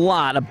awful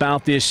lot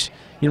about this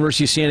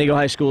University of San Diego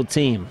High School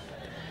team.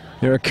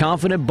 They're a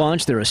confident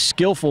bunch. They're a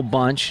skillful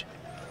bunch.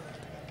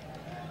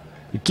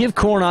 You give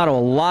Cornado a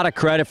lot of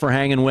credit for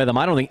hanging with them.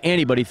 I don't think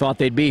anybody thought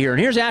they'd be here.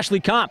 And here's Ashley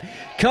Kopp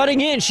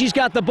cutting in. She's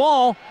got the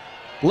ball.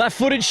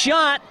 Left-footed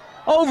shot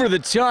over the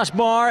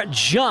crossbar,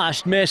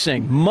 just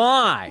missing.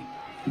 My.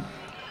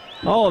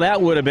 Oh,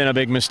 that would have been a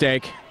big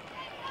mistake.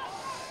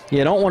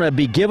 You don't want to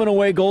be giving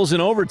away goals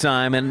in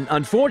overtime, and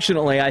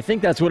unfortunately, I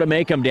think that's what it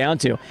may come down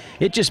to.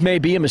 It just may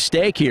be a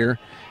mistake here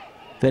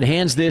that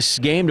hands this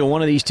game to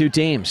one of these two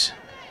teams.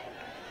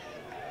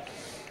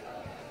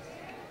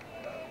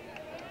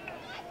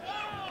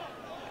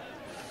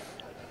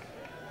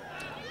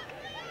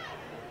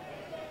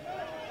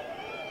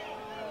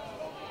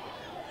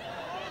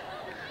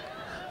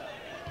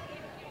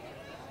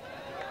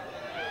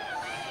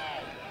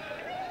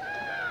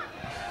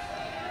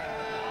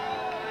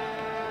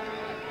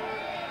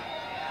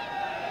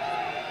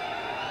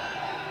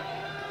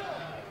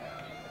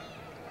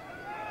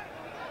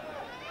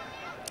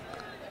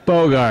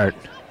 Bogart,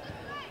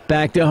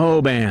 back to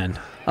Hoban,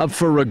 up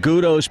for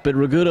Ragudos, but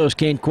Ragudos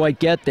can't quite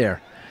get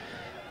there.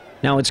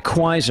 Now it's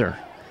Quaiser,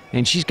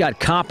 and she's got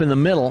Kopp in the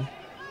middle.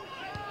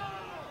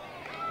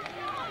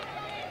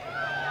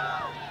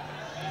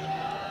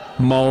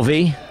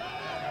 Mulvey,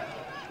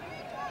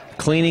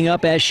 cleaning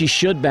up as she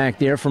should back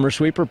there from her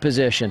sweeper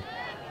position.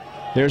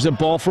 There's a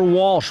ball for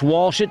Walsh.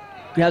 Walsh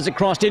has it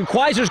crossed in.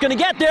 Quaiser's going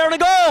to get there and a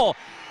goal!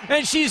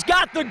 And she's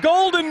got the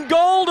golden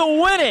goal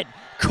to win it.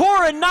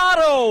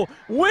 Cornado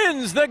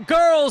wins the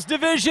Girls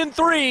Division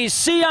III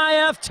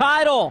CIF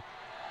title.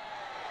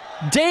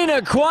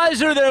 Dana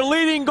Quaiser, their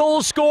leading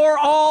goal scorer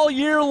all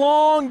year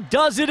long,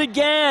 does it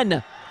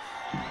again.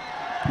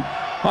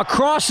 A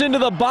cross into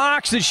the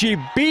box that she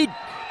beat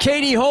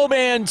Katie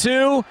Hoban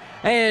to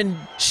and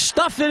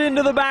stuffed it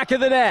into the back of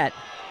the net.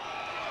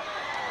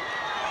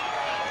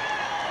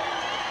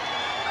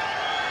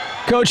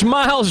 Coach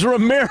Miles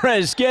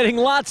Ramirez getting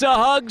lots of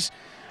hugs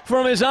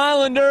from his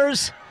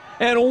Islanders.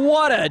 And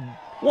what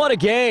a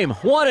game,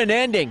 what an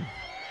ending.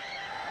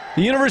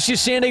 The University of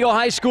San Diego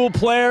High School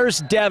players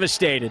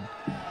devastated,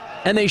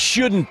 and they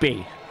shouldn't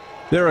be.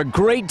 They're a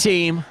great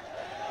team,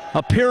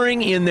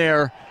 appearing in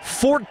their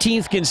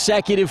 14th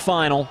consecutive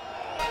final,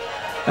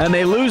 and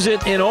they lose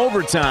it in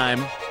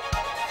overtime.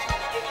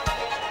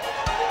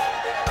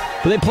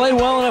 But they played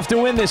well enough to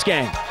win this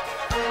game.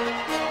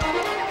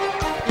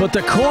 But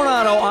the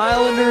Cornado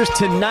Islanders,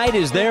 tonight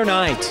is their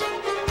night.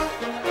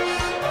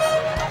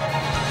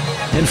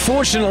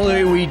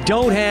 Unfortunately, we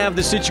don't have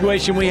the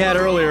situation we had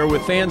earlier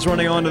with fans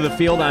running onto the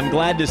field. I'm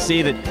glad to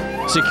see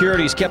that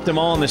security's kept them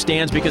all in the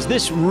stands, because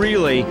this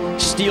really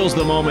steals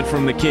the moment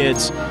from the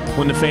kids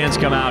when the fans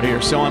come out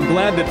here. So I'm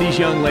glad that these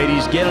young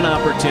ladies get an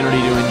opportunity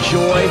to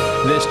enjoy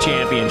this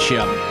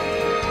championship.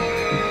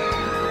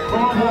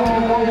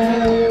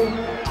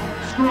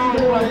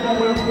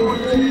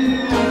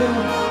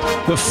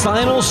 The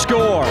final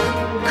score,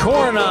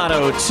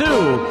 Cornado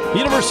 2,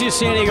 University of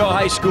San Diego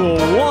High School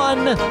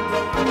 1.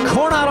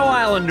 Cornado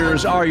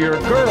Islanders are your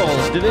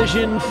Girls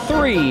Division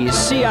III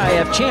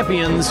CIF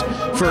champions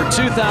for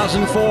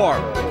 2004.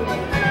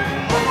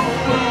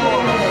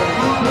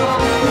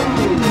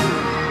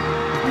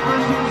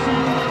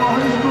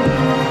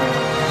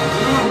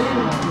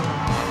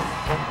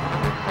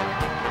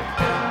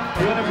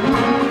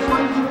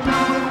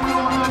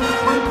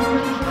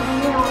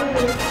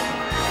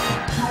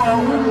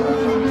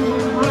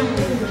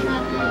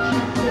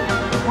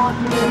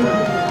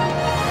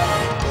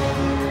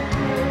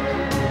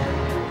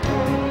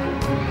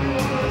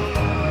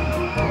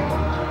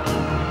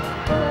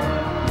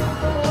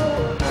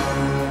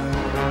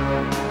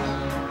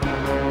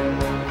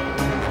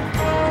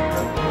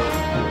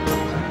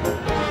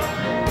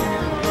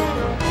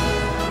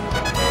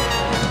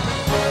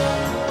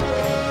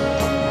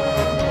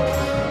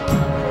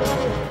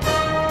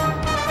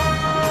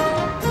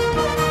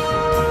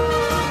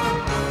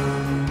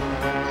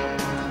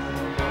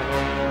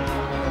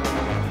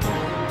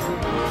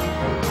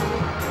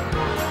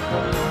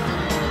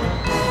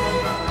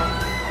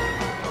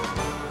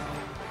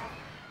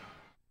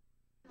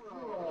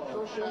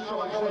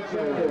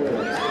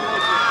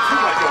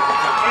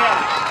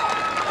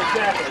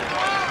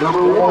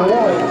 Number 1,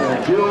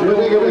 Jill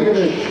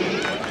Benegovich.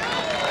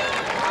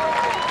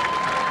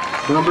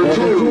 Number 2,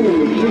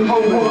 Keith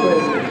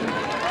Hoban.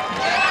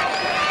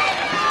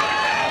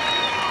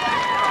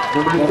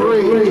 Number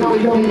 3, Kelly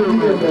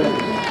Peterman.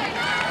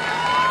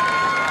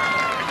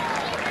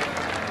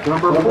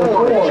 Number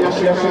 4,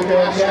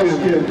 Jessica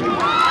Gaskin.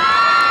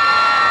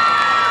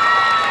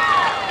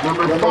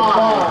 Number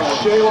 5,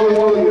 Shayla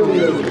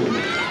Williams.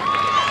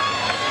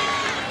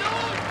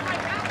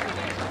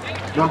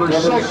 Number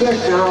 6,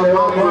 Sarah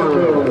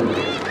Bumper.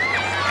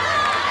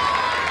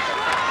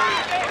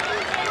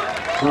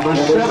 Number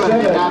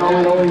 7,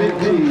 Natalie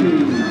Minty.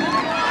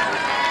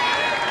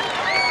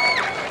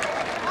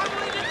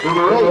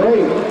 Number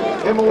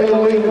 8, Emily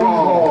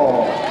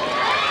Lingvall.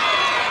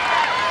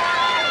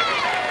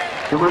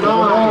 Number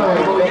 9,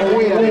 Emily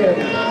Wynn.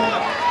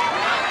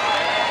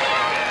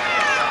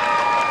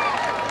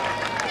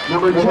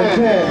 Number 10,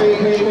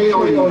 Paige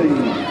Haley.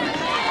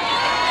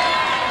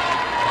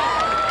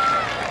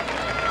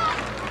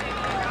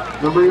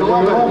 Number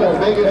 11,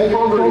 Megan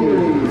Fogarty.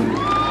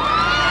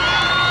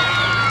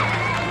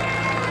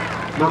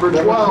 Number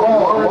 12,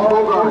 Lauren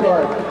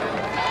Bogart.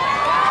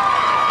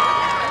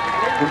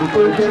 Number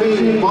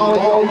 13, Molly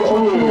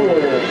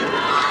O'Toole.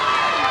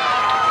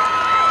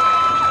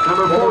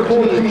 Number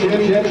 14,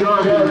 Jenny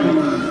Jardy.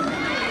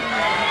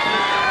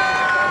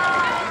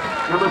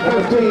 Number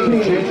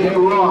 15, J.J.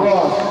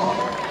 Ross.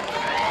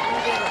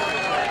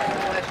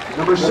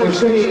 Number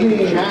 16,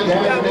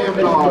 Jasmine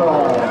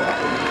Namdar.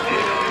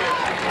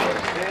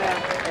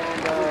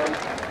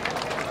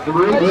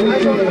 Number 18,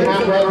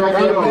 Catherine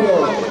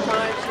Ragudos.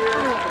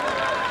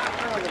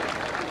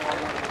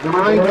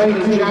 Number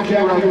 19, Jackie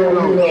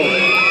Ragudos.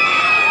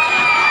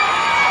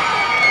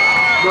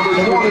 Number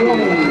 20,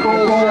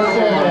 Nicole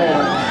Sassan.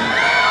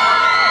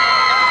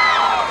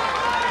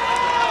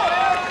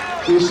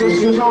 The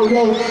assistant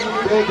coach,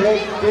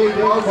 Dave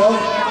Bugs,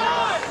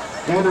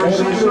 and our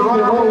assistant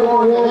runner-up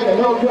award, the head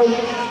coach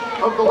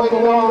of the Lady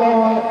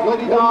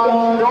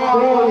Dodge, Dawn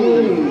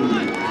Lee.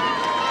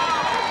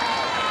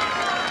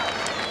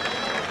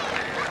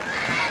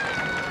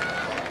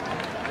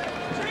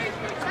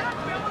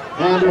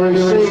 And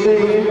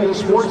receiving the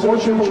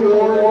Sportsmanship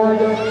Award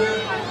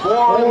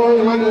for the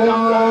Lady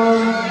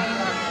Dodge,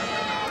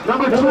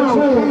 number 2,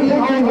 Katie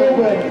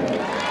Hogan.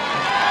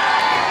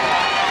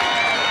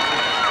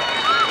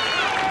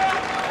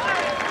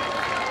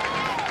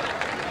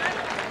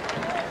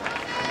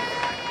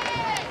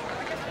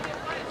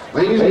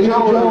 Ladies and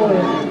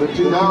gentlemen, the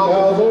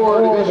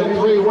 2004 Division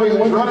III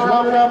Women's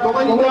runner-up, the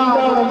Lady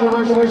Dodge of the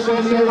University of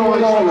San Diego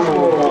High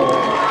School.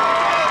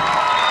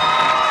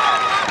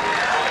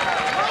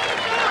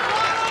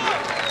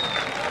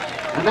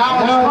 And now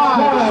it's time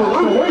to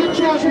salute the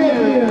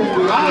champions,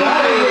 the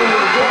Islanders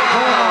of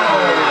Cornado.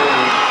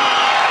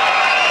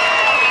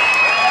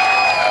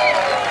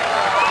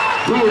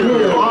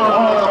 Here are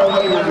the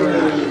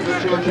Islanders,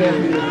 the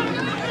champions.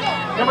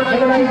 Number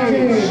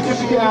 19,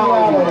 Skippy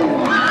Allen.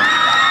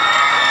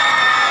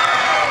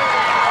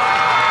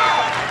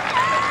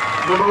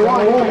 Number 1,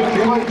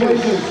 Jim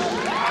Jason.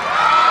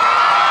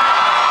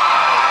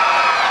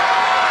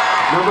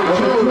 Number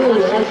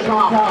 2, Ashley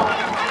Top.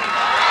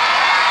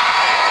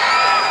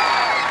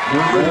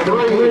 Number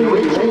 3,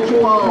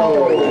 Rachel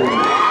Lowe.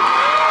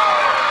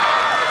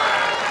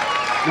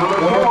 Number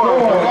 4,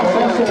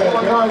 Vanessa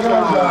Lagarza.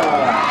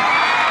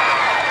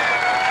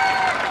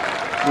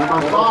 Number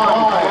 5,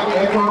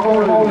 Annie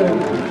Harmon.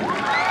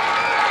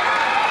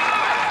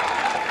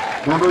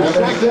 Number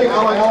 6,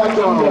 Alex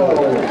Lindo.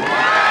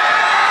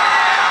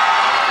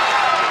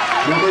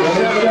 Number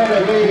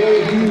 7, J.A.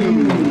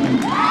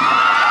 Hughes.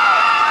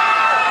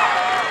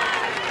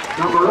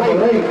 Number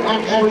 8,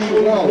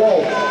 Ashley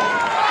Walsh.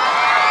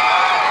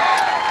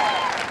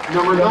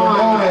 Number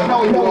 9,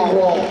 Kelly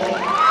Walsh.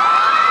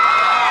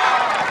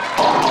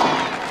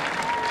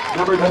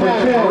 Number 10,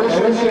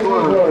 Marissa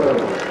Ziegler.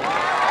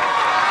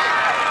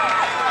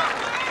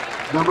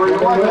 Number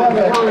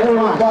 11, Harry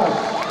Russ.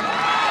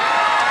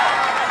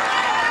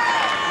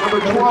 Number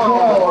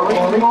 12,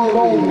 Marie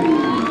Moldy.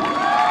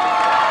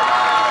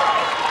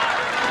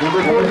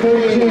 Number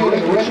 13,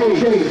 Rick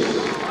Chase.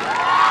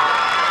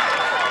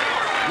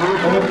 Number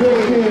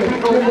 15,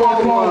 Pickle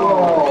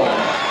Wall.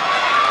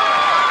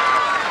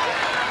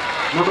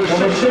 Number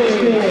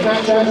 16,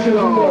 Sasha.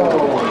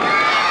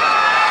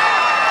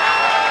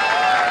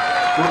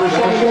 Number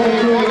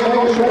 17,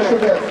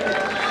 Megan.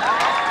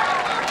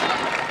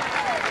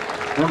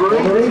 Number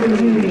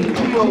 18,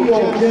 Teal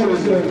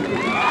Jensen.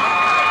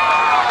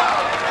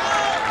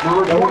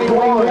 Number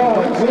 21,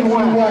 Lindsay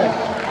West.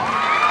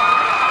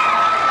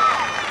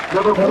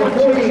 Number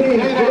 14,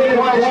 Dana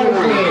Fleischer.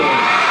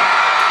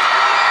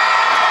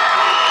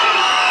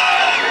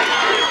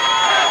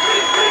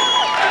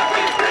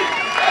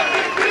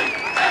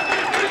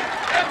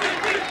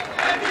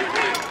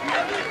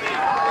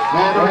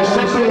 And the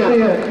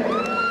recipient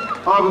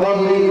of the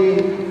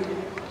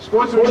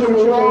Sportsmanship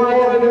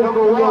Award,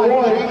 number 1,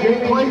 J.J.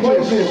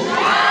 Plages.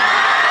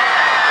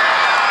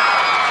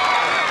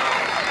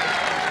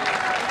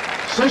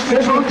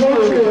 Assistant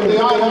coaches of the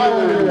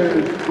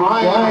Islanders,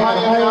 Brian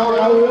Hyatt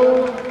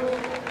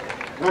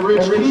and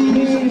Rich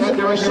Keys, and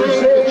to receive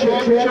the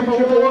championship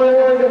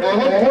award, the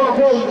head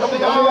coach of the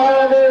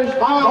Islanders,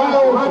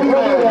 Miles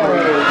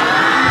Ramirez.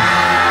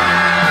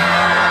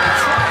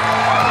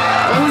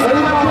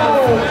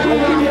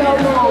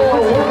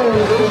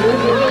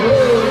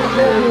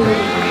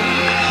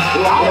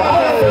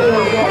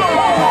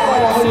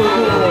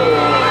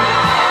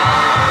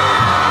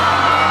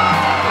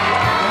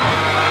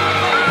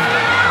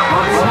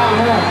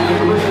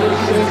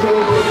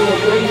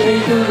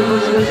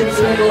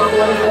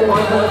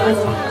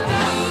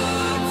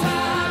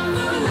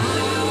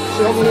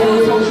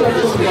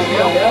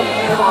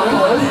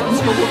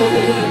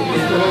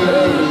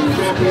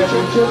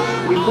 Championship.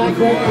 We thank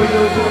you for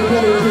your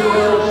attention to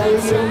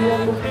our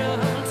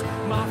stadium.